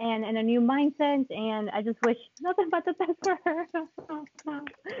refreshed and a new mindset. And I just wish nothing but the best for her.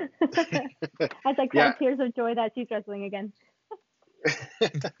 As I cry tears of joy that she's wrestling again.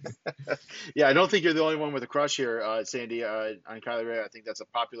 Yeah, I don't think you're the only one with a crush here, Sandy, on Kylie Ray. I think that's a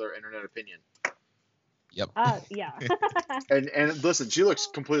popular internet opinion. Yep. Yeah. and listen, she looks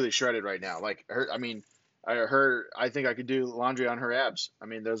completely shredded right now. Like I think I could do laundry on her abs. I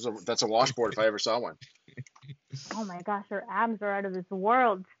mean, that's a washboard if I ever saw one. Oh my gosh, her abs are out of this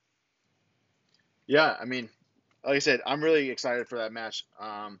world. Yeah, I mean, like I said, I'm really excited for that match.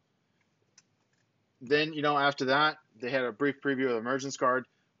 Then, after that, they had a brief preview of the Emergence card.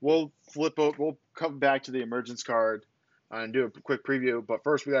 We'll come back to the Emergence card and do a quick preview. But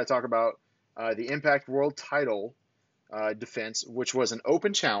first, we got to talk about the Impact World Title defense, which was an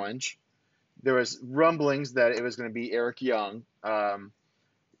open challenge. There was rumblings that it was going to be Eric Young.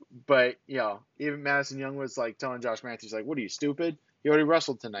 But, even Madison Young was like telling Josh Matthews, like, "What are you, stupid? He already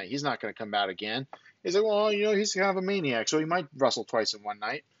wrestled tonight. He's not going to come out again." He's like, "Well, he's kind of a maniac, so he might wrestle twice in one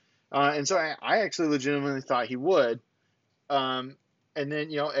night." And so I actually legitimately thought he would. And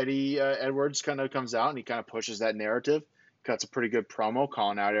then, Eddie Edwards kind of comes out and he kind of pushes that narrative, cuts a pretty good promo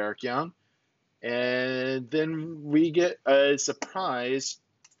calling out Eric Young. And then we get a surprise,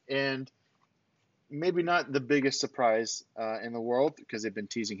 and maybe not the biggest surprise in the world because they've been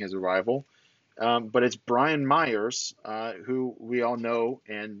teasing his arrival. But it's Brian Myers, who we all know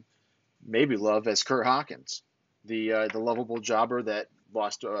and maybe love as Kurt Hawkins, the lovable jobber that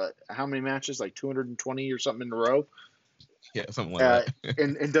lost how many matches, like 220 or something in a row. Yeah, something like that.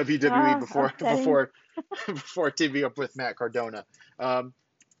 in WWE before teaming up with Matt Cardona.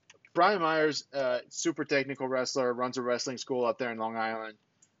 Brian Myers, super technical wrestler, runs a wrestling school up there in Long Island.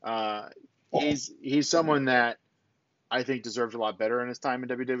 He's someone that I think deserves a lot better in his time in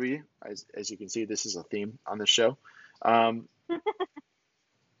WWE. As you can see, this is a theme on this show. But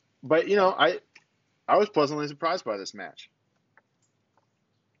I was pleasantly surprised by this match.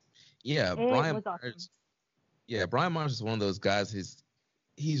 Yeah, Brian Myers. Yeah, Brian Myers is one of those guys.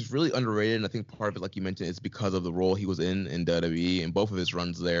 he's really underrated, and I think part of it, like you mentioned, is because of the role he was in WWE and both of his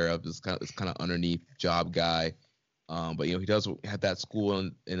runs there of this kind of underneath job guy. But he does have that school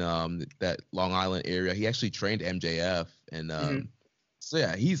in that Long Island area. He actually trained MJF, and so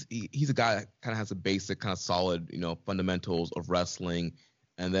yeah, he's a guy that kind of has a basic kind of solid fundamentals of wrestling.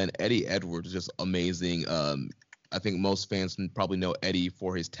 And then Eddie Edwards is just amazing. I think most fans probably know Eddie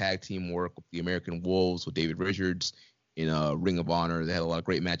for his tag team work with the American Wolves with David Richards in Ring of Honor. They had a lot of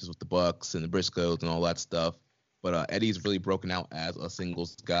great matches with the Bucks and the Briscoes and all that stuff. But Eddie's really broken out as a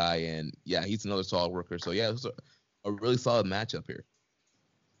singles guy, and yeah, he's another solid worker. So yeah, it was a really solid matchup here.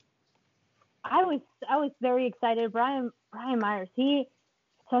 I was very excited. Brian Myers, he's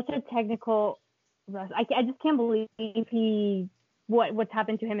such a technical wrestler. I just can't believe what's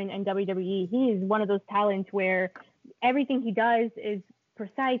happened to him in WWE. He is one of those talents where everything he does is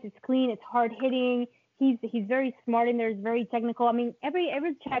precise, it's clean, it's hard hitting. He's very smart in there. He's very technical. I mean, every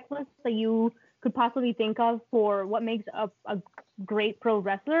checklist that you could possibly think of for what makes a great pro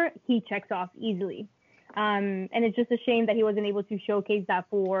wrestler, he checks off easily. And it's just a shame that he wasn't able to showcase that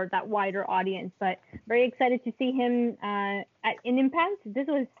for that wider audience. But very excited to see him in Impact. This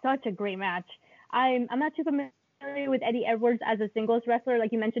was such a great match. I'm not too familiar with Eddie Edwards as a singles wrestler.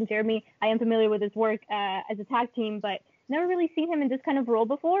 Like you mentioned, Jeremy, I am familiar with his work as a tag team, but never really seen him in this kind of role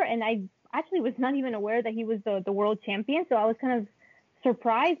before. And I actually was not even aware that he was the world champion. So I was kind of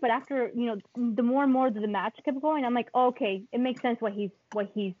surprised, but after the more and more the match kept going, I'm like, oh, okay, it makes sense why he's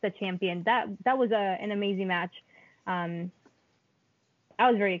the champion. That was an amazing match. I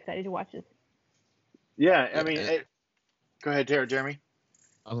was very excited to watch this. Yeah, I mean, go ahead, Jeremy.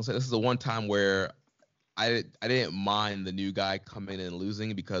 I was gonna say this is the one time where I didn't mind the new guy coming in and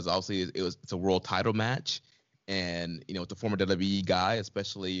losing, because obviously it's a world title match, and it's a former WWE guy,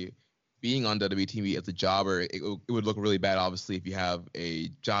 especially being on WWE TV as a jobber, it would look really bad, obviously, if you have a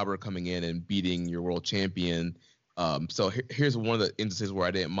jobber coming in and beating your world champion. So here's one of the instances where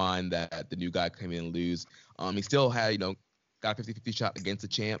I didn't mind that the new guy came in and lose. He still had, got a 50-50 shot against the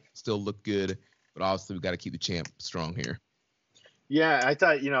champ, still looked good, but obviously we got to keep the champ strong here. Yeah, I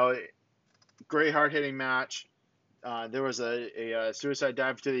thought, great hard-hitting match. There was a suicide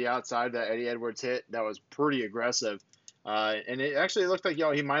dive to the outside that Eddie Edwards hit that was pretty aggressive. And it actually looked like,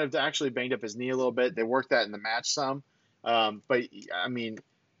 he might have actually banged up his knee a little bit. They worked that in the match some. But, I mean,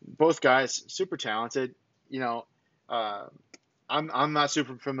 both guys, super talented. I'm not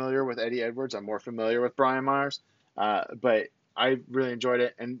super familiar with Eddie Edwards. I'm more familiar with Brian Myers. But I really enjoyed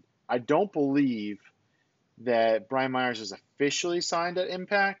it. And I don't believe that Brian Myers is officially signed at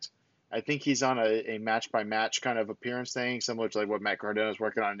Impact. I think he's on a match-by-match kind of appearance thing, similar to like what Matt Cardona is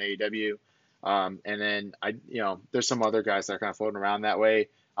working on in AEW. And then there's some other guys that are kind of floating around that way.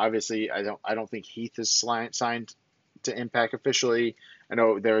 Obviously, I don't think Heath is signed to Impact officially. I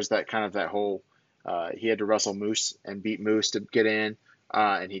know there's that kind of that whole he had to wrestle Moose and beat Moose to get in,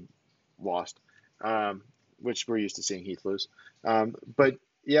 and he lost, which we're used to seeing Heath lose. But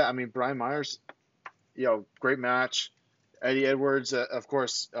yeah, I mean, Brian Myers, great match. Eddie Edwards, of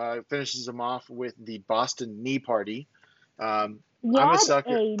course, finishes him off with the Boston Knee Party. I'm a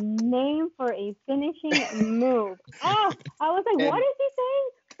sucker. A name for a finishing move. Oh, I was like, what is he saying?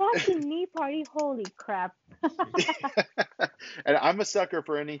 Boston Knee Party. Holy crap. And I'm a sucker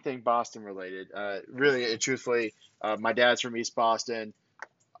for anything Boston related. Really, truthfully, my dad's from East Boston.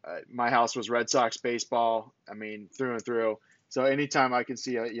 My house was Red Sox baseball. I mean, through and through. So anytime I can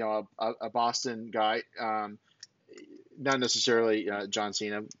see a Boston guy, not necessarily John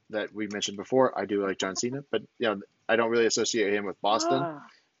Cena that we mentioned before. I do like John Cena, but I don't really associate him with Boston.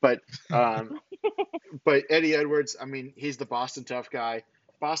 But but Eddie Edwards, I mean, he's the Boston tough guy.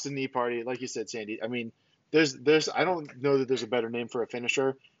 Boston Knee Party, like you said, Sandy. I mean, there's I don't know that there's a better name for a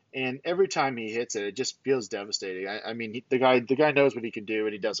finisher. And every time he hits it, it just feels devastating. I mean, the guy knows what he can do,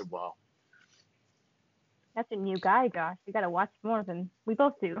 and he does it well. That's a new guy, Josh. You got to watch more of him. We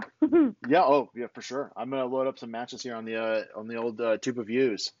both do. Yeah, for sure. I'm gonna load up some matches here on the old tube of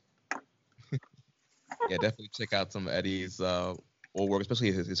views. Yeah, definitely check out some of Eddie's old work,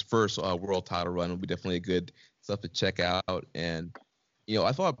 especially his first world title run. Will be definitely a good stuff to check out. And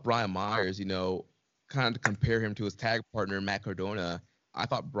I thought Brian Myers, kind of to compare him to his tag partner Matt Cardona, I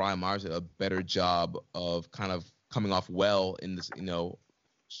thought Brian Myers did a better job of kind of coming off well in this, kind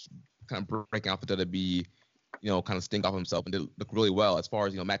of breaking off the WWE, kind of stink off himself, and did look really well. As far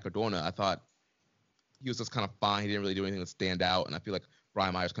as Matt Cardona, I thought he was just kind of fine. He didn't really do anything to stand out, and I feel like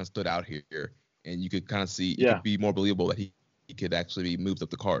Brian Myers kind of stood out here, and you could kind of see it could be more believable that he could actually be moved up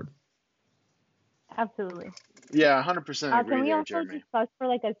the card. Absolutely. Yeah, 100% agree. Can we there, also Jeremy. discuss for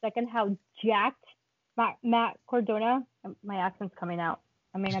like a second how jacked Matt Cardona? My accent's coming out.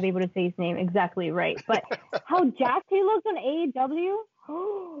 I may not be able to say his name exactly right, but how jacked he looks on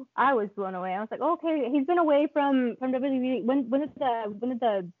AEW. I was blown away. I was like, okay, he's been away from WWE. When did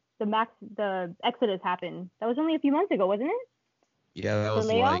the Exodus happen? That was only a few months ago, wasn't it? Yeah, that was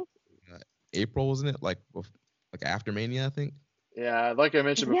like April, wasn't it? Like after Mania, I think. Yeah, like I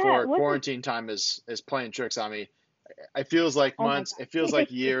mentioned before, quarantine time is playing tricks on me. It feels like months. It feels like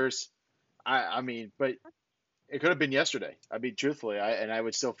years. I mean, but it could have been yesterday. I mean, truthfully, I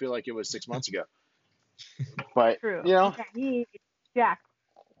would still feel like it was 6 months ago. But true. You know, he's jacked.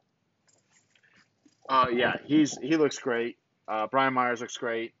 Yeah, he looks great. Brian Myers looks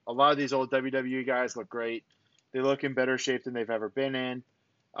great. A lot of these old WWE guys look great. They look in better shape than they've ever been in.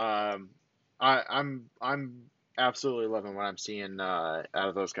 I'm absolutely loving what I'm seeing out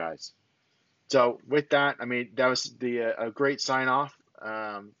of those guys. So with that, I mean, that was a great sign off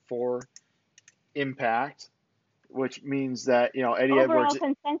for Impact, which means that Eddie overall Edwards.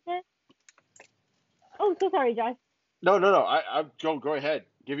 Consensus. Oh, so sorry, Josh. No. I go ahead.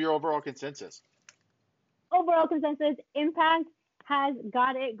 Give your overall consensus. Overall consensus: Impact has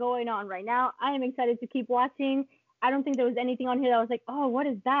got it going on right now. I am excited to keep watching. I don't think there was anything on here that was like, oh, what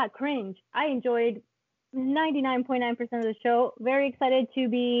is that? Cringe. I enjoyed 99.9% of the show. Very excited to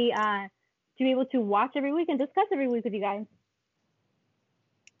be able to watch every week and discuss every week with you guys.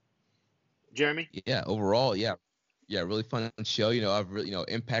 Jeremy? Yeah, overall, yeah, really fun show.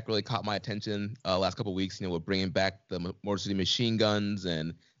 Impact really caught my attention last couple of weeks. We're bringing back the Motor City Machine Guns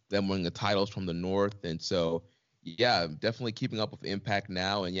and them winning the titles from the North, and so yeah, definitely keeping up with Impact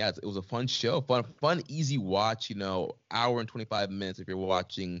now. And yeah, it was a fun show, fun, easy watch. Hour and 25 minutes if you're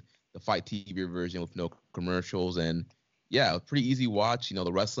watching the Fight TV version with no commercials, and yeah, pretty easy watch.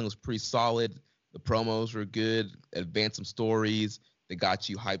 The wrestling was pretty solid. The promos were good. Advanced some stories. They got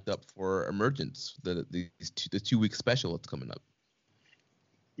you hyped up for Emergence, the 2-week special that's coming up.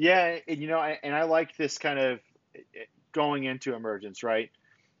 Yeah, and I like this kind of going into Emergence, right?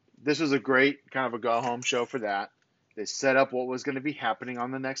 This was a great kind of a go-home show for that. They set up what was going to be happening on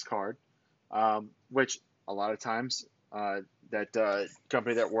the next card, which a lot of times that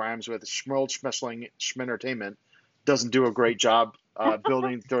company that rhymes with Schmentertainment doesn't do a great job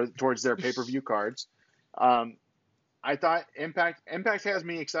building towards their pay-per-view cards. I thought Impact has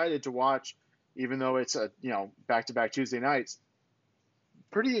me excited to watch, even though it's back-to-back Tuesday nights.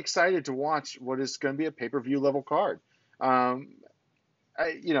 Pretty excited to watch what is going to be a pay-per-view level card. I'm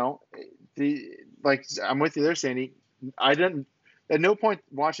with you there, Sandy. I didn't at no point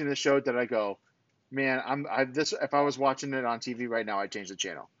watching this show did I go, man, if I was watching it on TV right now, I'd change the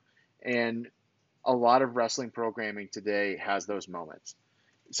channel. And a lot of wrestling programming today has those moments.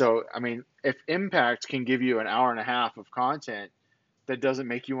 So, I mean, if Impact can give you an hour and a half of content that doesn't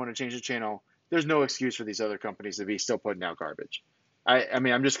make you want to change the channel, there's no excuse for these other companies to be still putting out garbage. I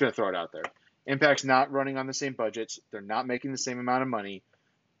mean, I'm just going to throw it out there. Impact's not running on the same budgets. They're not making the same amount of money.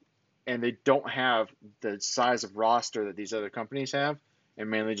 And they don't have the size of roster that these other companies have, and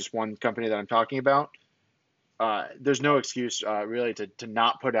mainly just one company that I'm talking about. There's no excuse really to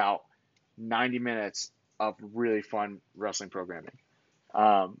not put out 90 minutes of really fun wrestling programming.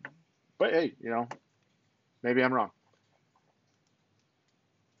 But hey, maybe I'm wrong.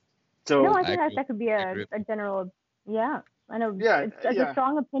 So no, I think that could be a general, yeah. I know it's a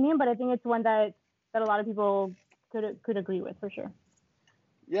strong opinion, but I think it's one that a lot of people could agree with for sure.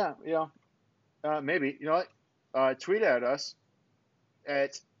 Yeah, maybe. You know what? Tweet at us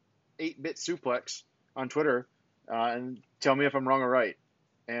at 8-Bit Suplex on Twitter and tell me if I'm wrong or right.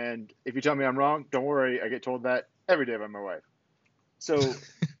 And if you tell me I'm wrong, don't worry. I get told that every day by my wife. So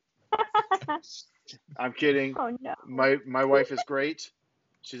I'm kidding. Oh, no. My wife is great.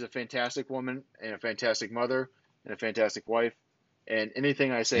 She's a fantastic woman and a fantastic mother and a fantastic wife. And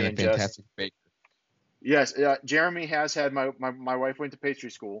anything I say and a fantastic baker. Yes, Jeremy has had my wife went to pastry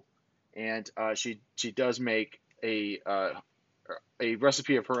school, and she does make a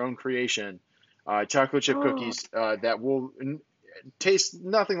recipe of her own creation, chocolate chip cookies that will taste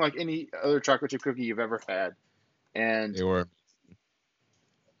nothing like any other chocolate chip cookie you've ever had. And they were,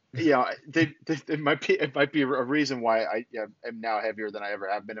 it might be a reason why I am now heavier than I ever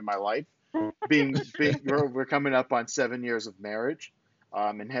have been in my life. We're coming up on 7 years of marriage.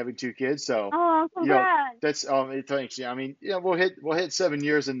 And having 2 kids, so congrats. That's thanks. Yeah, I mean, we'll hit 7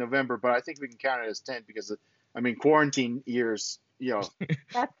 years in November, but I think we can count it as 10 because quarantine years.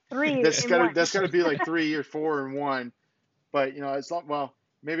 That's 3. That's gotta be like 3 or 4 in one. But it's not. Well,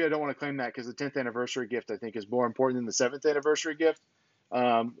 maybe I don't want to claim that because the 10th anniversary gift I think is more important than the 7th anniversary gift.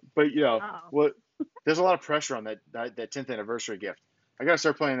 But there's a lot of pressure on that 10th anniversary gift. I gotta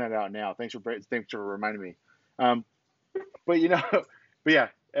start planning that out now. Thanks for reminding me. But But yeah,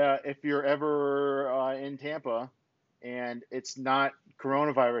 if you're ever in Tampa and it's not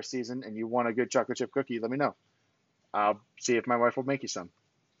coronavirus season and you want a good chocolate chip cookie, let me know. I'll see if my wife will make you some.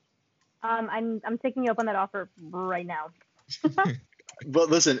 I'm taking you up on that offer right now. But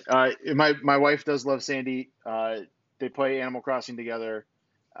listen, my wife does love Sandy. They play Animal Crossing together.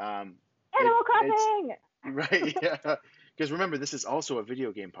 Animal Crossing. Right, yeah. Because remember, this is also a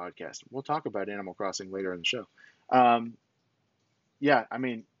video game podcast. We'll talk about Animal Crossing later in the show. Yeah, I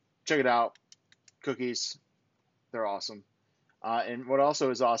mean, check it out. Cookies, they're awesome. And what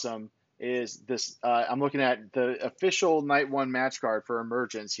also is awesome is this. I'm looking at the official Night 1 match card for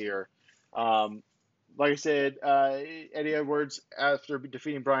Emergence here. Like I said, Eddie Edwards, after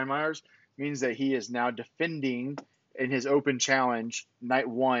defeating Brian Myers, means that he is now defending in his open challenge Night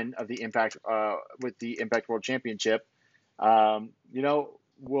 1 of the Impact with the Impact World Championship. We'll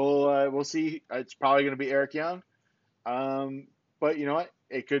see. It's probably going to be Eric Young. But you know what?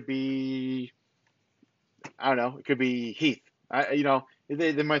 It could be, I don't know. It could be Heath.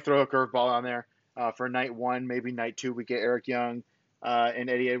 They might throw a curveball on there for Night 1. Maybe Night 2 we get Eric Young and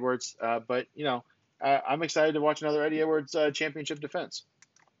Eddie Edwards. But I'm excited to watch another Eddie Edwards championship defense.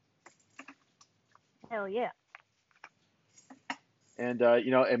 Hell yeah. And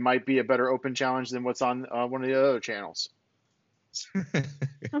it might be a better open challenge than what's on one of the other channels.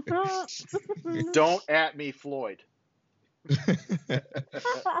 Don't at me, Floyd.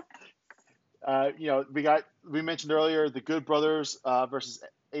 We mentioned earlier the Good Brothers versus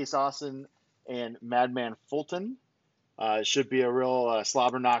Ace Austin and Madman Fulton. Should be a real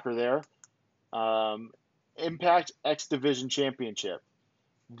slobber knocker there. Impact X Division Championship.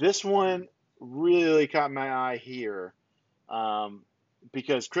 This one really caught my eye here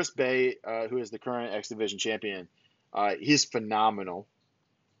because Chris Bay, who is the current X Division champion, he's phenomenal.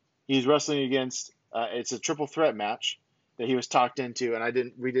 He's wrestling against it's a triple threat match that he was talked into,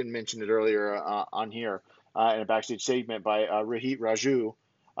 and we didn't mention it earlier on here in a backstage segment by Rahit Raju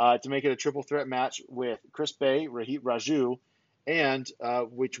to make it a triple threat match with Chris Bay, Rahit Raju, and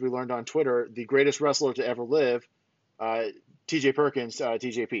which we learned on Twitter, the greatest wrestler to ever live, TJ Perkins,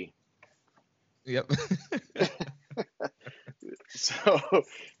 TJP. Yep. So,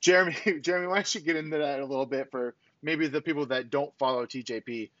 Jeremy, why don't you get into that a little bit for maybe the people that don't follow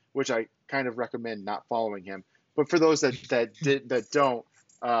TJP, which I kind of recommend not following him. But for those that don't,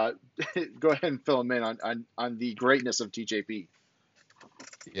 go ahead and fill them in on the greatness of TJP.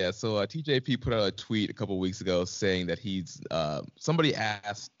 Yeah, so TJP put out a tweet a couple weeks ago saying that he's somebody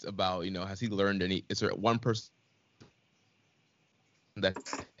asked about, has he learned is there one person that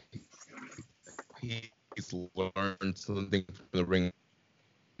he's learned something from the ring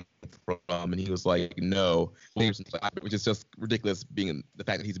from, and he was like, no, which is just ridiculous, being the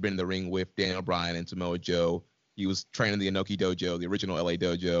fact that he's been in the ring with Daniel Bryan and Samoa Joe. He was training the Inoki Dojo, the original LA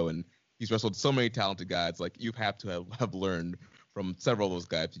Dojo, and he's wrestled so many talented guys. Like, you have to have learned from several of those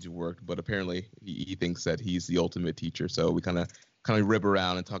guys that you worked, but apparently he thinks that he's the ultimate teacher. So we kind of rib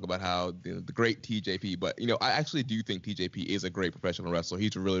around and talk about how the great TJP. But I actually do think TJP is a great professional wrestler.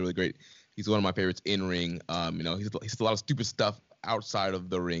 He's really, really great. He's one of my favorites in ring. He's a lot of stupid stuff outside of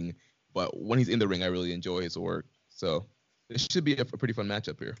the ring, but when he's in the ring, I really enjoy his work. So it should be a pretty fun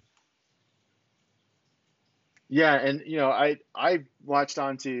matchup here. Yeah, and I watched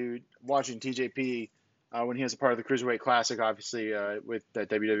watching TJP when he was a part of the Cruiserweight Classic, obviously with that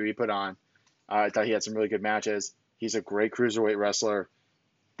WWE put on. I thought he had some really good matches. He's a great cruiserweight wrestler.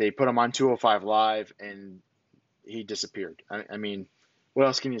 They put him on 205 Live, and he disappeared. I mean, what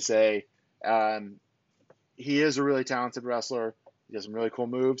else can you say? He is a really talented wrestler. He does some really cool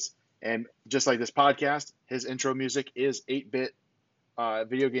moves. And just like this podcast, his intro music is 8-bit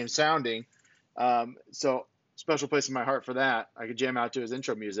video game sounding. So special place in my heart for that. I could jam out to his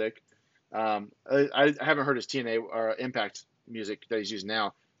intro music. I haven't heard his TNA or Impact music that he's using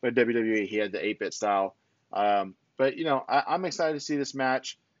now, but WWE, he had the 8-bit style. But I'm excited to see this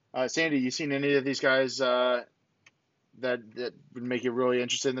match. Sandy, you seen any of these guys that would make you really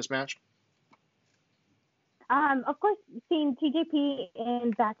interested in this match? Of course, seeing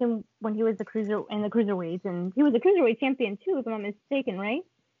TJP back when he was the cruiserweights, and he was a cruiserweight champion too, if I'm not mistaken, right?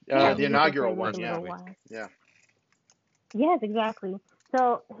 The inaugural one, yeah. Yes, exactly.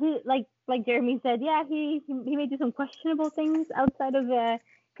 So he, like Jeremy said, yeah, he may do some questionable things outside of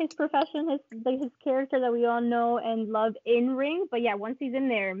his profession, his character that we all know and love in ring. But yeah, once he's in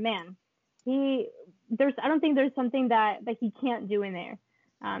there, man, I don't think there's something that he can't do in there.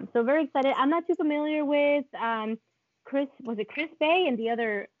 So very excited. I'm not too familiar with Chris Bay and the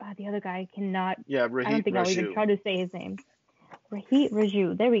other guy cannot. Yeah, Rahit I don't think Raju. I'll even try to say his name. Rahit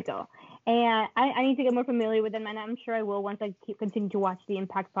Raju. There we go. And I need to get more familiar with them, and I'm sure I will once I continue to watch the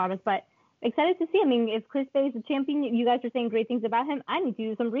Impact product. But excited to see. I mean, if Chris Bay is a champion, you guys are saying great things about him. I need to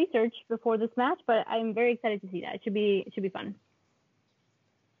do some research before this match, but I'm very excited to see that. It should be fun.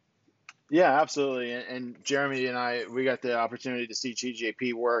 Yeah, absolutely. And Jeremy and we got the opportunity to see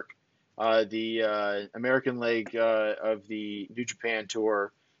TJP work the American leg of the New Japan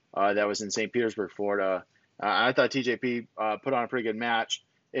tour that was in St. Petersburg, Florida. I thought TJP put on a pretty good match.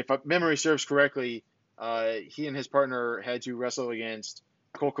 If memory serves correctly, he and his partner had to wrestle against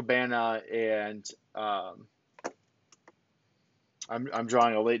Cole Cabana and I'm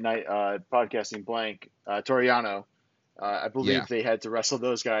drawing a late night podcasting blank, Toriano. I believe they had to wrestle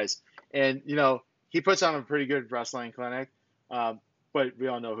those guys. And, he puts on a pretty good wrestling clinic, but we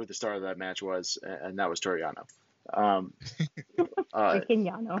all know who the star of that match was, and that was Toriano. Freaking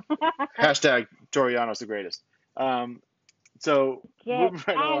Yano. Hashtag Toriano's the greatest. So Get moving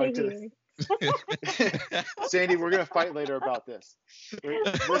right out along of here. Sandy, we're going to fight later about this.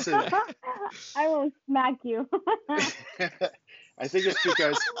 Listen. I will smack you. I think it's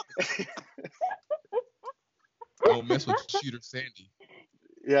because don't mess with Shooter Sandy.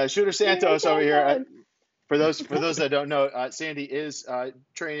 Yeah, Shooter Santos over here. For those that don't know, Sandy is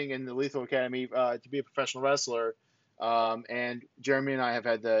training in the Lethal Academy to be a professional wrestler, and Jeremy and I have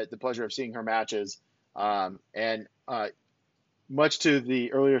had the pleasure of seeing her matches. And much to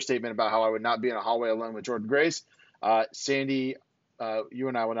the earlier statement about how I would not be in a hallway alone with Jordan Grace, Sandy, you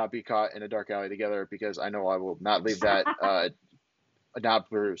and I will not be caught in a dark alley together because I know I will not leave that not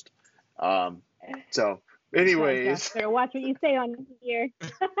bruised. So. Anyways, better watch what you say on here.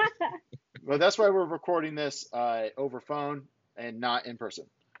 Well, that's why we're recording this over phone and not in person.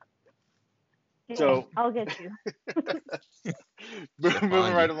 Yeah, so I'll get you.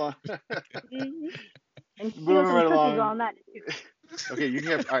 moving right along. And Moving right along. On that too. Okay, you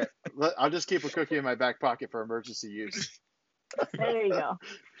can have. All right, I'll just keep a cookie in my back pocket for emergency use. There you go.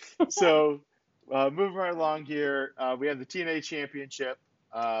 So, moving right along here, we have the TNA Championship.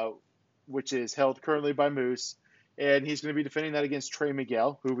 Which is held currently by Moose, and he's going to be defending that against Trey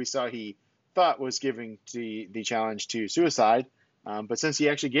Miguel, who we saw he thought was giving the challenge to Suicide. But since he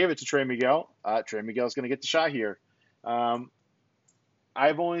actually gave it to Trey Miguel's going to get the shot here.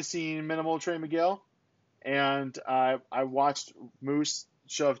 I've only seen minimal Trey Miguel, and I watched Moose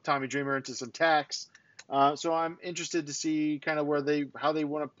shove Tommy Dreamer into some tacks. So I'm interested to see kind of how they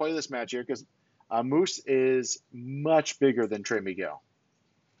want to play this match here, because Moose is much bigger than Trey Miguel.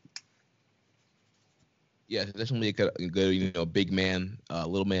 Yeah, definitely a good, big man,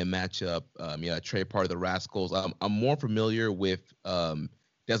 little man matchup. Trey part of the Rascals. I'm more familiar with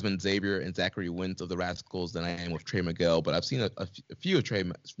Desmond Xavier and Zachary Wentz of the Rascals than I am with Trey Miguel, but I've seen a few of Trey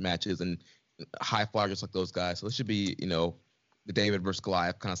matches and high flyer just like those guys. So this should be, the David versus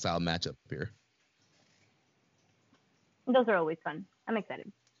Goliath kind of style matchup here. Those are always fun. I'm excited.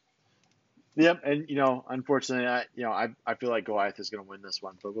 Yep, and unfortunately, I feel like Goliath is going to win this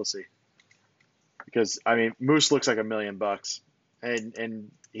one, but we'll see. Because Moose looks like $1 million,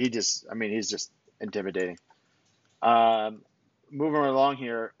 and he's just intimidating. Moving along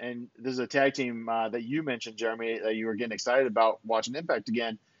here, and this is a tag team that you mentioned, Jeremy, that you were getting excited about watching Impact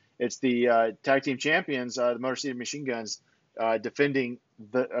again. It's the tag team champions, the Motor City Machine Guns, defending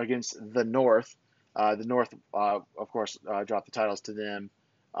against the North. The North, of course, dropped the titles to them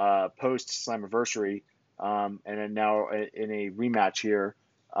post Slammiversary, and then now in a rematch here.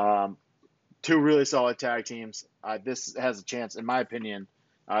 Two really solid tag teams. This has a chance, in my opinion,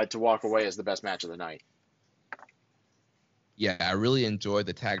 to walk away as the best match of the night. Yeah, I really enjoyed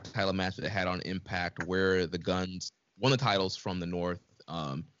the tag title match that they had on Impact, where the Guns won the titles from the North.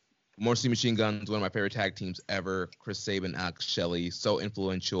 Motor City Machine Guns, one of my favorite tag teams ever. Chris Sabin, Alex Shelley, so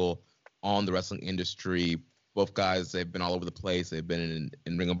influential on the wrestling industry. Both guys, they've been all over the place. They've been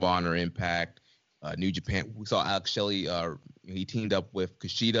in Ring of Honor, Impact, New Japan. We saw Alex Shelley. He teamed up with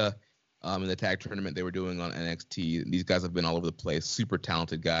Kushida in the tag tournament they were doing on NXT. These guys have been all over the place, super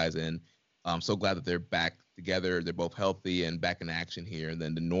talented guys, and I'm so glad that they're back together. They're both healthy and back in action here. And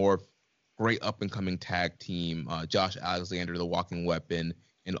then the North, great up-and-coming tag team, Josh Alexander, the Walking Weapon,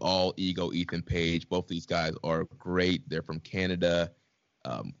 and All Ego Ethan Page. Both these guys are great. They're from Canada.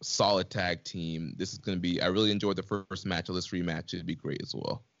 Solid tag team. This is going to be – I really enjoyed the first match of this rematch. It'd be great as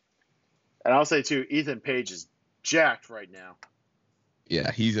well. And I'll say, too, Ethan Page is jacked right now.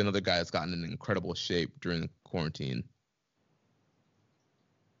 Yeah, he's another guy that's gotten in incredible shape during the quarantine.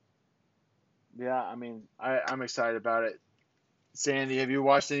 Yeah, I'm excited about it. Sandy, have you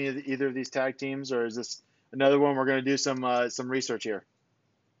watched either of these tag teams, or is this another one we're going to do some research here?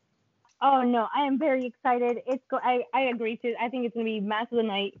 Oh no, I am very excited. I agree too. I think it's gonna be match of the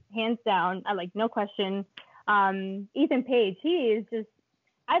night, hands down. I like no question. Ethan Page, he is just.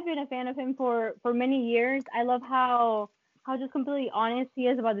 I've been a fan of him for many years. I love how just completely honest he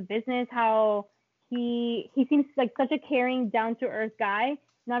is about the business. How he seems like such a caring, down to earth guy.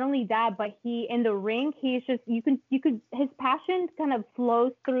 Not only that, but he in the ring, he's just you could his passion kind of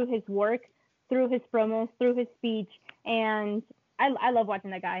flows through his work, through his promos, through his speech, and I love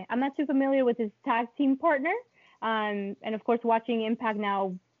watching that guy. I'm not too familiar with his tag team partner, and of course watching Impact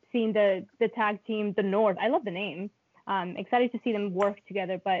now, seeing the tag team, the North. I love the name. Excited to see them work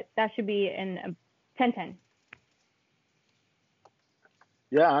together, but that should be in a 10-10.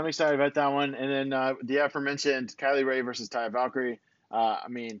 Yeah, I'm excited about that one. And then the aforementioned Kylie Ray versus Taya Valkyrie. I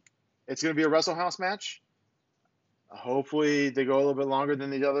mean, it's going to be a Wrestle House match. Hopefully, they go a little bit longer than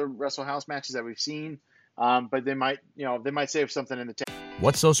the other Wrestle House matches that we've seen. But they might save something in the tank.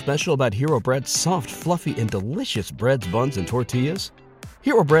 What's so special about Hero Bread's soft, fluffy, and delicious breads, buns, and tortillas?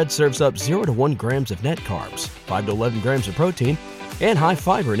 Hero Bread serves up 0 to 1 grams of net carbs, 5 to 11 grams of protein, and high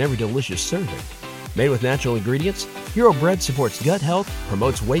fiber in every delicious serving. Made with natural ingredients, Hero Bread supports gut health,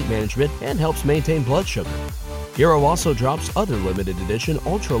 promotes weight management, and helps maintain blood sugar. Hero also drops other limited edition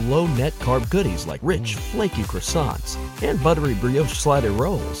ultra-low net carb goodies like rich, flaky croissants and buttery brioche slider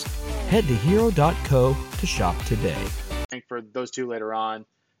rolls. Head to hero.co to shop today. For those two later on,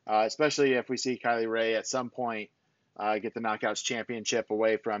 especially if we see Kylie Ray at some point get the Knockouts Championship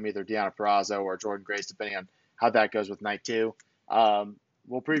away from either Deonna Purrazzo or Jordan Grace, depending on how that goes with Night 2.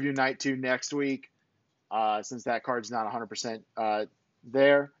 We'll preview Night 2 next week since that card's not 100%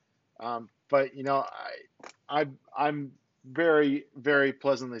 there. But, you know, I'm very, very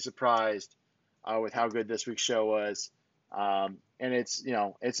pleasantly surprised with how good this week's show was. And it's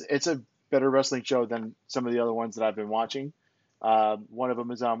a better wrestling show than some of the other ones that I've been watching. One of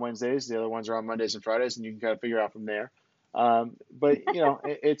them is on Wednesdays. The other ones are on Mondays and Fridays, and you can kind of figure out from there. But, you know,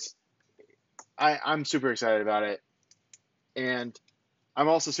 I'm super excited about it. And I'm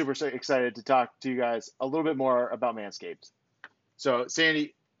also super excited to talk to you guys a little bit more about Manscaped. So,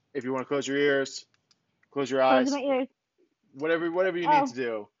 Sandy, if you want to close your ears, close your eyes, Close my ears. whatever you need to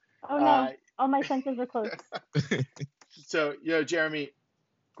do. Oh no, all my senses are closed. So, you know, Jeremy,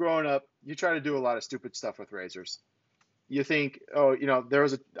 growing up, you try to do a lot of stupid stuff with razors. You think, oh, you know,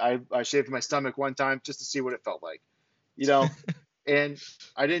 I shaved my stomach one time just to see what it felt like, you know, and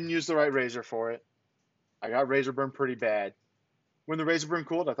I didn't use the right razor for it. I got razor burn pretty bad. When the razor burn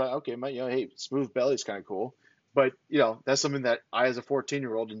cooled, I thought, okay, hey, smooth belly is kind of cool. But, you know, that's something that I, as a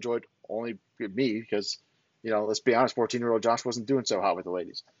 14-year-old, enjoyed only with me because, you know, let's be honest, 14-year-old Josh wasn't doing so hot with the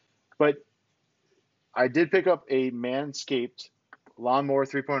ladies. But I did pick up a Manscaped Lawnmower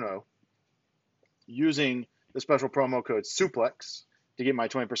 3.0 using the special promo code SUPLEX to get my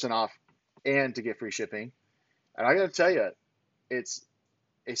 20% off and to get free shipping. And I got to tell you, it's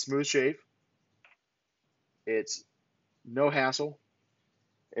a smooth shave. It's no hassle.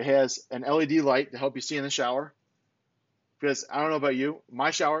 It has an LED light to help you see in the shower. Because I don't know about you, my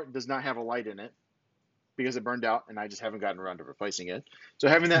shower does not have a light in it because it burned out and I just haven't gotten around to replacing it. So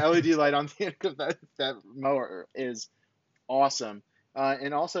having that LED light on the end of that mower is awesome.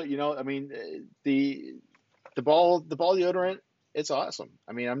 And also, you know, I mean, the ball deodorant, it's awesome.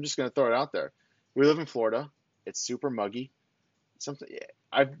 I mean, I'm just going to throw it out there. We live in Florida. It's super muggy.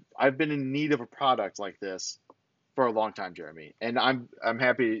 I've been in need of a product like this for a long time, Jeremy, and I'm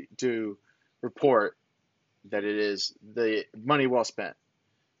happy to report that it is the money well spent.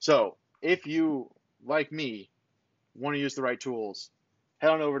 So if you, like me, want to use the right tools,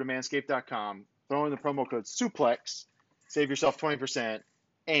 head on over to manscaped.com, throw in the promo code SUPLEX, save yourself 20%,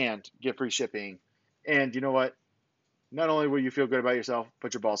 and get free shipping. And you know what? Not only will you feel good about yourself,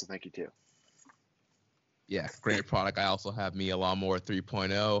 but your balls will thank you too. Yeah, great product. I also have me a Lawnmower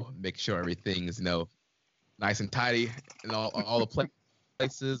 3.0. Make sure everything's, you know, nice and tidy in all the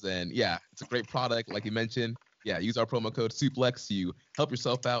places. And yeah, it's a great product. Like you mentioned, yeah, use our promo code SUPLEX. You help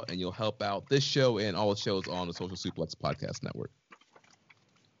yourself out and you'll help out this show and all the shows on the Social Suplex Podcast Network.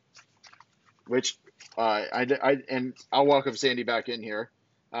 Which and I'll welcome Sandy back in here.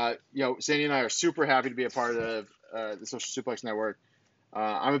 You know, Sandy and I are super happy to be a part of the Social Suplex Network.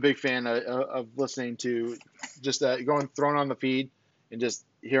 I'm a big fan of listening to just throwing on the feed and just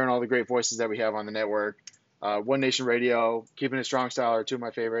hearing all the great voices that we have on the network. One Nation Radio, Keeping It Strong Style are two of my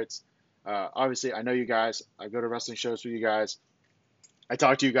favorites. Obviously, I know you guys. I go to wrestling shows with you guys. I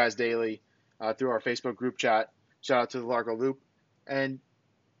talk to you guys daily through our Facebook group chat. Shout out to the Largo Loop. And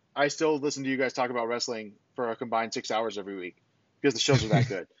I still listen to you guys talk about wrestling for a combined 6 hours every week. because the shows are that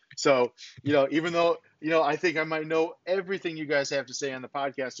good. So, even though, I think I might know everything you guys have to say on the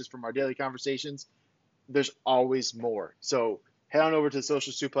podcast just from our daily conversations, there's always more. So head on over to the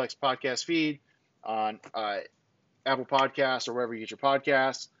Social Suplex podcast feed on Apple Podcasts or wherever you get your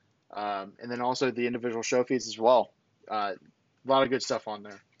podcasts, and then also the individual show feeds as well. A lot of good stuff on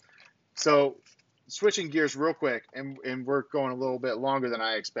there. So switching gears real quick, and we're going a little bit longer than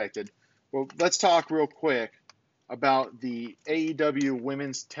I expected. Well, let's talk real quick about the AEW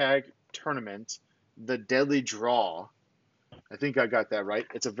Women's Tag Tournament, the Deadly Draw. I think I got that right.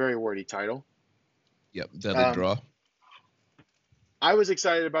 It's a very wordy title. Yep, Deadly Draw. I was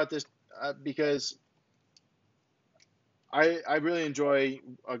excited about this because I really enjoy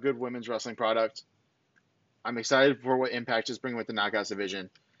a good women's wrestling product. I'm excited for what Impact is bringing with the Knockouts division.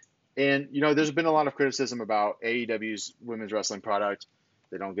 And, there's been a lot of criticism about AEW's women's wrestling product.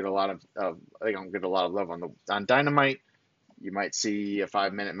 They don't get a lot of love on Dynamite. You might see a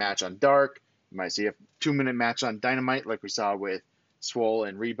 5-minute match on Dark. You might see a 2-minute match on Dynamite, like we saw with Swole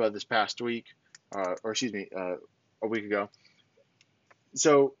and Reba this past week, a week ago.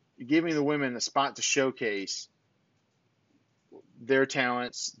 So giving the women a spot to showcase their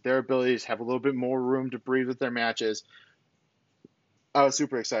talents, their abilities, have a little bit more room to breathe with their matches. I was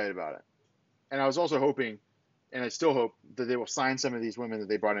super excited about it. And I was also hoping, and I still hope, that they will sign some of these women that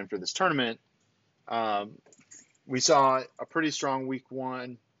they brought in for this tournament. We saw a pretty strong week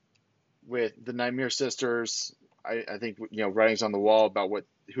 1 with the Nightmare Sisters. I think, writing's on the wall about what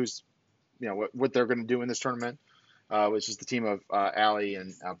they're going to do in this tournament, which is the team of Allie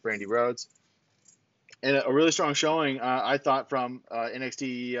and Brandy Rhodes. And a really strong showing, I thought, from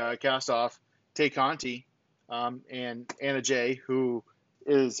NXT cast-off Tay Conti and Anna Jay, who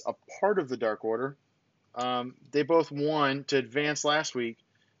is a part of the Dark Order. They both won to advance last week.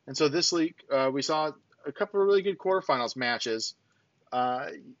 And so this week, we saw a couple of really good quarterfinals matches.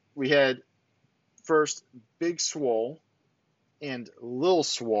 We had first Big Swole and Lil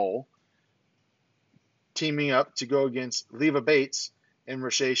Swole teaming up to go against Leva Bates and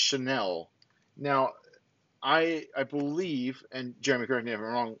Roche Chanel. Now, I believe, and Jeremy, correct me if I'm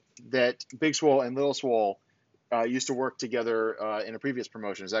wrong, that Big Swole and Little Swole used to work together in a previous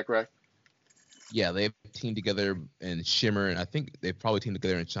promotion. Is that correct? Yeah, they've teamed together in Shimmer, and I think they've probably teamed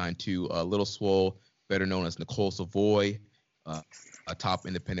together in Shine too. Little Swole, better known as Nicole Savoy, a top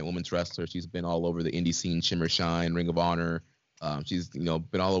independent women's wrestler. She's been all over the indie scene, Shimmer, Shine, Ring of Honor. She's been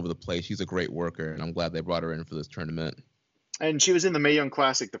all over the place. She's a great worker, and I'm glad they brought her in for this tournament. And she was in the Mae Young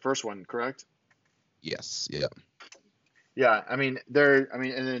Classic, the first one, correct? Yes. Yeah. Yeah, and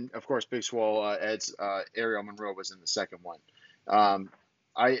then of course Big Swole, Ed's Ariel Monroe was in the second one.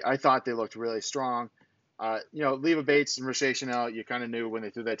 I thought they looked really strong. Leva Bates and Roche Chanel, you kind of knew when they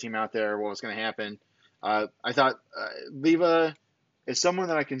threw that team out there what was going to happen. I thought Leva is someone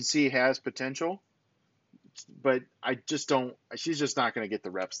that I can see has potential, but I just don't. She's just not going to get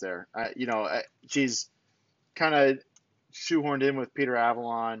the reps there. She's kind of shoehorned in with Peter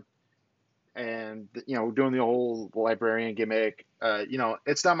Avalon. And doing the whole librarian gimmick,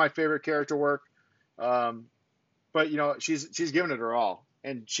 it's not my favorite character work, but she's given it her all,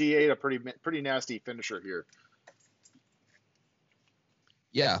 and she ate a pretty nasty finisher here.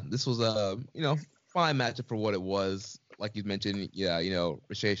 Yeah, this was a fine matchup for what it was. Like you mentioned,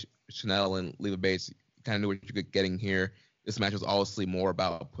 Roche Chanel and Leva Bates kind of knew what you were getting here. This match was obviously more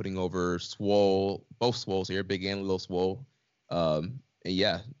about putting over Swole, both Swoles here, Big and Little Swole, and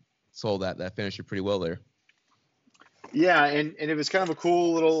yeah. Sold that finisher pretty well there. Yeah, and it was kind of a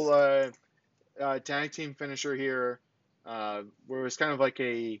cool little tag team finisher here, where it was kind of like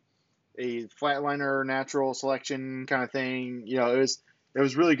a flatliner natural selection kind of thing. It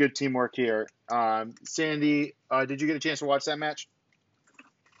was really good teamwork here. Sandy, did you get a chance to watch that match?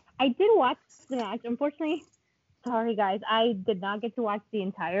 I did watch the match. Unfortunately, sorry guys, I did not get to watch the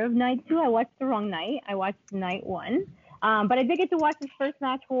entire of night 2. I watched the wrong night. I watched night 1. But I did get to watch the first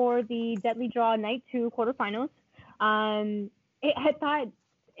match for the Deadly Draw Night 2 quarterfinals. I thought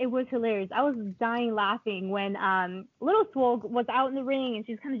it was hilarious. I was dying laughing when Little Swole was out in the ring and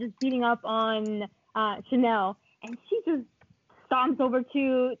she's kind of just beating up on Chanel. And she just stomps over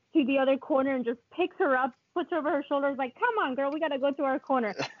to the other corner and just picks her up, puts her over her shoulders like, come on, girl, we got to go to our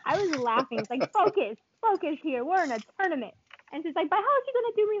corner. I was laughing. It's like, focus here. We're in a tournament. And she's like, but how is she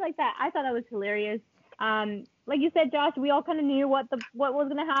going to do me like that? I thought that was hilarious. Like you said, Josh, we all kind of knew what was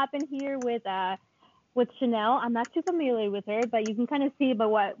going to happen here with Chanel. I'm not too familiar with her, but you can kind of see by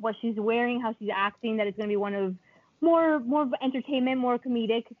what she's wearing, how she's acting, that it's going to be one of more entertainment, more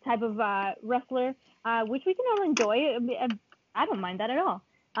comedic type of wrestler, which we can all enjoy. I don't mind that at all.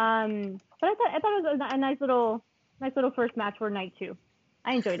 But I thought it was a nice little nice little first match for night 2.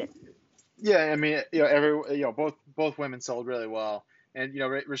 I enjoyed it. Yeah, I mean, both women sold really well, and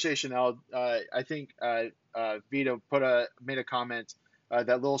Rochelle Chanel. I think Vito made a comment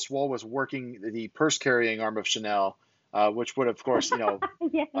that Lil Swole was working the purse carrying arm of Chanel, which would, of course,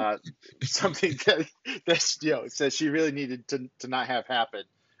 Yeah. something that says she really needed to not have happen.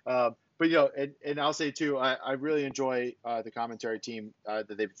 But and I'll say too, I really enjoy the commentary team that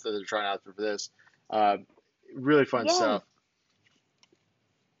they're trying out for this. Really fun Yes. stuff.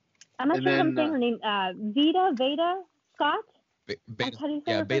 I'm not And sure if then, I'm saying her name. Veda Scott? Beta, How do you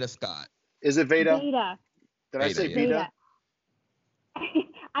say yeah, her Beta first? Scott. Is it Veda? Veda. Did I say Veda, Veda?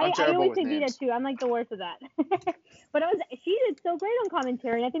 I terrible always with say Veda names. too. I'm like the worst of that. But she did so great on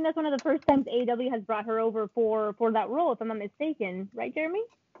commentary, and I think that's one of the first times AEW has brought her over for that role, if I'm not mistaken. Right, Jeremy?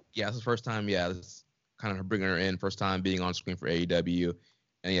 Yeah, it's the first time. Yeah, it's kind of her bringing her in, first time being on screen for AEW.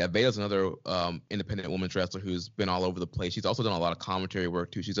 And yeah, Veda's another independent women's wrestler who's been all over the place. She's also done a lot of commentary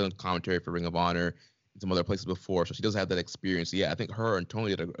work too. She's done commentary for Ring of Honor and some other places before, so she does have that experience. So yeah, I think her and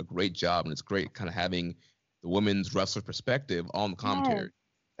Tony did a great job, and it's great kind of having the women's wrestler perspective on the commentary. Yes.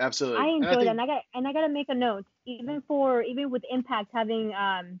 Absolutely. I enjoyed and I it, think, and I gotta make a note. Even with Impact having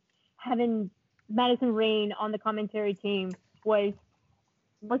Madison Rayne on the commentary team was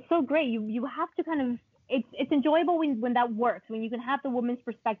so great. You have to kind of it's enjoyable when that works, when you can have the women's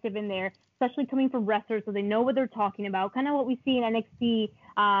perspective in there, especially coming from wrestlers so they know what they're talking about. Kind of what we see in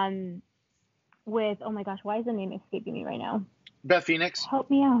NXT with, oh my gosh, why is the name escaping me right now? Beth Phoenix. Help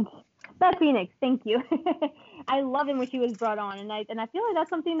me out. Beth Phoenix, thank you. I love it when she was brought on, and I feel like that's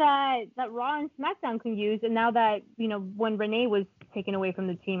something that Raw and SmackDown can use. And now that when Renee was taken away from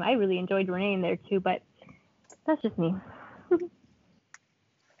the team, I really enjoyed Renee in there too. But that's just me.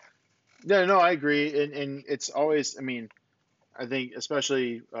 Yeah, no, I agree. And it's always, I mean, I think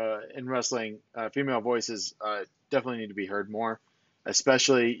especially in wrestling, female voices definitely need to be heard more,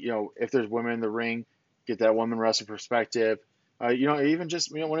 especially, if there's women in the ring, get that woman wrestler perspective. Even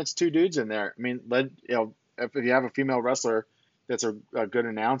just, when it's two dudes in there. I mean, if you have a female wrestler that's a good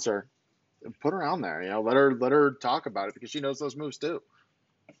announcer, put her on there, let her talk about it because she knows those moves too.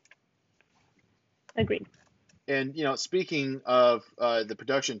 Agreed. And, speaking of the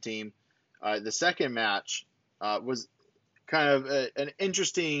production team, the second match was kind of an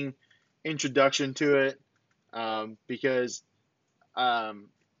interesting introduction to it because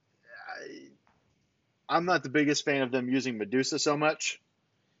I'm not the biggest fan of them using Medusa so much.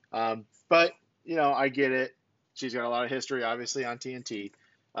 But, I get it. She's got a lot of history, obviously, on TNT.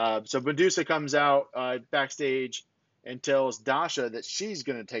 So Medusa comes out backstage and tells Dasha that she's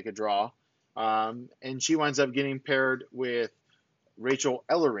going to take a draw. And she winds up getting paired with Rachel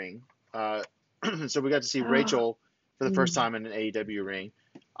Ellering. So we got to see Rachel for the first time in an AEW ring.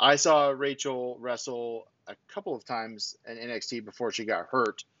 I saw Rachel wrestle a couple of times in NXT before she got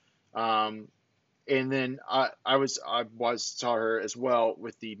hurt. And then I saw her as well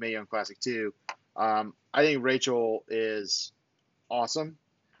with the Mae Young Classic too. I think Rachel is awesome.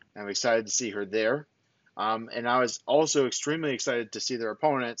 I'm excited to see her there. And I was also extremely excited to see their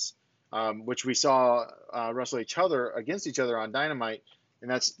opponents, which we saw wrestle against each other on Dynamite, and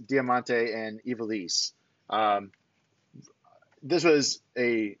that's Diamante and Ivelisse. This was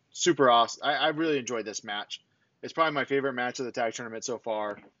a super awesome. I really enjoyed this match. It's probably my favorite match of the tag tournament so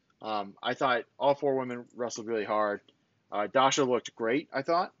far. I thought all four women wrestled really hard. Dasha looked great, I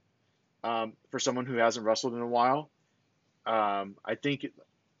thought, for someone who hasn't wrestled in a while. I think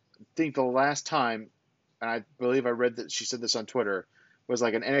the last time, and I believe I read that she said this on Twitter, was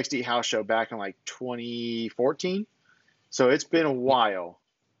like an NXT house show back in like 2014. So it's been a while.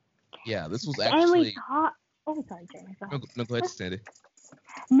 Yeah, this was And actually. we talked. Oh, sorry, Jeremy. Go ahead. No, go ahead, Sandy.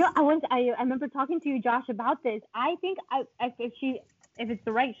 No, I remember talking to you, Josh, about this. I think if it's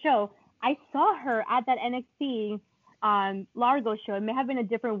the right show, I saw her at that NXT Largo show. It may have been a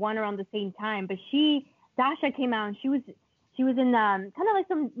different one around the same time, but Dasha came out and she was in kind of like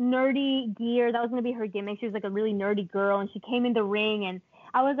some nerdy gear. That was gonna be her gimmick. She was like a really nerdy girl, and she came in the ring, and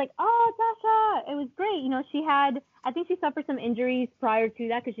I was like, "Oh, Dasha!" It was great. I think she suffered some injuries prior to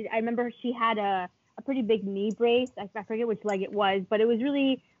that because I remember she had a pretty big knee brace. I forget which leg it was, but it was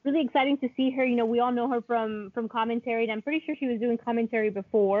really, really exciting to see her. We all know her from commentary, and I'm pretty sure she was doing commentary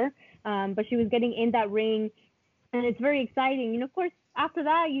before, but she was getting in that ring, and it's very exciting. Of course, after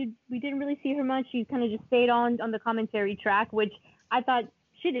that, we didn't really see her much. She kind of just stayed on the commentary track, which I thought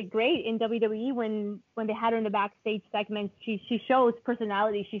she did great in WWE when they had her in the backstage segments. She shows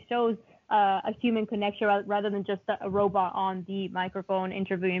personality. She shows a human connection rather than just a robot on the microphone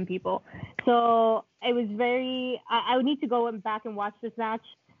interviewing people. So it was I would need to go back and watch this match.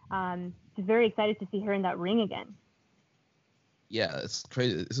 Just very excited to see her in that ring again. Yeah, it's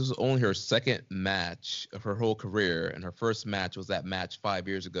crazy. This was only her second match of her whole career, and her first match was that match 5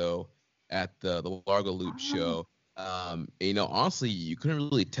 years ago at the Largo Loop show. Honestly, you couldn't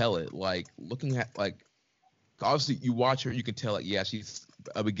really tell it. Like looking at obviously you watch her, you can tell yeah, she's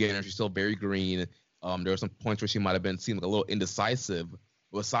a beginner. She's still very green. There were some points where she might have been seemed like a little indecisive.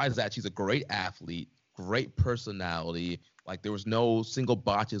 Besides that, she's a great athlete, great personality. Like there was no single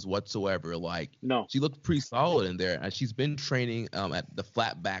botches whatsoever. Like No. she looked pretty solid in there, and she's been training at the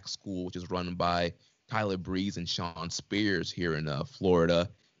Flatback School, which is run by Tyler Breeze and Sean Spears here in Florida.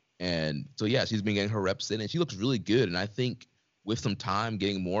 And so yeah, she's been getting her reps in, and she looks really good. And I think with some time,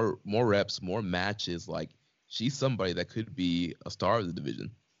 getting more reps, more matches, like she's somebody that could be a star of the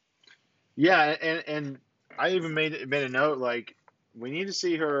division. Yeah, and I even made a note, like, we need to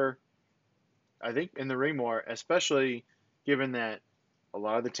see her, I think, in the ring more, especially given that a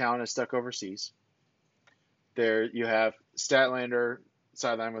lot of the talent is stuck overseas. There you have Statlander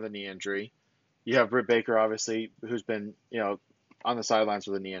sidelined with a knee injury. You have Britt Baker, obviously, who's been, on the sidelines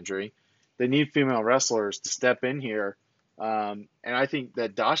with a knee injury. They need female wrestlers to step in here. And I think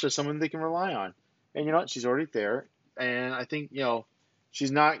that Dasha is someone they can rely on. And you know what? She's already there. And I think,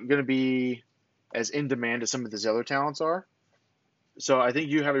 she's not going to be as in demand as some of these other talents are. So I think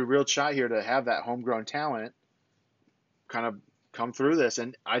you have a real shot here to have that homegrown talent kind of come through this.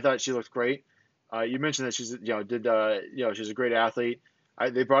 And I thought she looked great. You mentioned that she's, she's a great athlete.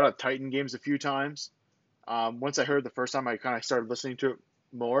 They brought up Titan Games a few times. Once I heard the first time, I kind of started listening to it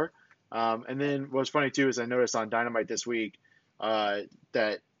more. And then what's funny too is I noticed on Dynamite this week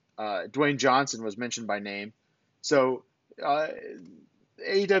that Dwayne Johnson was mentioned by name. So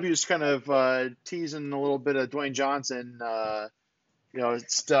AEW is kind of teasing a little bit of Dwayne Johnson,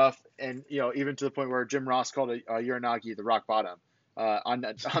 stuff, and even to the point where Jim Ross called Uranagi the rock bottom on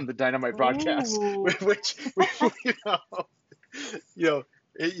the Dynamite broadcast, which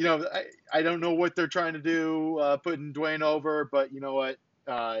I don't know what they're trying to do, putting Dwayne over, but you know what?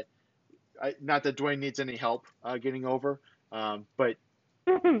 Not that Dwayne needs any help getting over, but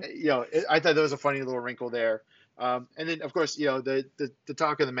I thought there was a funny little wrinkle there. And then of course, the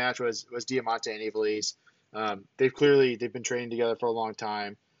talk of the match was Diamante and Ivelisse. They've been training together for a long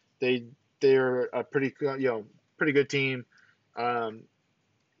time. They're a pretty good team. It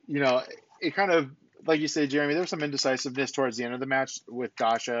kind of, like you say, Jeremy, there was some indecisiveness towards the end of the match with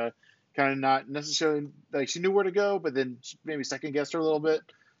Dasha, kind of not necessarily like she knew where to go, but then she maybe second guessed her a little bit.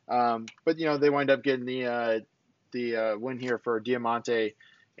 But they wind up getting the win here for Diamante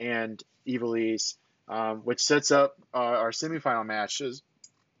and Ivelisse, which sets up our semifinal matches,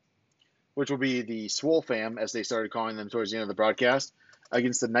 which will be the Swole Fam, as they started calling them towards the end of the broadcast,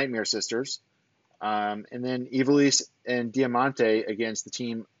 against the Nightmare Sisters. And then Ivelisse and Diamante against the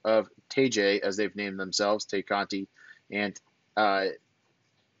team of Tay J, as they've named themselves, Tay Conti and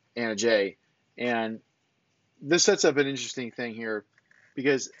Anna Jay. And this sets up an interesting thing here,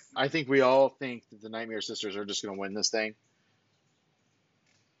 because I think we all think that the Nightmare Sisters are just going to win this thing.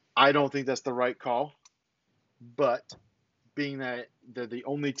 I don't think that's the right call, but being that they're the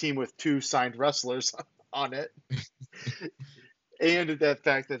only team with 2 signed wrestlers on it, and that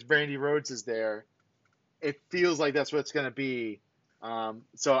fact that Brandy Rhodes is there, it feels like that's what it's going to be.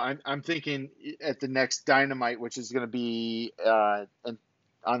 So I'm thinking at the next Dynamite, which is going to be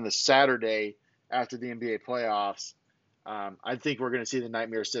on the Saturday after the NBA playoffs, I think we're going to see the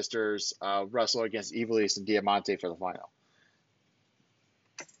Nightmare Sisters wrestle against Ivelisse and Diamante for the final.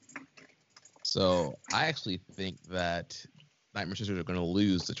 So I actually think that Nightmare Sisters are going to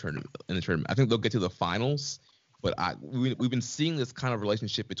lose the tournament. I think they'll get to the finals, but we've been seeing this kind of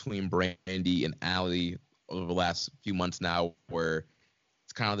relationship between Brandy and Allie over the last few months now, where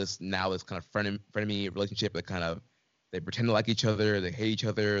it's kind of this kind of frenemy relationship that kind of they pretend to like each other, they hate each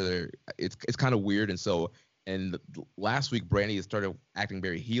other. It's kind of weird, and last week Brandy started acting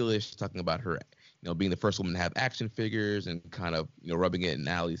very heelish, talking about her, being the first woman to have action figures and kind of rubbing it in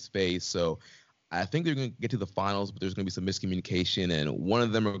Allie's face. So I think they're going to get to the finals, but there's going to be some miscommunication, and one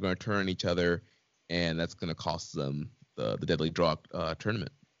of them are going to turn on each other, and that's going to cost them the Deadly Draw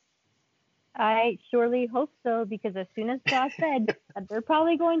tournament. I surely hope so, because as soon as Josh said that they're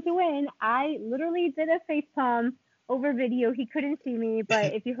probably going to win, I literally did a FaceTime over video. He couldn't see me,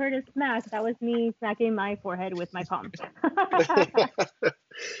 but if you heard a smack, that was me smacking my forehead with my palm.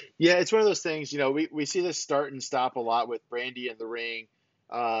 Yeah, it's one of those things, we see this start and stop a lot with Brandy in the ring.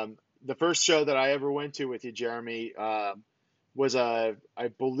 The first show that I ever went to with you, Jeremy, was I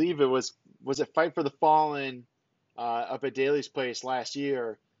believe it was it Fight for the Fallen up at Daly's Place last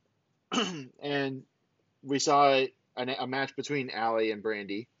year. And we saw a match between Allie and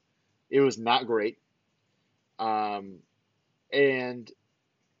Brandy. It was not great. And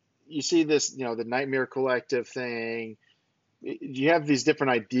you see this, the Nightmare Collective thing. You have these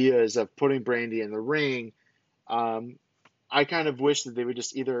different ideas of putting Brandy in the ring. I kind of wish that they would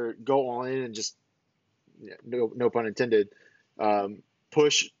just either go all in and just, no pun intended,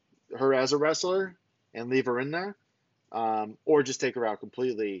 push her as a wrestler and leave her in there, or just take her out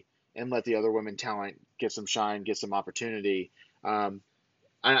completely and let the other women talent get some shine, get some opportunity. And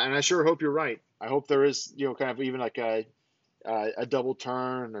I sure hope you're right. I hope there is, kind of even like a double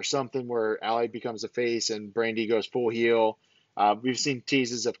turn or something where Allie becomes a face and Brandy goes full heel. We've seen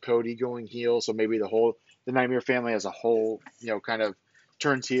teases of Cody going heel, so maybe the Nightmare family as a whole, kind of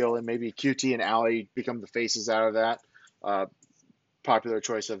turns heel, and maybe QT and Allie become the faces out of that. Popular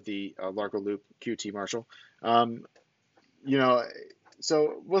choice of the Largo Loop QT Marshall.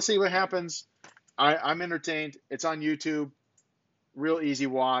 So we'll see what happens. I'm entertained. It's on YouTube. Real easy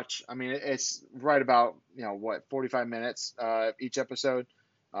watch. I mean, it's right about 45 minutes each episode.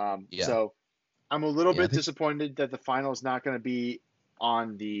 So I'm a little bit disappointed that the final is not going to be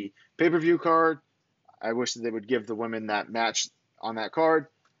on the pay-per-view card. I wish that they would give the women that match on that card.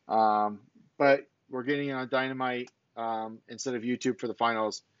 But we're getting it on Dynamite instead of YouTube for the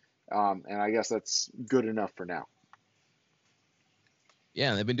finals, and I guess that's good enough for now.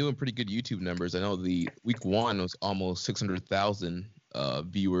 Yeah, they've been doing pretty good YouTube numbers. I know the week 1 was almost 600,000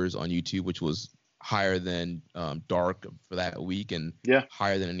 viewers on YouTube, which was higher than Dark for that week, and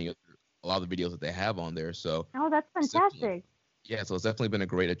higher than a lot of the videos that they have on there. So that's fantastic. Yeah, so it's definitely been a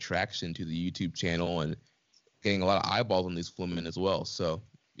great attraction to the YouTube channel and getting a lot of eyeballs on these women as well. So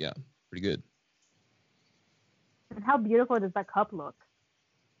yeah, pretty good. And how beautiful does that cup look?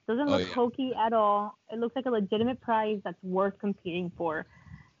 Doesn't look hokey at all. It looks like a legitimate prize that's worth competing for.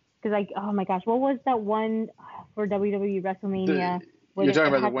 Because, oh my gosh, what was that one for WWE WrestleMania? You're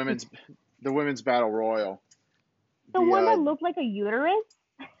talking about the women's battle royal. The one that looked like a uterus?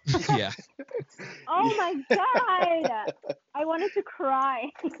 Yeah. Oh my god! I wanted to cry.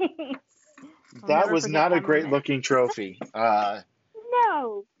 That was not a great looking trophy.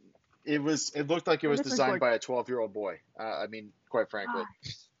 No. It looked like it was designed by a 12-year-old boy. I mean, quite frankly.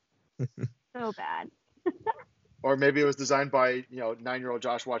 So bad. Or maybe it was designed by 9-year-old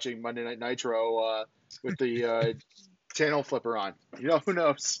Josh watching Monday Night Nitro with the channel flipper on. Who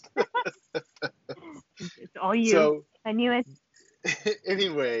knows? It's all you. So, I knew it.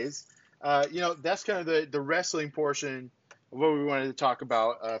 Anyways, that's kind of the wrestling portion of what we wanted to talk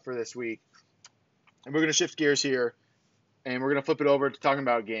about for this week. And we're going to shift gears here, and we're going to flip it over to talking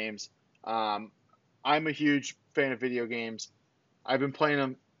about games. I'm a huge fan of video games. I've been playing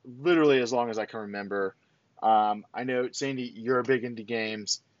them literally as long as I can remember. I know, Sandy, you're big into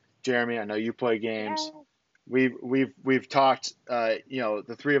games. Jeremy, I know you play games. Yeah. We've talked,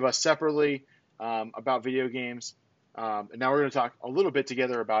 the three of us separately about video games. And now we're going to talk a little bit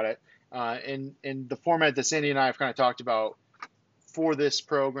together about it. In the format that Sandy and I have kind of talked about for this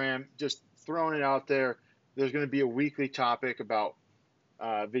program, just throwing it out there, there's going to be a weekly topic about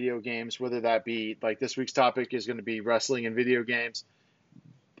video games, whether that be like this week's topic is going to be wrestling and video games.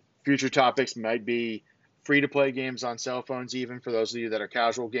 Future topics might be free-to-play games on cell phones, even for those of you that are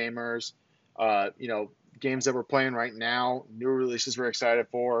casual gamers. Games that we're playing right now, new releases we're excited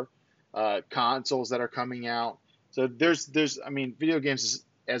for, consoles that are coming out. So video games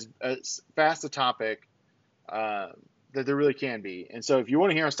is as fast a topic that there really can be. And so if you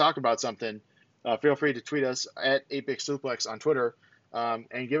want to hear us talk about something, feel free to tweet us at 8Big Suplex on Twitter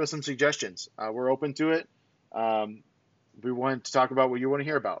and give us some suggestions. We're open to it. We want to talk about what you want to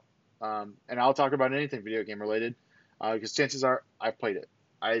hear about. And I'll talk about anything video game related because chances are I've played it.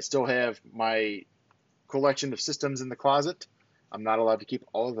 I still have my collection of systems in the closet. I'm not allowed to keep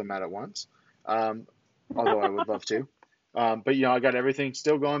all of them out at once, although I would love to. But I got everything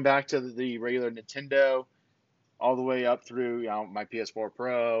still going back to the regular Nintendo all the way up through my PS4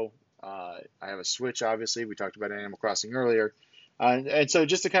 Pro. I have a Switch, obviously. We talked about Animal Crossing earlier. And so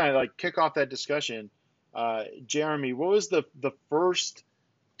just to kind of like kick off that discussion, Jeremy, what was the first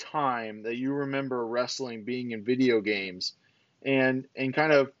time that you remember wrestling being in video games, and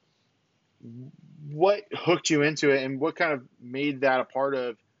kind of what hooked you into it, and what kind of made that a part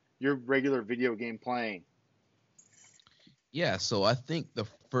of your regular video game playing? Yeah, so I think the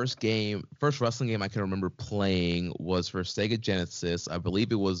first wrestling game I can remember playing was for Sega Genesis. I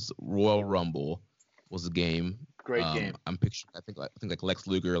believe it was Royal Rumble was the game. Great game. I'm picturing I think like Lex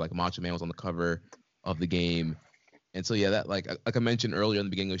Luger, like Macho Man was on the cover of the game. And so, yeah, that like I mentioned earlier in the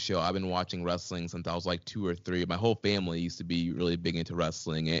beginning of the show, I've been watching wrestling since I was like 2 or 3. My whole family used to be really big into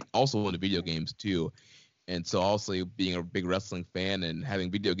wrestling and also into video games too. And so also being a big wrestling fan and having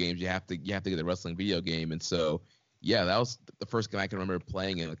video games, you have to get the wrestling video game. And so Yeah, that was the first game I can remember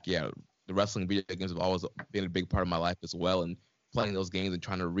playing. And like, yeah, the wrestling video games have always been a big part of my life as well. And playing those games and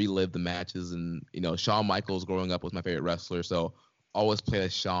trying to relive the matches. And, Shawn Michaels growing up was my favorite wrestler. So always played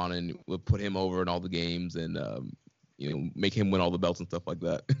as Shawn and would put him over in all the games and, make him win all the belts and stuff like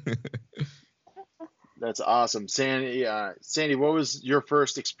that. That's awesome. Sandy, what was your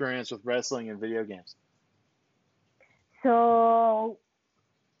first experience with wrestling and video games? So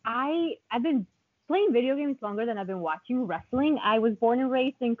I've been playing video games longer than I've been watching wrestling. I was born and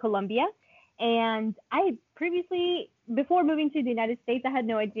raised in Colombia, and I previously, before moving to the United States, I had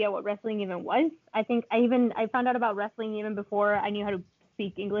no idea what wrestling even was. I think I found out about wrestling even before I knew how to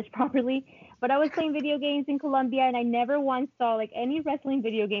speak English properly. But I was playing video games in Colombia, and I never once saw like any wrestling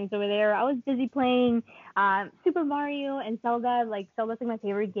video games over there. I was busy playing Super Mario and Zelda. Like Zelda's like my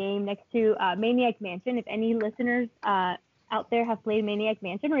favorite game, next to Maniac Mansion. If any listeners out there have played Maniac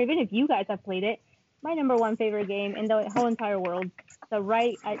Mansion, or even if you guys have played it, my number one favorite game in the whole entire world.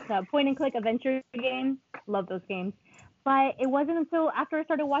 It's a point and click adventure game. Love those games. But it wasn't until after I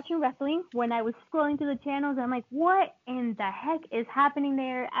started watching wrestling when I was scrolling through the channels and I'm like, what in the heck is happening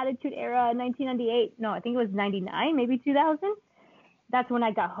there? Attitude Era, 1998. No, I think it was 99, maybe 2000. That's when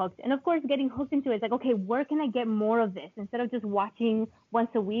I got hooked. And of course, getting hooked into it, it's like, okay, where can I get more of this? Instead of just watching once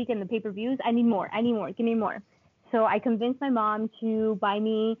a week and the pay-per-views, I need more. Give me more. So I convinced my mom to buy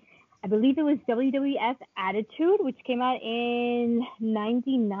me, I believe it was WWF Attitude, which came out in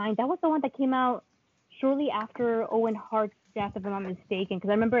 99. That was the one that came out shortly after Owen Hart's death, if I'm not mistaken, because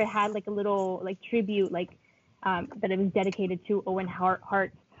I remember it had like a little like tribute, like that it was dedicated to Owen Hart.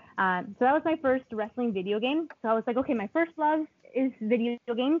 So that was my first wrestling video game. So I was like, okay, my first love is video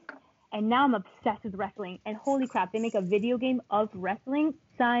games, and now I'm obsessed with wrestling. And holy crap, they make a video game of wrestling.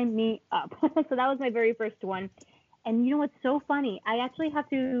 Sign me up. So that was my very first one. And you know what's so funny? I actually have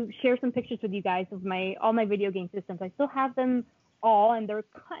to share some pictures with you guys of all my video game systems. I still have them all, and they're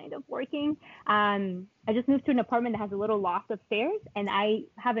kind of working. I just moved to an apartment that has a little loft upstairs, and I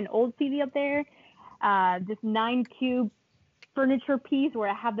have an old TV up there, this 9-cube furniture piece where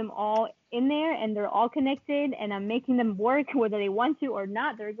I have them all in there, and they're all connected, and I'm making them work whether they want to or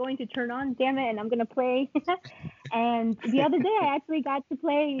not. They're going to turn on, damn it, and I'm going to play. And the other day, I actually got to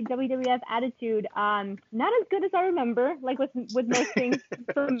play WWF Attitude. Not as good as I remember, like with most things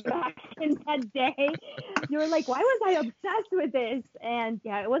from back in that day. You were like, why was I obsessed with this? And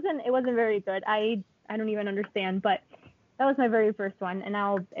yeah, it wasn't very good. I don't even understand, but that was my very first one, and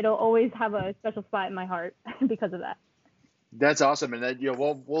it'll always have a special spot in my heart because of that. That's awesome, and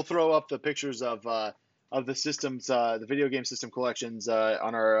we'll throw up the pictures of the systems, the video game system collections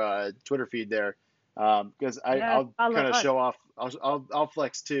on our Twitter feed there, because I'll kind of show off. I'll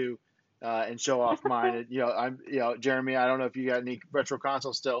flex too, and show off mine. And, Jeremy, I don't know if you got any retro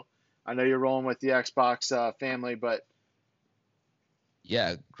consoles still. I know you're rolling with the Xbox family, but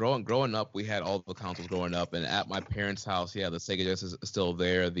yeah, growing up, we had all the consoles growing up, and at my parents' house, yeah, the Sega Genesis is still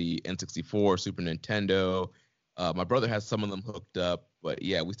there, the N64, Super Nintendo. My brother has some of them hooked up, but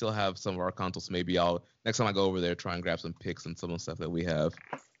yeah, we still have some of our consoles. Maybe next time I go over there, try and grab some pics and some of the stuff that we have.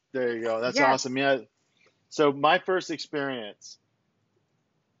 There you go. That's awesome. Yeah. So my first experience,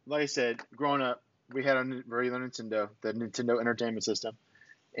 like I said, growing up, we had a regular Nintendo, the Nintendo Entertainment System,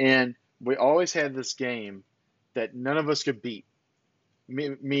 and we always had this game that none of us could beat.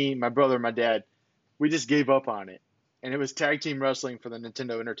 Me, my brother, my dad, we just gave up on it. And it was tag team wrestling for the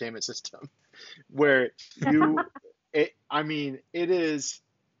Nintendo Entertainment System, where it is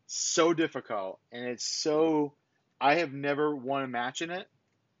so difficult, and I have never won a match in it,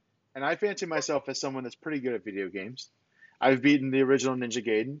 and I fancy myself as someone that's pretty good at video games. I've beaten the original Ninja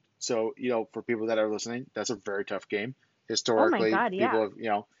Gaiden, so for people that are listening, that's a very tough game historically. Oh my God, yeah.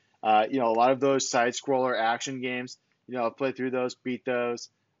 People have, a lot of those side scroller action games, I've played through those, beat those.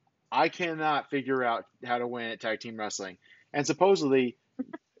 I cannot figure out how to win at tag team wrestling. And supposedly,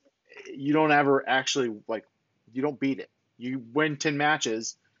 you don't ever actually, you don't beat it. You win 10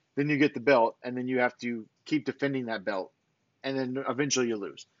 matches, then you get the belt, and then you have to keep defending that belt. And then eventually you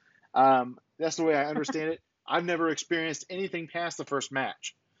lose. That's the way I understand it. I've never experienced anything past the first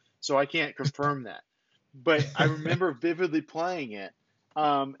match, so I can't confirm that. But I remember vividly playing it.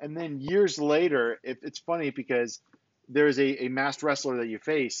 And then years later, it's funny because there's a masked wrestler that you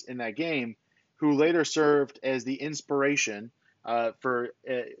face in that game who later served as the inspiration for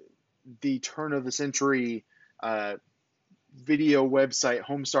the turn of the century video website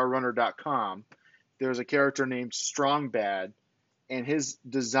homestarrunner.com. There's a character named Strong Bad, and his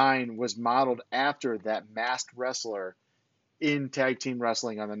design was modeled after that masked wrestler in tag team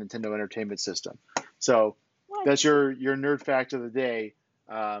wrestling on the Nintendo Entertainment System. So that's your nerd fact of the day.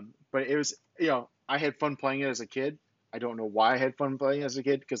 But it was, I had fun playing it as a kid. I don't know why I had fun playing it as a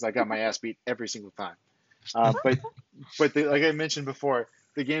kid because I got my ass beat every single time. But like I mentioned before,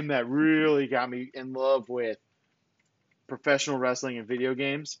 the game that really got me in love with professional wrestling and video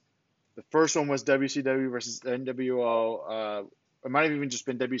games, the first one was WCW versus NWO. It might have even just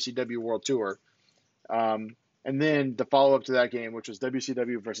been WCW World Tour. And then the follow up to that game, which was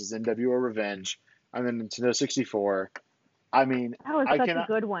WCW versus NWO Revenge on the Nintendo 64. I mean, That was I such cannot. a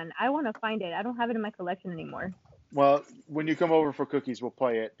good one. I want to find it. I don't have it in my collection anymore. Well, when you come over for cookies, we'll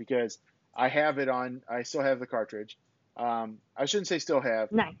play it because I have it on. I still have the cartridge. I shouldn't say still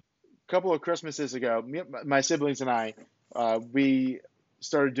have. Nice. A couple of Christmases ago, my siblings and I, we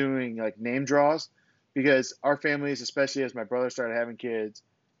started doing like name draws because our families, especially as my brother started having kids,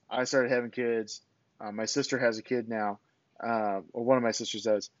 I started having kids. My sister has a kid now, or one of my sisters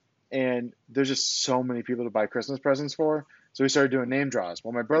does, and there's just so many people to buy Christmas presents for. So we started doing name draws.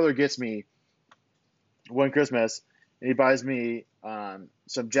 Well, my brother gets me one Christmas, and he buys me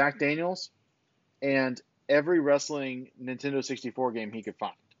some Jack Daniels and every wrestling Nintendo 64 game he could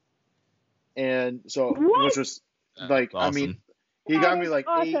find. And so, What? which was like, Awesome. I mean, he got me like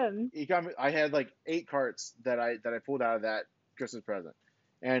awesome. eight. He got me. I had like 8 carts that I pulled out of that Christmas present,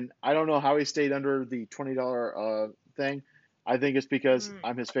 and I don't know how he stayed under the $20 thing. I think it's because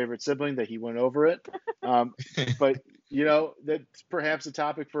I'm his favorite sibling that he went over it. But that's perhaps a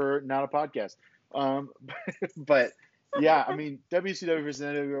topic for not a podcast. But yeah, I mean, WCW versus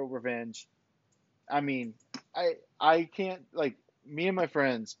NWO Revenge. I mean, I can't, like, me and my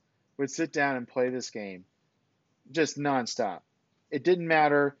friends would sit down and play this game just nonstop. It didn't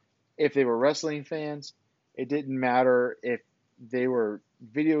matter if they were wrestling fans. It didn't matter if they were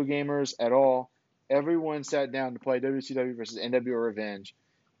video gamers at all. Everyone sat down to play WCW versus NWO Revenge,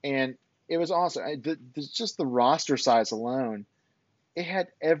 and it was awesome. Just the roster size alone, it had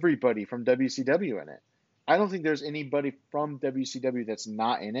everybody from WCW in it. I don't think there's anybody from WCW that's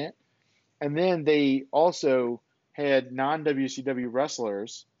not in it. And then they also had non-WCW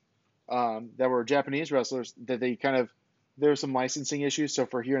wrestlers that were Japanese wrestlers that there were some licensing issues. So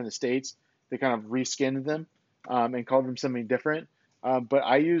for here in the States, they kind of reskinned them and called them something different. But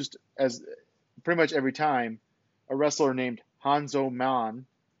I used, as pretty much every time, a wrestler named Hanzo Man,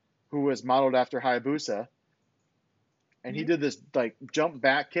 who was modeled after Hayabusa. And he did this like jump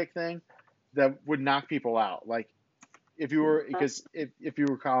back kick thing that would knock people out. Like if you were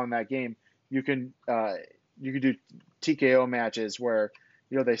recall in that game, you can do TKO matches where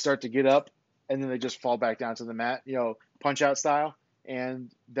they start to get up and then they just fall back down to the mat, punch out style. And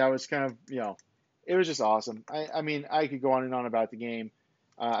that was kind of it was just awesome. I mean, I could go on and on about the game.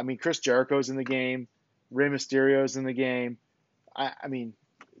 I mean, Chris Jericho's in the game, Rey Mysterio's in the game. I mean,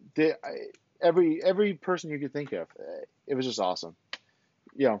 every person you could think of, it was just awesome.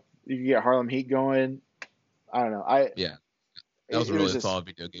 You could get Harlem Heat going. I don't know. That was a really solid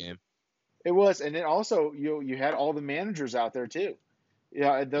video game. It was, and then also you had all the managers out there too.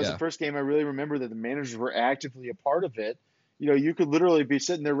 That was the first game I really remember that the managers were actively a part of it. You could literally be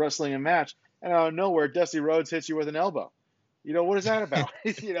sitting there wrestling a match, and out of nowhere, Dusty Rhodes hits you with an elbow. What is that about?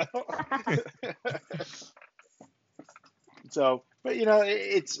 So, but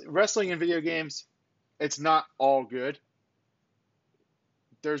it's wrestling in video games. It's not all good.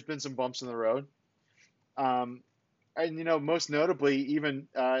 There's been some bumps in the road. And most notably, even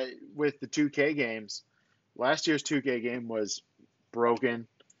with the 2K games, last year's 2K game was broken.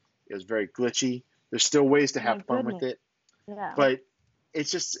 It was very glitchy. There's still ways to have fun with it. Yeah. But it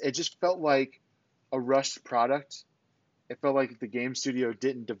just felt like a rushed product. It felt like the game studio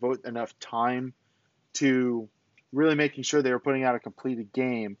didn't devote enough time to really making sure they were putting out a completed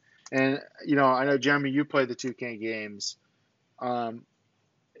game. And I know, Jeremy, you play the 2K games.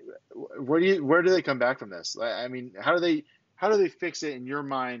 Where do they come back from this? I mean, how do they fix it in your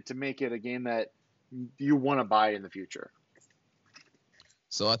mind to make it a game that you want to buy in the future?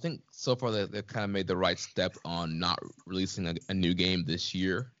 So I think so far they've kind of made the right step on not releasing a new game this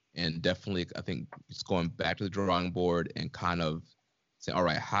year. And definitely, I think just going back to the drawing board and kind of saying, all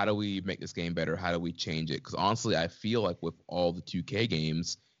right, how do we make this game better? How do we change it? Because honestly, I feel like with all the 2K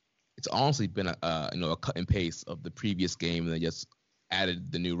games, it's honestly been a cut and paste of the previous game, and they just added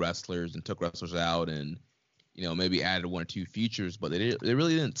the new wrestlers and took wrestlers out, and maybe added 1 or 2 features, but they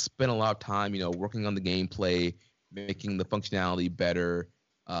really didn't spend a lot of time working on the gameplay, making the functionality better.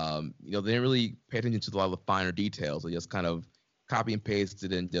 They didn't really pay attention to a lot of the finer details. They just kind of copy and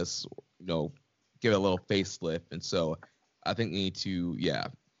pasted and just give it a little facelift. And so I think they need to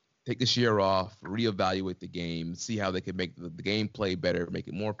take this year off, reevaluate the game, see how they can make the gameplay better, make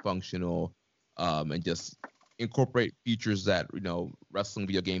it more functional, and just incorporate features that wrestling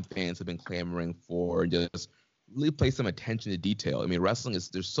video game fans have been clamoring for, and just really pay some attention to detail. I mean,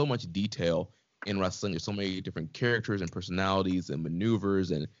 there's so much detail in wrestling. There's so many different characters and personalities and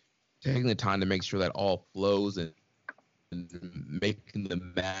maneuvers, and taking the time to make sure that all flows and making the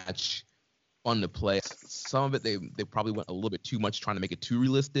match fun to play. Some of it they probably went a little bit too much trying to make it too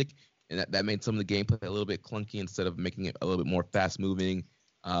realistic, and that made some of the gameplay a little bit clunky instead of making it a little bit more fast moving.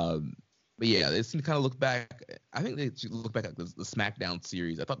 But yeah, they seem to kind of look back. I think they should look back at the SmackDown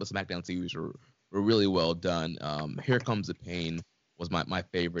series. I thought the SmackDown series were really well done. Here Comes the Pain was my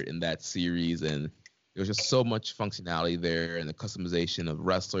favorite in that series, and there was just so much functionality there, and the customization of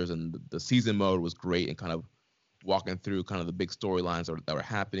wrestlers, and the season mode was great, and kind of walking through kind of the big storylines that were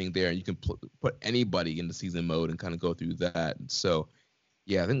happening there, and you can put anybody in the season mode and kind of go through that. So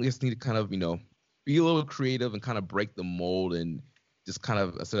yeah, I think we just need to kind of be a little creative and kind of break the mold, and just kind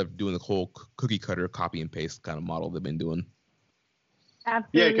of, instead of doing the whole cookie cutter copy and paste kind of model they've been doing.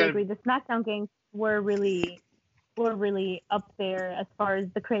 Absolutely agree. The SmackDown games were really up there as far as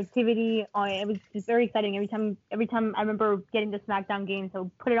the creativity. It was just very exciting. Every time I remember getting the SmackDown game,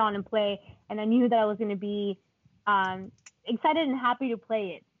 so put it on and play, and I knew that I was going to be excited and happy to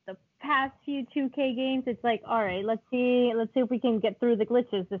play it. The past few 2K games, it's like, all right, let's see if we can get through the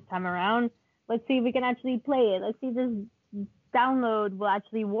glitches this time around. Let's see if we can actually play it. Let's see if this download will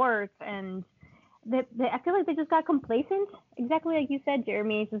actually work. And I feel like they just got complacent, exactly like you said,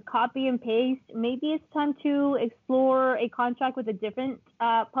 Jeremy. It's just copy and paste. Maybe it's time to explore a contract with a different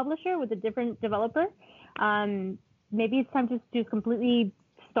publisher, with a different developer. Maybe it's time to just completely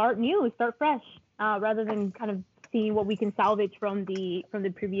start new, start fresh, rather than kind of see what we can salvage from the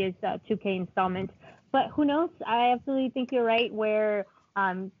previous 2K installment. But who knows? I absolutely think you're right, where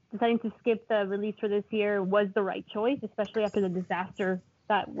deciding to skip the release for this year was the right choice, especially after the disaster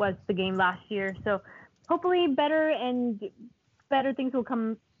that was the game last year. So hopefully better things will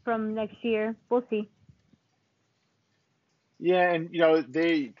come from next year. We'll see. Yeah, and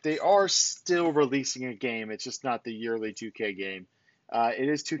they are still releasing a game. It's just not the yearly 2K game. It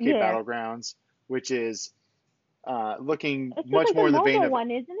is 2K Battlegrounds, which is looking much more in the vein of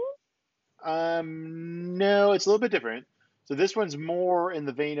one, isn't it? No, it's a little bit different. So this one's more in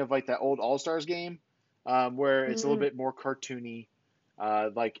the vein of like that old All-Stars game, where it's a little bit more cartoony.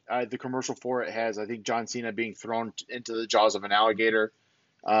 The commercial for it has, I think, John Cena being thrown into the jaws of an alligator,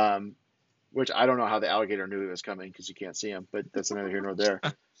 which I don't know how the alligator knew he was coming because you can't see him, but that's neither here nor there.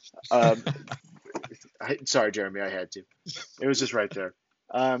 Sorry, Jeremy, I had to. It was just right there.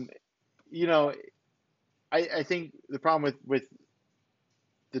 I think the problem with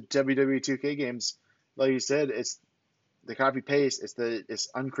the WWE 2K games, like you said, it's the copy paste. It's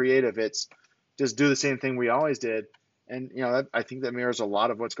uncreative. It's just do the same thing we always did. And I think that mirrors a lot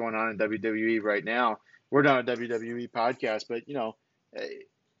of what's going on in WWE right now. We're not a WWE podcast, but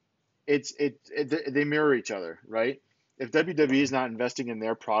they mirror each other, right? If WWE is not investing in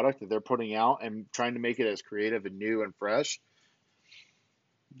their product that they're putting out and trying to make it as creative and new and fresh,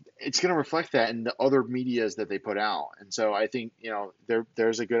 it's going to reflect that in the other medias that they put out. And so I think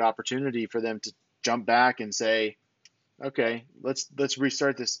there's a good opportunity for them to jump back and say, okay, let's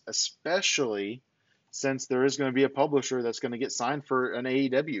restart this, especially since there is going to be a publisher that's going to get signed for an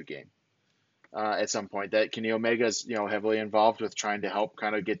AEW game at some point. That Kenny Omega's heavily involved with trying to help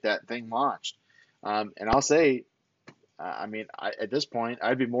kind of get that thing launched. And I'll say, at this point,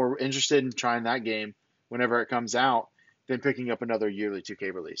 I'd be more interested in trying that game whenever it comes out than picking up another yearly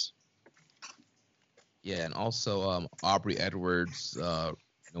 2K release. Yeah, and also Aubrey Edwards,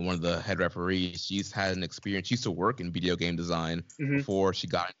 one of the head referees, she's had an experience. She used to work in video game design before she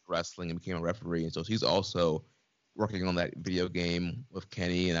got into wrestling and became a referee, and so she's also working on that video game with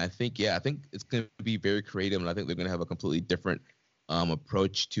Kenny. And I think it's going to be very creative, and I think they're going to have a completely different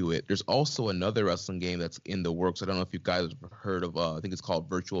approach to it. There's also another wrestling game that's in the works. I don't know if you guys have heard of. I think it's called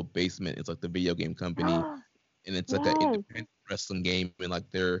Virtual Basement. It's like the video game company, and it's like an independent wrestling game, and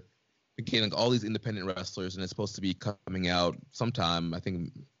like they're getting all these independent wrestlers, and it's supposed to be coming out sometime, I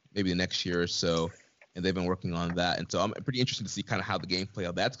think maybe the next year or so, and they've been working on that. And so I'm pretty interested to see kind of how the gameplay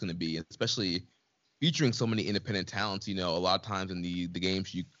of that's going to be, especially featuring so many independent talents. A lot of times in the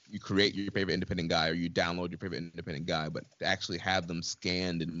games you create your favorite independent guy, or you download your favorite independent guy, but to actually have them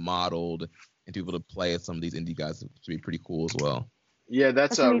scanned and modeled and to be able to play as some of these indie guys to be pretty cool as well. Yeah,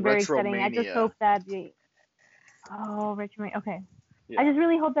 that's a Retromania. I just hope that Retromania. Okay. Yeah. I just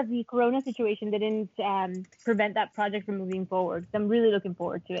really hope that the Corona situation didn't prevent that project from moving forward. I'm really looking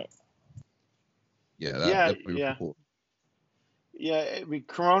forward to it. Yeah, cool. Yeah,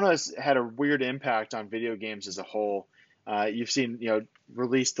 Corona's had a weird impact on video games as a whole. You've seen,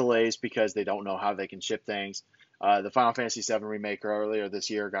 release delays because they don't know how they can ship things. The Final Fantasy VII remake earlier this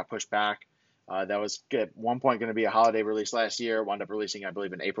year got pushed back. That was at one point going to be a holiday release last year. Wound up releasing, I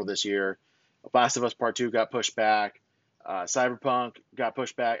believe, in April this year. Last of Us Part 2 got pushed back. Cyberpunk got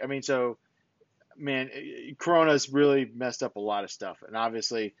pushed back. I mean, so, man, Corona's really messed up a lot of stuff. And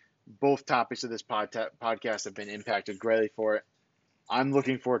obviously, both topics of this podcast have been impacted greatly for it. I'm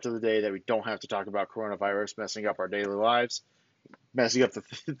looking forward to the day that we don't have to talk about coronavirus messing up our daily lives, messing up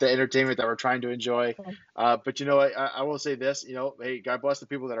the entertainment that we're trying to enjoy. But I will say this, hey, God bless the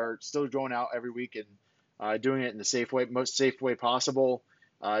people that are still going out every week and doing it in the most safe way possible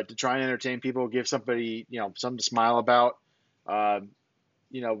to try and entertain people, give somebody, something to smile about.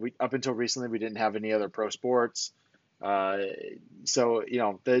 We up until recently, we didn't have any other pro sports. So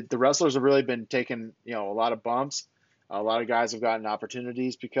the wrestlers have really been taking, a lot of bumps. A lot of guys have gotten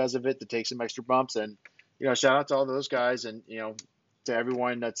opportunities because of it to take some extra bumps. And, shout out to all those guys and, to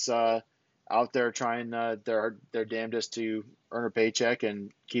everyone that's out there trying their damnedest to earn a paycheck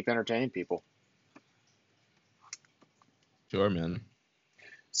and keep entertaining people. Sure, man.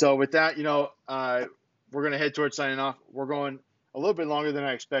 So with that, we're going to head towards signing off. We're going a little bit longer than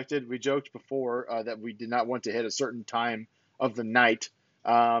I expected. We joked before that we did not want to hit a certain time of the night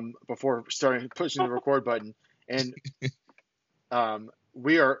before pushing the record button. And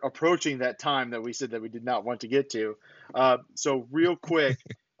we are approaching that time that we said that we did not want to get to. So real quick,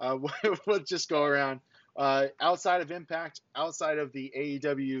 let's just go around. Outside of Impact, outside of the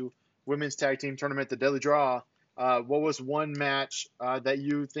AEW Women's Tag Team Tournament, the Deadly Draw, what was one match that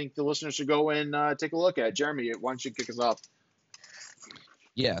you think the listeners should go and take a look at? Jeremy, why don't you kick us off?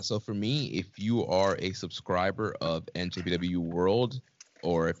 Yeah, so for me, if you are a subscriber of NJPW World,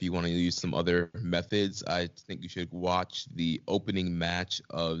 or if you want to use some other methods, I think you should watch the opening match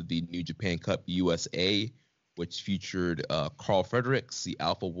of the New Japan Cup USA, which featured Carl Fredericks, the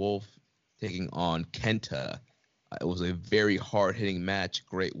Alpha Wolf, taking on Kenta. It was a very hard-hitting match,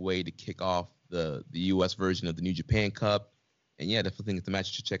 great way to kick off the U.S. version of the New Japan Cup. And yeah, definitely think it's a match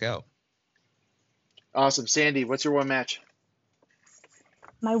you should check out. Awesome. Sandy, what's your one match?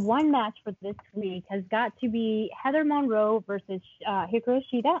 My one match for this week has got to be Heather Monroe versus Hikaru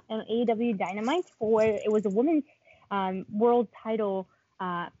Shida in AEW Dynamite it was a women's world title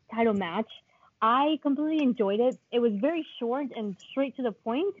match. I completely enjoyed it. It was very short and straight to the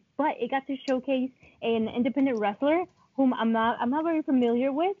point, but it got to showcase an independent wrestler whom I'm not very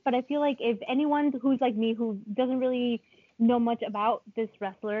familiar with, but I feel like if anyone who's like me who doesn't really know much about this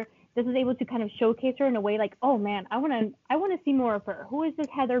wrestler, this is able to kind of showcase her in a way like, oh man, I want to see more of her. Who is this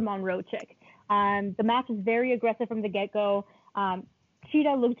Heather Monroe chick? The match is very aggressive from the get-go.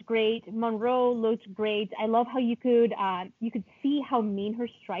 Cheetah looked great. Monroe looked great. I love how you could see how mean her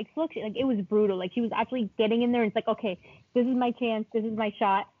strikes looked. Like it was brutal. Like she was actually getting in there and it's like, okay, this is my chance. This is my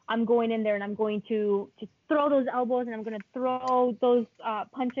shot. I'm going in there and I'm going to throw those elbows and I'm going to throw those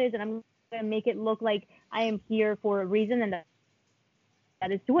punches and I'm going to make it look like I am here for a reason and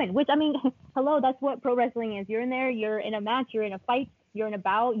that is to win, which, I mean, hello, that's what pro wrestling is. You're in there, you're in a match, you're in a fight, you're in a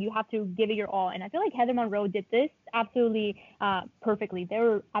bout, you have to give it your all. And I feel like Heather Monroe did this absolutely perfectly. They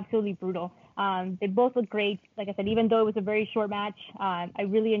were absolutely brutal. They both looked great. Like I said, even though it was a very short match, I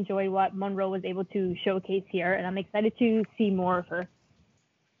really enjoyed what Monroe was able to showcase here, and I'm excited to see more of her.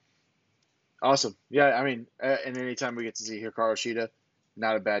 Awesome. Yeah, I mean, and anytime we get to see Hikaru Shida,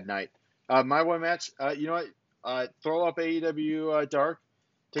 not a bad night. My one match, you know what? Throw up AEW Dark.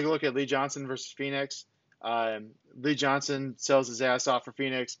 Take a look at Lee Johnson versus Phoenix. Lee Johnson sells his ass off for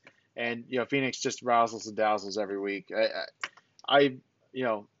Phoenix, and Phoenix just razzles and dazzles every week.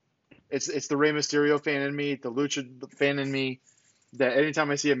 It's the Rey Mysterio fan in me, the Lucha fan in me, that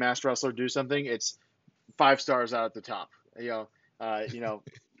anytime I see a masked wrestler do something, it's 5 stars out at the top.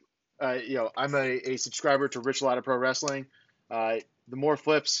 I'm a subscriber to Rich Latta Pro Wrestling. The more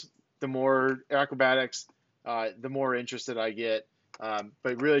flips, the more acrobatics, the more interested I get.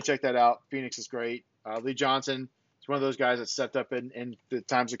 But really check that out. Phoenix is great. Lee Johnson is one of those guys that stepped up in the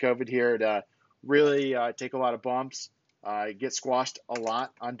times of COVID here to really take a lot of bumps, get squashed a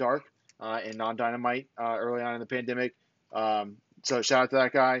lot on Dark and on Dynamite early on in the pandemic. So shout out to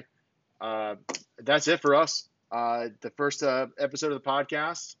that guy. That's it for us. The first episode of the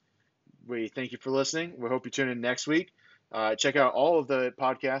podcast. We thank you for listening. We hope you tune in next week. Check out all of the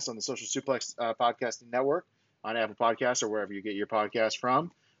podcasts on the Social Suplex Podcasting Network on Apple Podcasts or wherever you get your podcast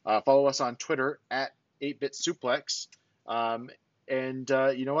from. Follow us on Twitter at 8BitSuplex. And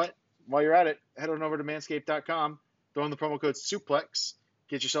you know what? While you're at it, head on over to manscaped.com. Throw in the promo code SUPLEX.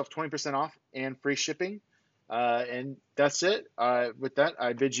 Get yourself 20% off and free shipping. And that's it. With that,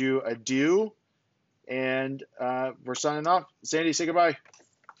 I bid you adieu And we're signing off. Sandy, say goodbye.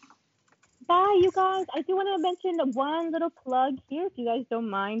 Bye, you guys. I do want to mention one little plug here, if you guys don't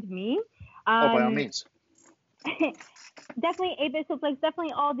mind me. By all means. Definitely 8-Bit Suplex,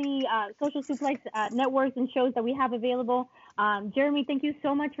 definitely all the social suplex networks and shows that we have available. Jeremy, thank you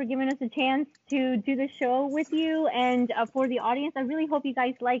so much for giving us a chance to do the show with you and for the audience. I really hope you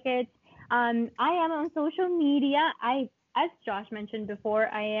guys like it. I am on social media. As Josh mentioned before,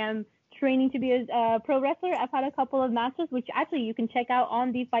 I am training to be a pro wrestler. I've had a couple of matches, which actually you can check out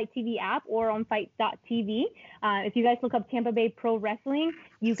on the Fight TV app or on Fight.tv. If you guys look up Tampa Bay Pro Wrestling,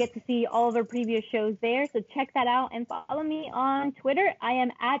 you get to see all of our previous shows there. So check that out and follow me on Twitter. I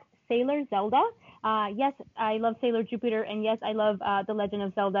am at Sailor Zelda. Yes, I love Sailor Jupiter, and yes, I love The Legend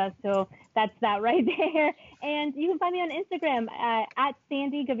of Zelda. So that's that right there. And you can find me on Instagram at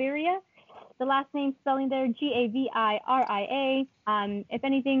Sandy Gaviria. The last name spelling there, Gaviria. If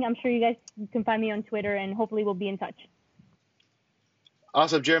anything, I'm sure you guys can find me on Twitter, and hopefully we'll be in touch.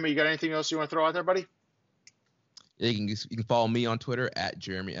 Awesome. Jeremy, you got anything else you want to throw out there, buddy? Yeah, you can follow me on Twitter at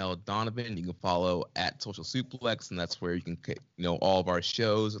Jeremy L. Donovan. You can follow at Social Suplex, and that's where you can all of our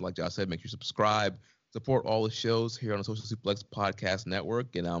shows. Like Josh said, make sure you subscribe, support all the shows here on the Social Suplex Podcast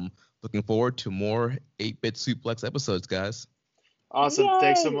Network, and I'm looking forward to more 8-Bit Suplex episodes, guys. Awesome. Yay!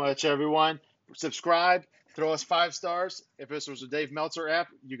 Thanks so much, everyone. Subscribe. Throw us 5 stars. If this was a Dave Meltzer app,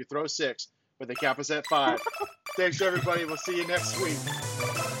 you could throw 6, but they cap us at 5. Thanks, everybody. We'll see you next week.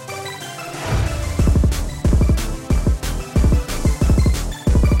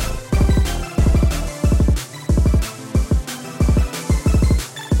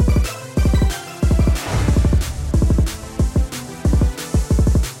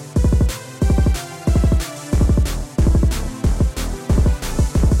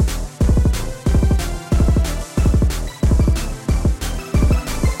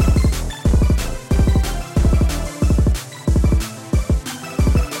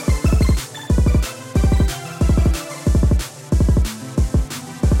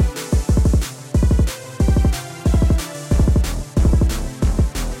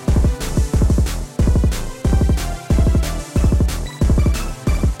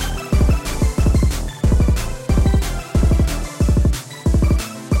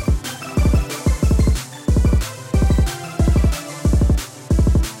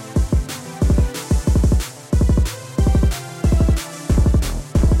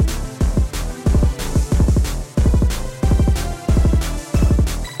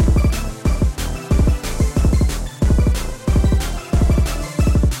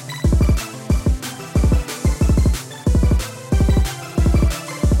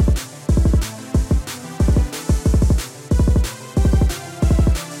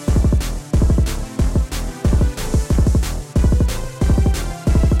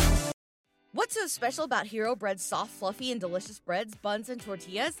 Special about Hero Bread's soft, fluffy, and delicious breads, buns, and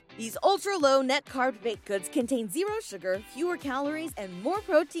tortillas? These ultra-low net-carb baked goods contain 0 sugar, fewer calories, and more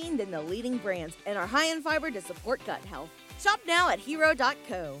protein than the leading brands, and are high in fiber to support gut health. Shop now at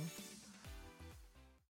Hero.co.